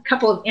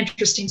of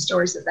interesting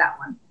stories of that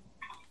one.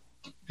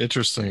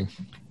 Interesting.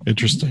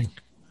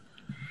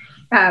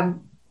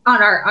 On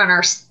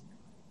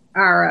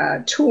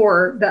our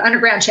tour, the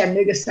Underground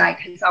Chattanooga site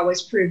has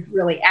always proved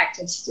really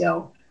active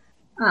still.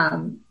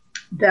 We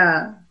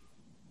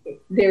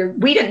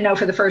didn't know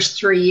for the first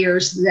 3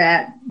 years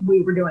that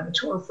we were doing the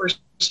tour, first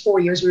 4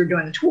 years we were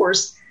doing the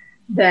tours,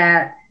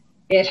 that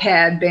it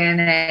had been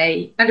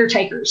a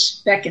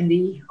undertakers back in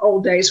the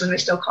old days when they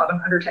still called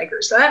them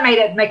undertakers. So that made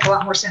it make a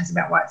lot more sense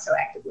about why it's so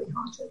actively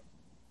haunted.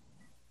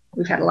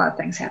 We've had a lot of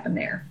things happen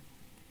there.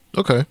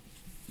 Okay.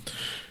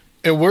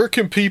 And where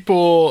can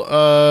people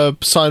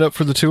sign up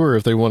for the tour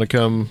if they want to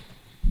come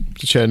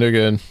to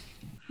Chattanooga?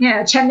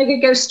 Yeah,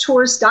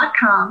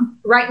 ChattanoogaGhostTours.com.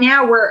 Right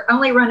now, we're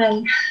only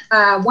running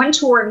one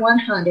tour and one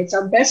hunt. It's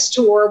our best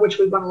tour, which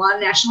we've won a lot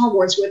of national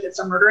awards with. It's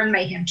a Murder and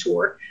Mayhem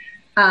tour.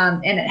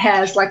 And it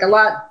has like a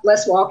lot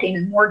less walking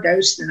and more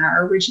ghosts than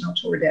our original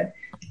tour did.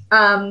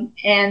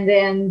 And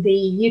then the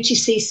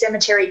UTC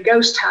Cemetery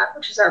Ghost Hunt,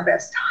 which is our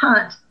best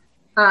hunt.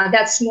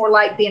 That's more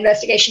like the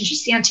investigations you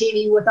see on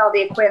TV with all the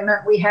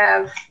equipment. We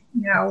have,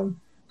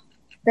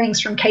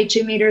 things from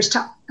K2 meters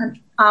to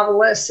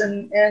ovulis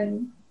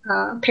and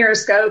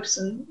periscopes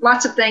and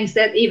lots of things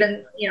that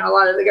even, a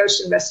lot of the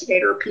ghost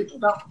investigator people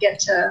don't get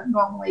to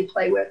normally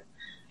play with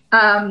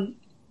or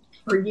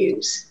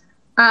use.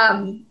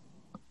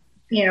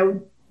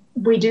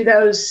 We do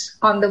those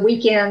on the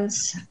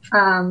weekends,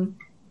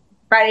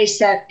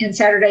 Fridays and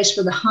Saturdays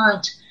for the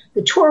hunt.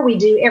 The tour we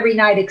do every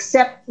night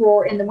except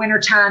for in the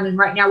wintertime, and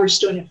right now we're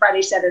just doing it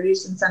Fridays,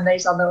 Saturdays, and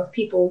Sundays, although if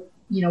people,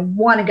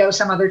 want to go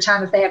some other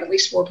time, if they have at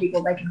least 4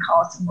 people, they can call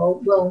us and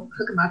we'll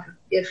hook them up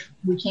if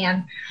we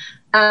can.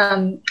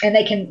 And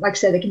they can, like I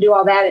said, they can do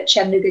all that at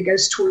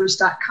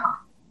ChattanoogaGhostTours.com.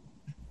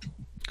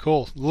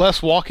 Cool.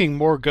 Less walking,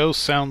 more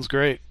ghosts sounds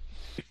great.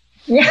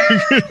 Yeah,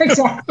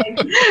 exactly.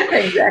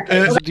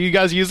 Do you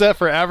guys use that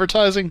for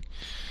advertising?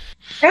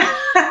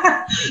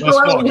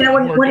 Well,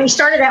 when we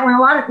started that, we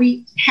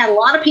had a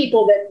lot of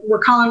people that were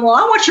calling, well,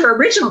 I want your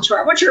original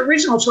tour.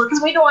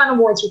 Because we go on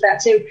awards with that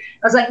too.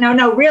 I was like,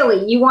 no,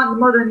 really, you want the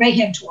Murder and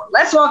Mayhem tour.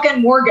 Let's walk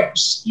in more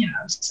ghosts,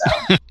 so.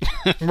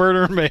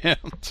 Murder and Mayhem.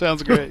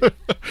 Sounds great.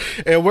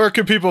 And where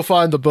can people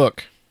find the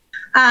book?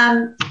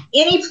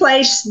 Any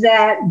place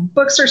that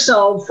books are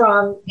sold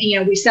from,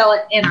 we sell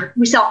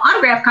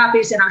autographed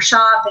copies in our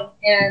shop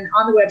and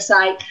on the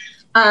website.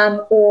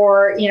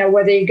 Or,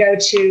 whether you go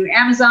to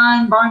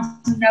Amazon, Barnes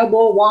 &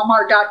 Noble,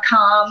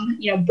 Walmart.com,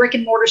 brick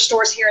and mortar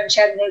stores here in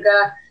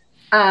Chattanooga,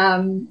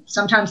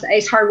 sometimes the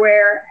Ace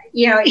Hardware,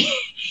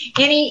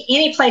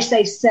 any place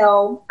they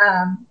sell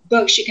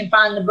books, you can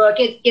find the book.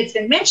 It's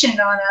been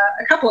mentioned on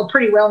a couple of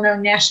pretty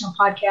well-known national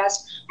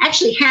podcasts. I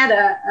actually had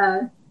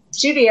a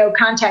studio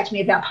contact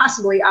me about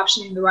possibly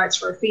optioning the rights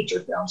for a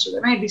feature film, so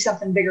there may be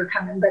something bigger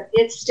coming, but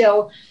it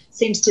still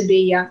seems to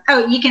be,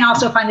 you can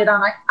also find it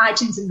on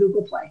iTunes and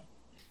Google Play.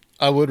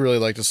 I would really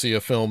like to see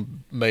a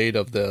film made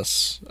of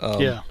this.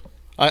 Yeah,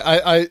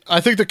 I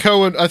think the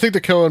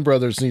Coen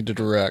brothers need to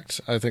direct.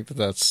 I think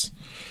that's,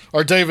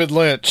 or David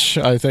Lynch,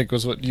 I think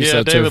was what you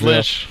said. Yeah, David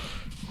Lynch.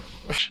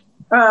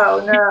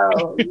 Oh no,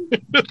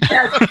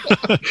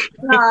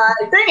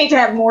 they need to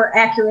have more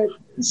accurate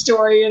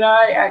story,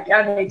 I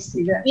need to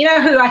see that.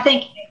 Who I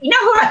think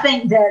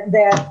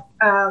that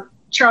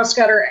Charles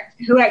Scudder,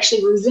 who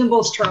actually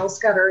resembles Charles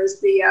Scudder,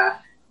 is the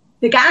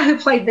guy who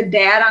played the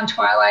dad on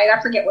Twilight.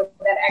 I forget what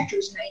that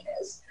actor's name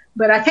is,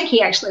 but I think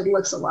he actually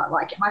looks a lot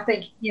like him. I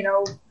think,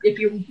 if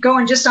you're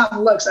going just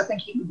on looks, I think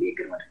he would be a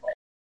good one to play.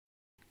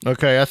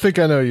 Okay, I think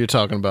I know who you're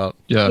talking about.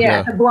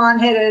 Yeah. The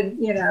blonde-headed,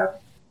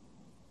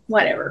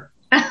 whatever.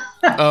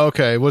 Oh,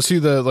 okay. Was he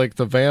the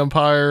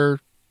vampire?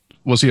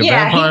 Was he a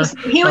vampire?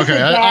 He was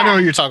okay, I know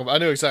who you're talking about. I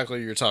know exactly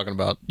who you're talking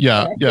about.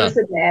 Yeah. He was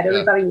the dad.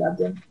 Everybody loved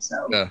him.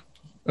 So. Yeah.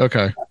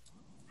 Okay.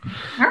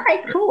 All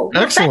right, cool.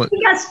 Excellent. Well,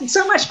 thank you guys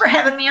so much for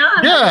having me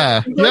on.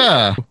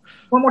 Yeah.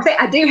 One more thing.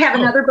 I do have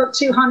another book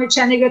too, Haunted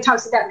Chattanooga,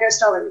 talks about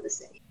ghosts all over the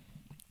city.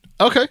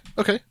 Okay.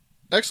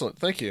 Excellent.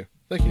 Thank you.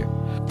 Thank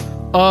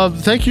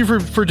you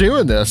for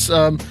doing this.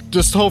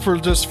 Just hold for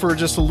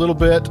just a little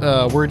bit.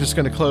 We're just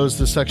going to close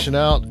this section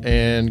out,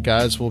 and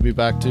guys, we'll be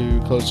back to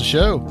close the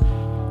show.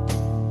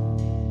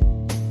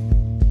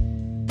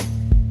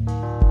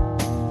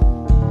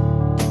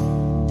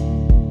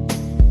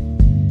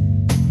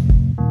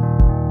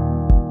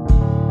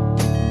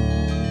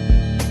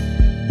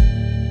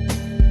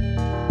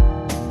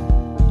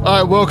 All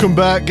right, welcome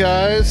back,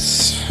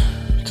 guys,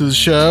 to the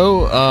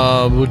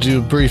show. We'll do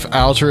a brief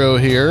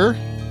outro here,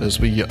 as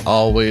we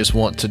always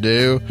want to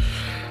do.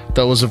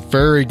 That was a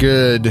very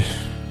good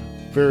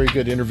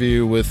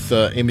interview with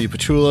Amy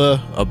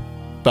Petula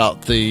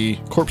about the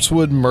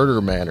Corpsewood murder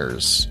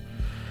manners.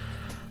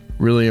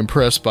 Really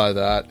impressed by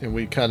that, and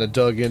we kind of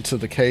dug into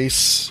the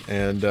case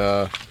and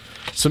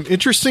some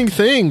interesting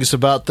things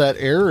about that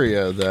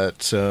area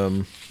that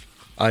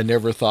I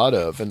never thought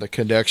of, and the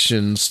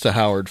connections to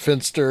Howard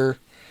Finster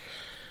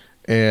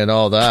and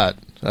all that.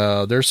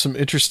 There's some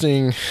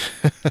interesting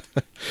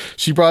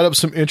she brought up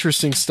some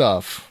interesting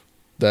stuff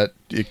that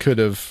it could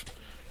have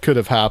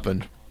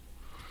happened.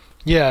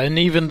 Yeah, and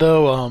even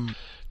though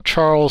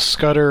Charles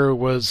Scudder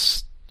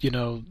was,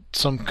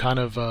 some kind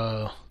of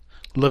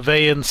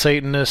LaVeyan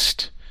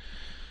Satanist,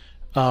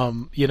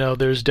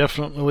 there's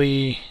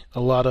definitely a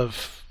lot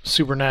of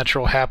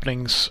supernatural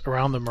happenings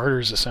around the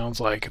murders, it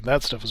sounds like, and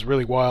that stuff is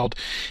really wild,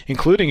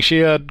 including she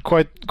had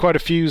quite a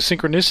few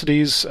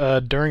synchronicities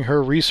during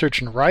her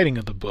research and writing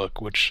of the book,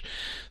 which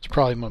is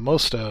probably my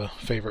most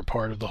favorite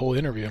part of the whole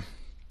interview.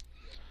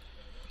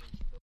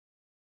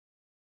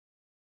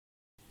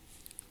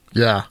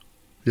 Yeah,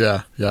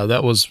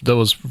 that was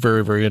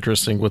very, very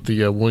interesting with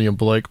the William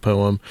Blake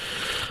poem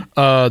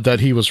that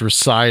he was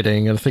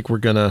reciting, and I think you're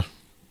gonna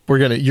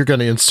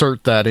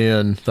insert that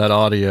in that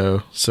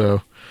audio.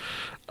 So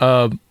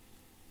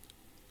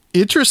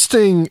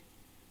interesting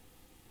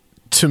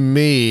to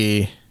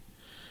me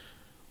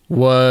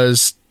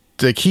was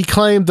that he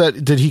claimed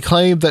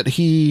that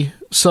he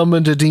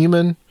summoned a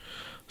demon.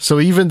 So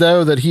even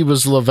though that he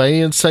was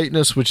LaVeyan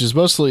Satanist, which is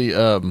mostly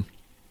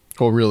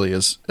really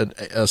is an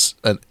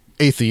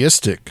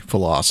atheistic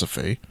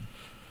philosophy,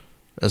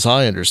 as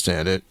I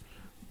understand it,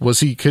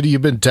 could he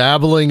have been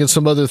dabbling in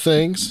some other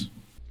things?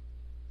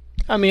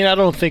 I mean, I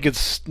don't think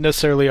it's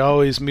necessarily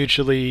always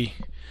mutually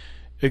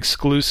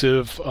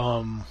exclusive.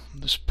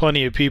 There's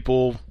plenty of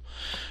people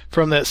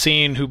from that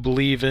scene who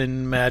believe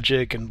in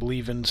magic and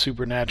believe in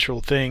supernatural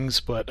things,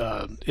 but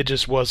it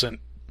just wasn't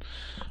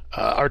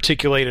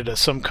articulated as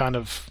some kind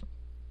of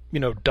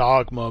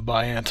dogma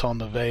by Anton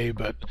LaVey.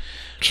 But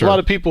sure, a lot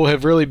of people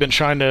have really been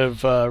trying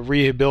to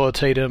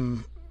rehabilitate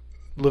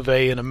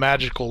LaVey in a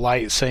magical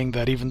light, saying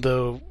that even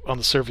though on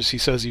the surface he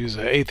says he was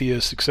an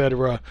atheist,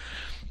 etc.,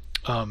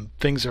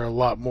 things are a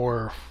lot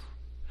more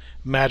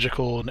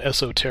magical and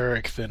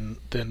esoteric than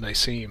they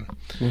seem.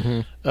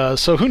 Mm-hmm.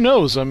 So who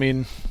knows? I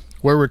mean,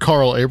 where would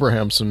Carl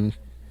Abrahamson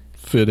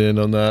fit in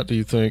on that, do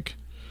you think?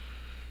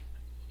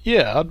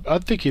 Yeah, I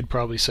think he'd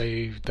probably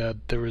say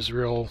that there was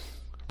real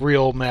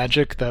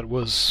magic that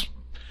was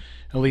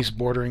at least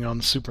bordering on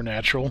the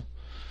supernatural.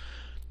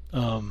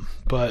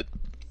 But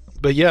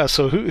yeah,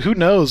 so who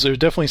knows? There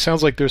definitely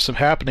sounds like there's some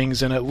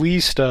happenings, and at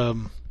least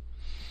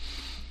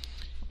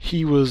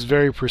he was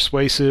very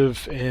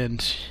persuasive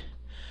and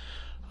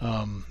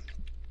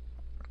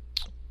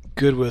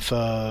good with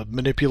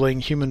manipulating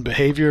human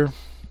behavior,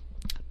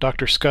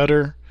 Dr.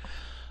 Scudder.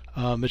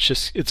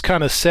 It's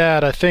kind of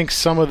sad. I think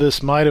some of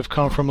this might have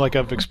come from, like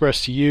I've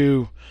expressed to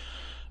you,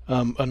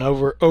 an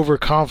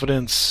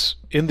overconfidence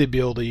in the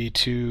ability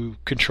to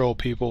control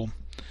people.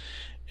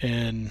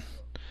 And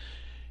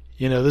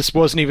this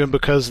wasn't even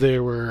because they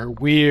were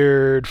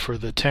weird for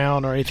the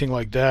town or anything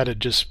like that. It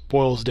just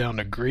boils down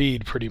to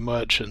greed pretty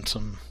much, and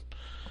some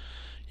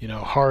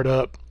hard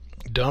up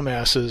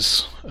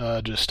dumbasses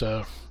just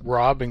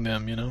robbing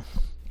them.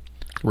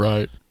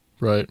 Right.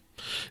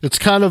 It's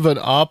kind of an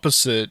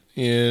opposite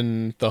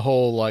in the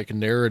whole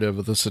narrative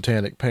of the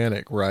Satanic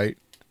Panic, right?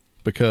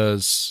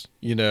 Because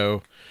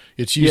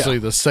it's usually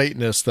the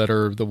Satanists that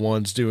are the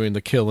ones doing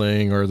the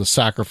killing or the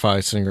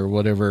sacrificing or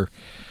whatever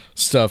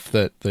stuff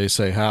that they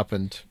say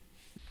happened.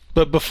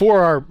 But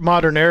before our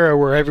modern era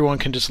where everyone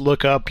can just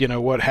look up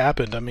what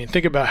happened, I mean,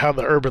 think about how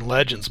the urban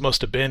legends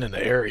must have been in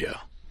the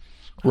area.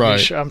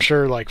 Right. I'm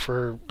sure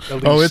for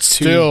at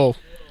least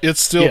it's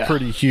still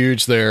pretty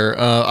huge there.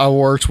 I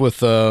worked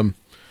with a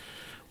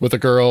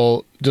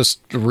girl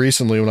just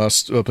recently when I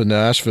was up in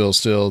Nashville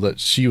still, that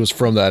she was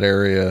from that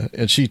area,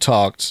 and she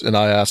talked, and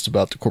I asked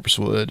about the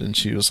Corpsewood, and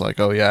she was like,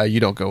 oh yeah, you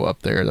don't go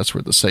up there. That's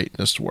where the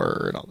Satanists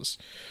were and all this.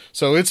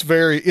 So it's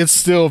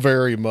still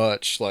very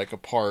much like a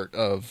part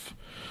of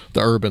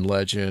the urban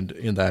legend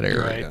in that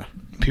area.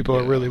 Right. People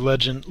are really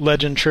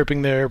legend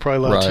tripping there.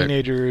 Probably a lot of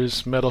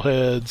teenagers,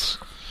 metalheads.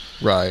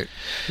 Right.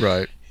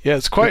 Yeah,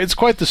 it's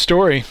quite the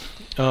story.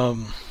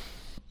 I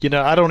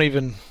don't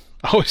even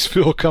always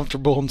feel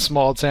comfortable in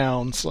small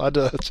towns. I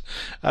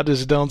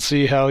just don't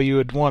see how you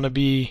would want to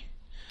be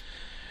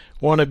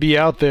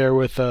out there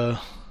with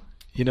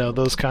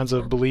those kinds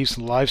of beliefs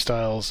and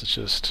lifestyles. It's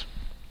just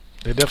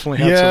they definitely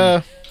had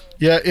some.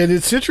 Yeah, and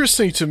it's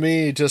interesting to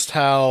me just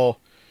how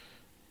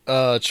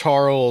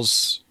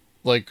Charles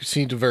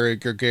seemed a very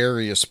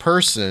gregarious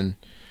person,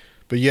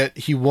 but yet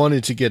he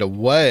wanted to get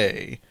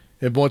away.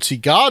 And once he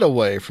got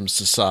away from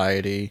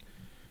society,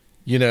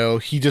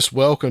 he just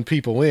welcomed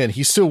people in.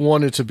 He still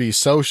wanted to be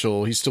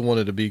social. He still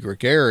wanted to be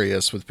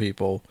gregarious with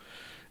people.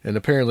 And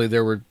apparently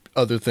there were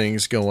other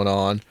things going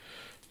on.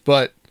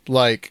 But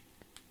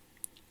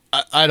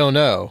I don't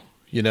know.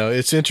 You know,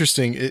 it's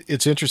interesting.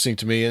 It's interesting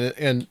to me.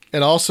 And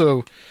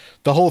also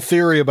the whole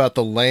theory about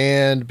the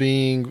land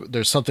being,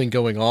 there's something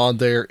going on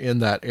there in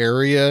that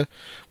area.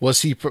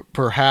 Was he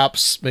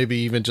perhaps maybe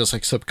even just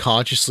like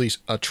subconsciously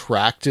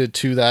attracted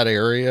to that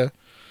area?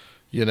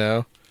 You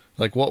know,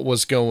 like what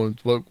was going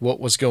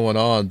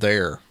on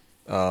there?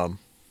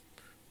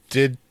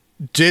 Did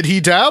he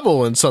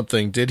dabble in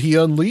something? Did he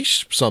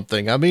unleash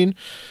something? I mean,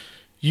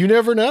 you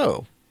never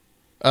know.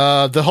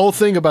 The whole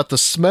thing about the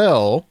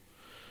smell,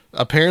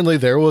 apparently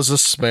there was a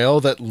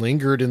smell that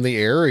lingered in the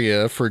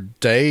area for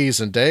days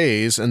and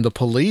days, and the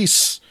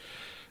police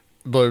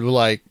were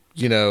like,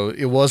 you know,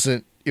 it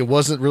wasn't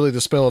really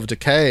the smell of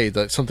decay,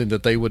 that's something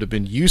that they would have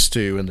been used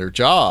to in their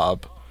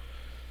job.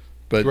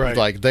 But right.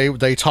 Like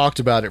they talked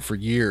about it for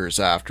years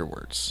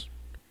afterwards.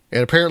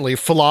 And apparently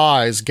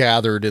flies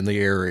gathered in the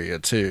area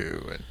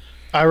too. And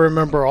I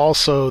remember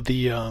also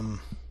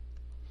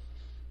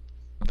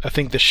I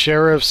think the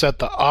sheriffs at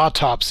the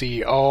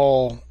autopsy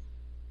all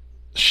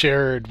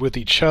shared with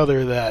each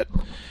other that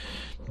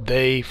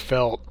they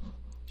felt,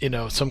 you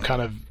know, some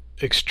kind of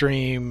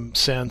extreme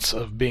sense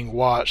of being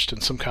watched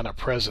and some kind of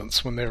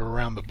presence when they were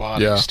around the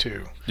bodies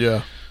too.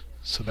 Yeah.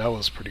 So that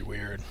was pretty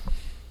weird.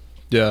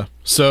 Yeah.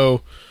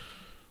 So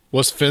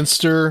was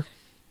Finster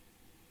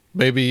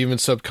maybe even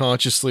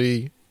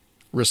subconsciously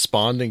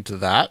responding to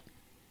that?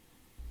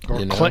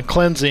 Or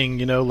cleansing,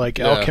 you know, like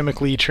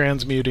alchemically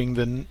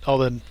transmuting all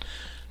the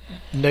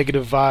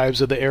negative vibes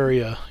of the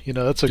area. You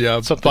know, that's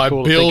something by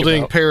cool building to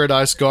think about.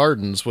 Paradise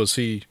Gardens. Was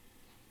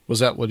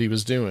that what he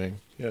was doing?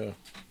 Yeah.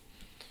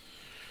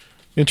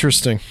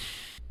 Interesting.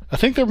 I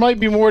think there might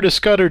be more to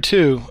Scudder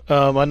too.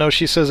 I know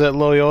she says that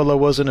Loyola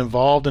wasn't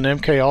involved in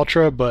MK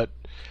Ultra, but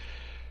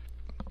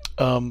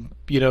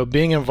you know,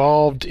 being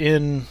involved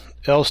in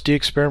LSD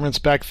experiments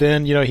back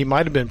then, you know, he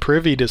might have been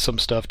privy to some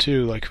stuff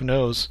too. Like, who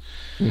knows?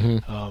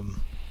 Mm-hmm.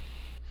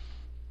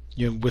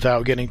 You know,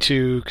 without getting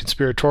too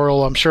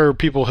conspiratorial, I'm sure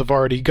people have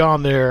already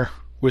gone there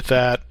with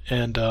that,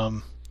 and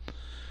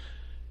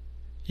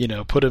you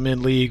know, put him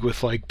in league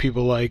with like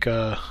people like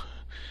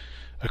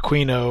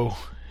Aquino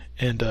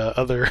and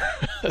other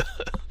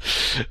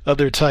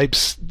other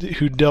types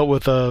who dealt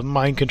with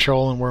mind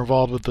control and were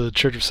involved with the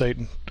Church of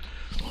Satan.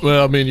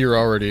 Well, I mean, you're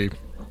already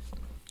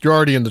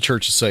in the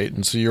Church of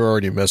Satan, so you're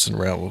already messing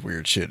around with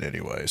weird shit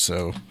anyway.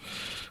 So,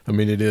 I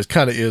mean, it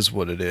kind of is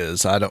what it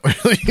is. I don't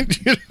really,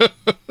 you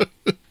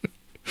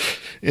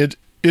know,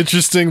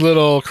 interesting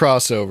little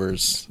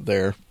crossovers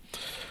there.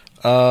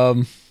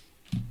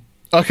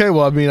 Okay,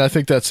 well, I mean, I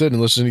think that's it.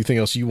 Unless there's anything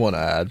else you want to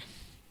add,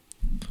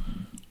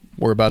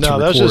 we're about to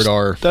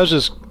record That's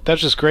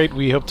just great.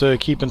 We hope to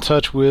keep in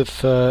touch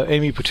with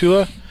Amy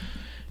Petula.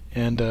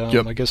 And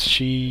I guess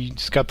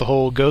she's got the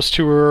whole ghost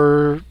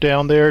tour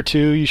down there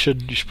too. You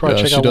should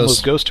probably check out one of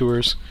those ghost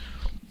tours.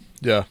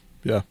 Yeah.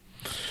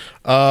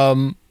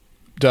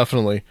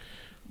 Definitely.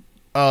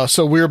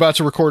 So we're about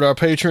to record our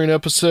Patreon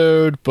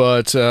episode,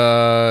 but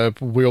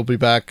we'll be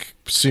back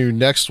soon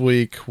next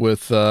week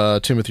with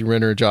Timothy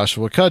Renner and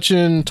Joshua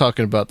Cutchin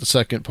talking about the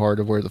second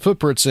part of Where the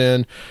Footprints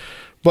In.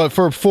 But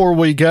before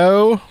we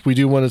go, we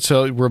do want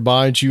to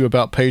remind you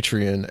about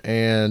Patreon,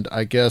 and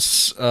I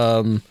guess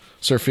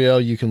Sir Fiel,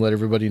 you can let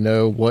everybody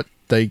know what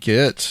they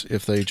get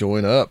if they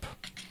join up.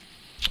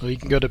 Well, you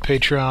can go to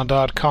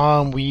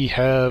patreon.com. We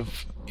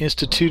have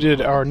instituted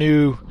our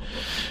new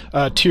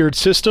tiered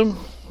system,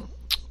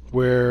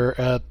 where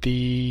at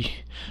the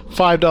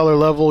 $5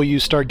 level you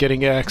start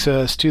getting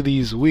access to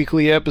these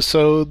weekly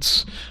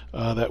episodes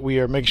that we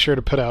are making sure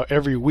to put out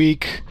every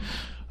week.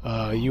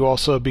 You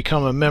also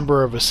become a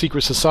member of a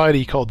secret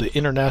society called the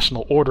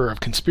International Order of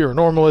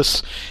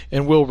Conspiranormalists,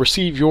 and will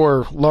receive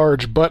your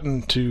large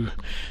button to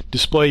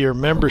display your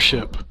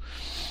membership.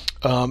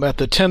 At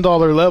the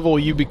 $10 level,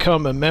 you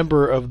become a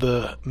member of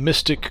the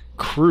Mystic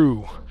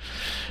Crew.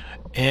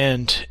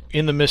 And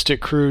in the Mystic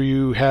Crew,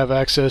 you have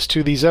access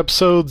to these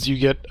episodes. You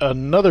get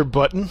another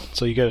button,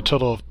 so you get a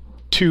total of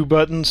 2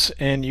 buttons,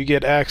 and you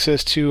get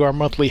access to our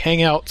monthly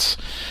hangouts,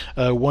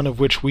 one of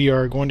which we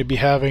are going to be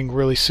having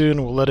really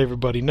soon. We'll let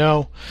everybody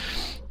know.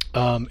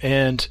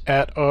 And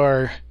at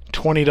our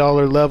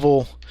 $20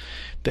 level,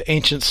 the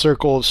Ancient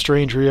Circle of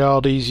Strange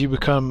Realities, you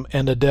become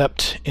an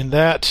adept in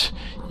that.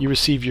 You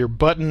receive your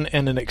button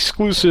and an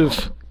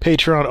exclusive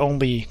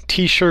Patreon-only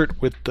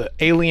t-shirt with the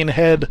alien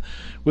head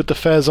with the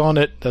fez on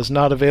it. That's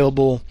not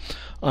available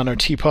on our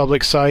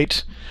TeePublic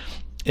site.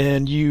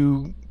 And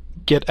you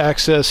get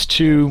access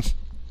to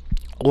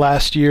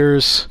last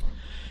year's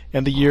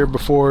and the year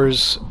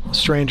before's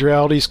Strange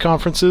Realities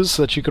conferences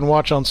that you can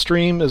watch on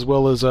stream, as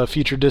well as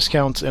future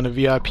discounts and a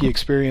VIP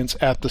experience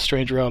at the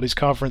Strange Realities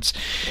conference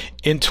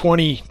in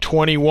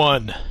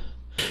 2021.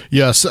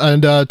 Yes,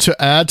 and to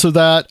add to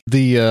that,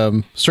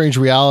 the Strange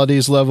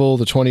Realities level,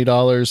 the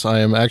 $20, I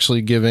am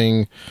actually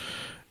giving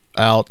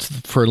out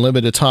for a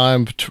limited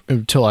time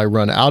until I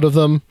run out of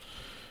them,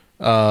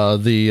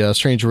 the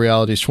Strange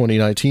Realities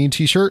 2019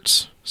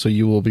 t-shirts, so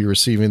you will be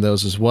receiving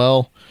those as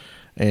well.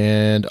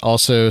 and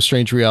also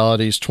Strange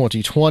Realities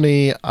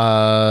 2020.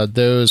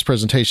 Those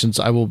presentations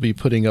I will be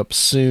putting up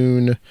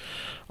soon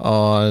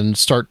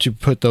start to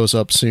put those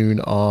up soon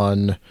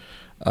on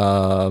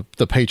the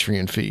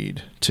Patreon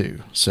feed too.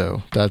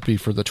 So that'd be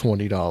for the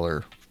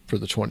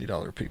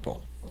 $20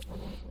 people.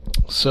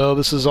 So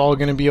this is all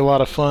going to be a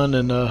lot of fun,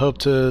 and hope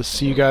to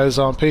see you guys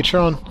on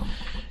Patreon,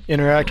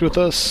 interact with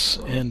us,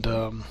 and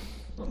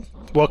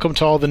welcome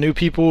to all the new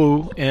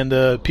people and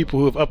the people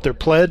who have upped their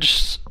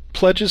pledges.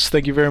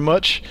 Thank you very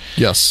much.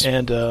 Yes.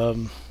 And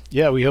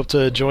we hope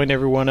to join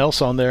everyone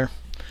else on there.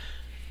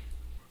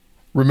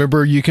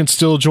 Remember, you can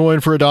still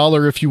join for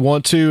 $1 if you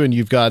want to, and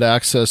you've got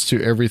access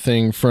to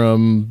everything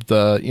from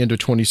the end of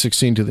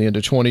 2016 to the end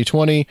of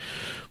 2020,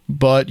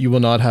 but you will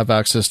not have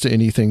access to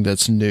anything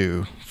that's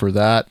new. For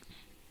that,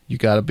 you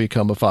got to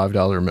become a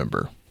 $5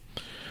 member.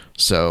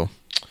 So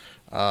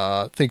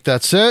I think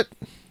that's it.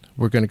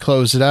 We're going to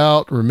close it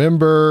out.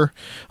 Remember,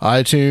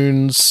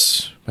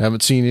 iTunes. I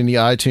haven't seen any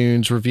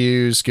iTunes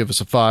reviews. Give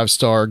us a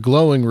 5-star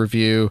glowing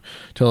review.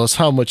 Tell us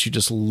how much you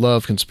just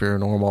love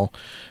Conspiranormal.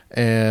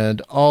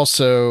 And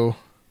also,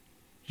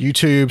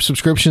 YouTube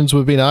subscriptions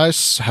would be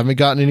nice. Haven't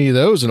gotten any of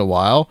those in a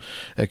while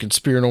at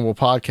Conspiranormal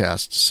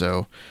Podcast.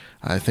 So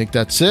I think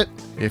that's it.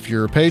 If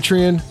you're a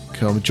Patreon,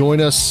 come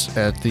join us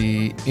at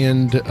the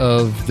end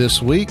of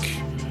this week.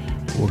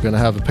 We're going to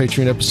have a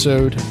Patreon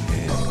episode,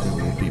 and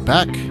we will be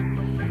back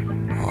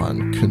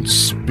on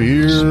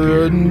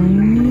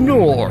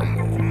Conspiranormal.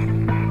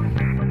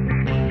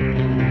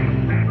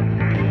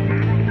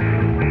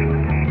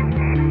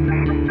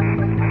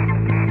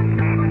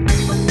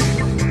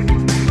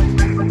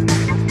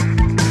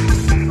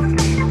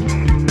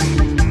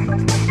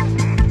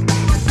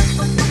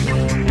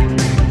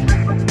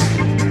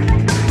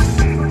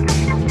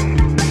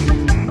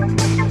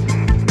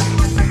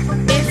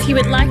 If you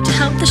would like to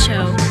help the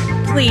show,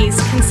 please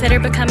consider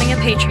becoming a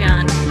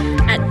Patreon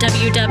at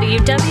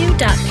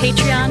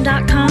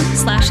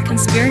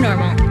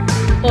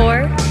www.patreon.com/conspiranormal,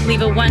 or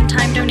leave a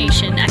one-time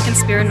donation at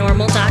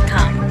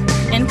conspiranormal.com.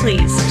 And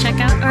please check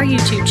out our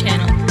YouTube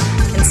channel,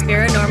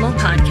 Conspiranormal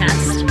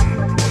Podcast.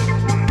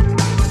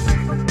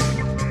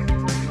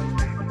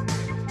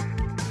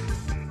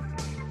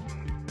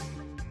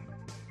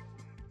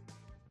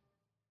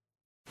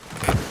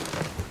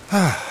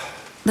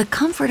 The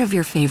comfort of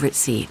your favorite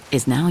seat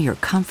is now your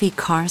comfy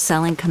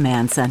car-selling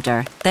command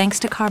center, thanks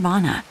to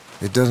Carvana.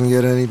 It doesn't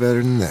get any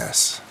better than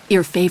this.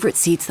 Your favorite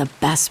seat's the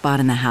best spot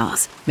in the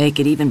house. Make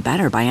it even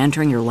better by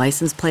entering your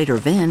license plate or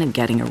VIN and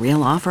getting a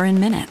real offer in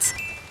minutes.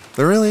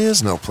 There really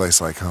is no place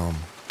like home.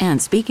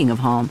 And speaking of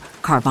home,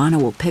 Carvana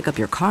will pick up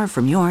your car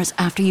from yours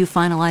after you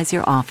finalize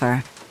your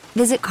offer.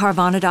 Visit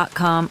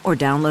Carvana.com or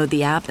download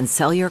the app and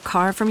sell your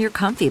car from your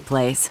comfy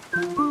place.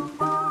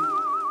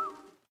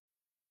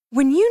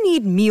 When you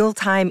need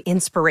mealtime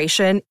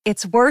inspiration,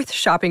 it's worth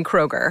shopping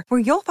Kroger, where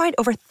you'll find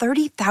over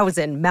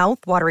 30,000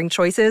 mouth-watering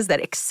choices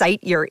that excite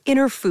your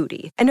inner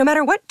foodie. And no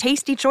matter what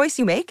tasty choice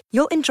you make,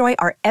 you'll enjoy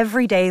our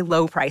everyday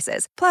low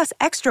prices, plus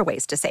extra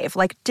ways to save,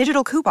 like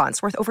digital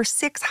coupons worth over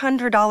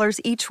 $600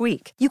 each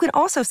week. You can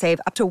also save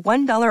up to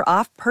 $1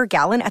 off per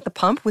gallon at the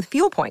pump with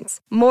fuel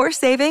points. More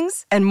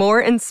savings and more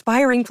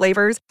inspiring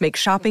flavors make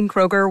shopping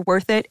Kroger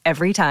worth it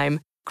every time.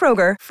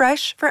 Kroger,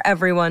 fresh for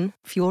everyone.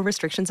 Fuel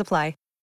restrictions apply.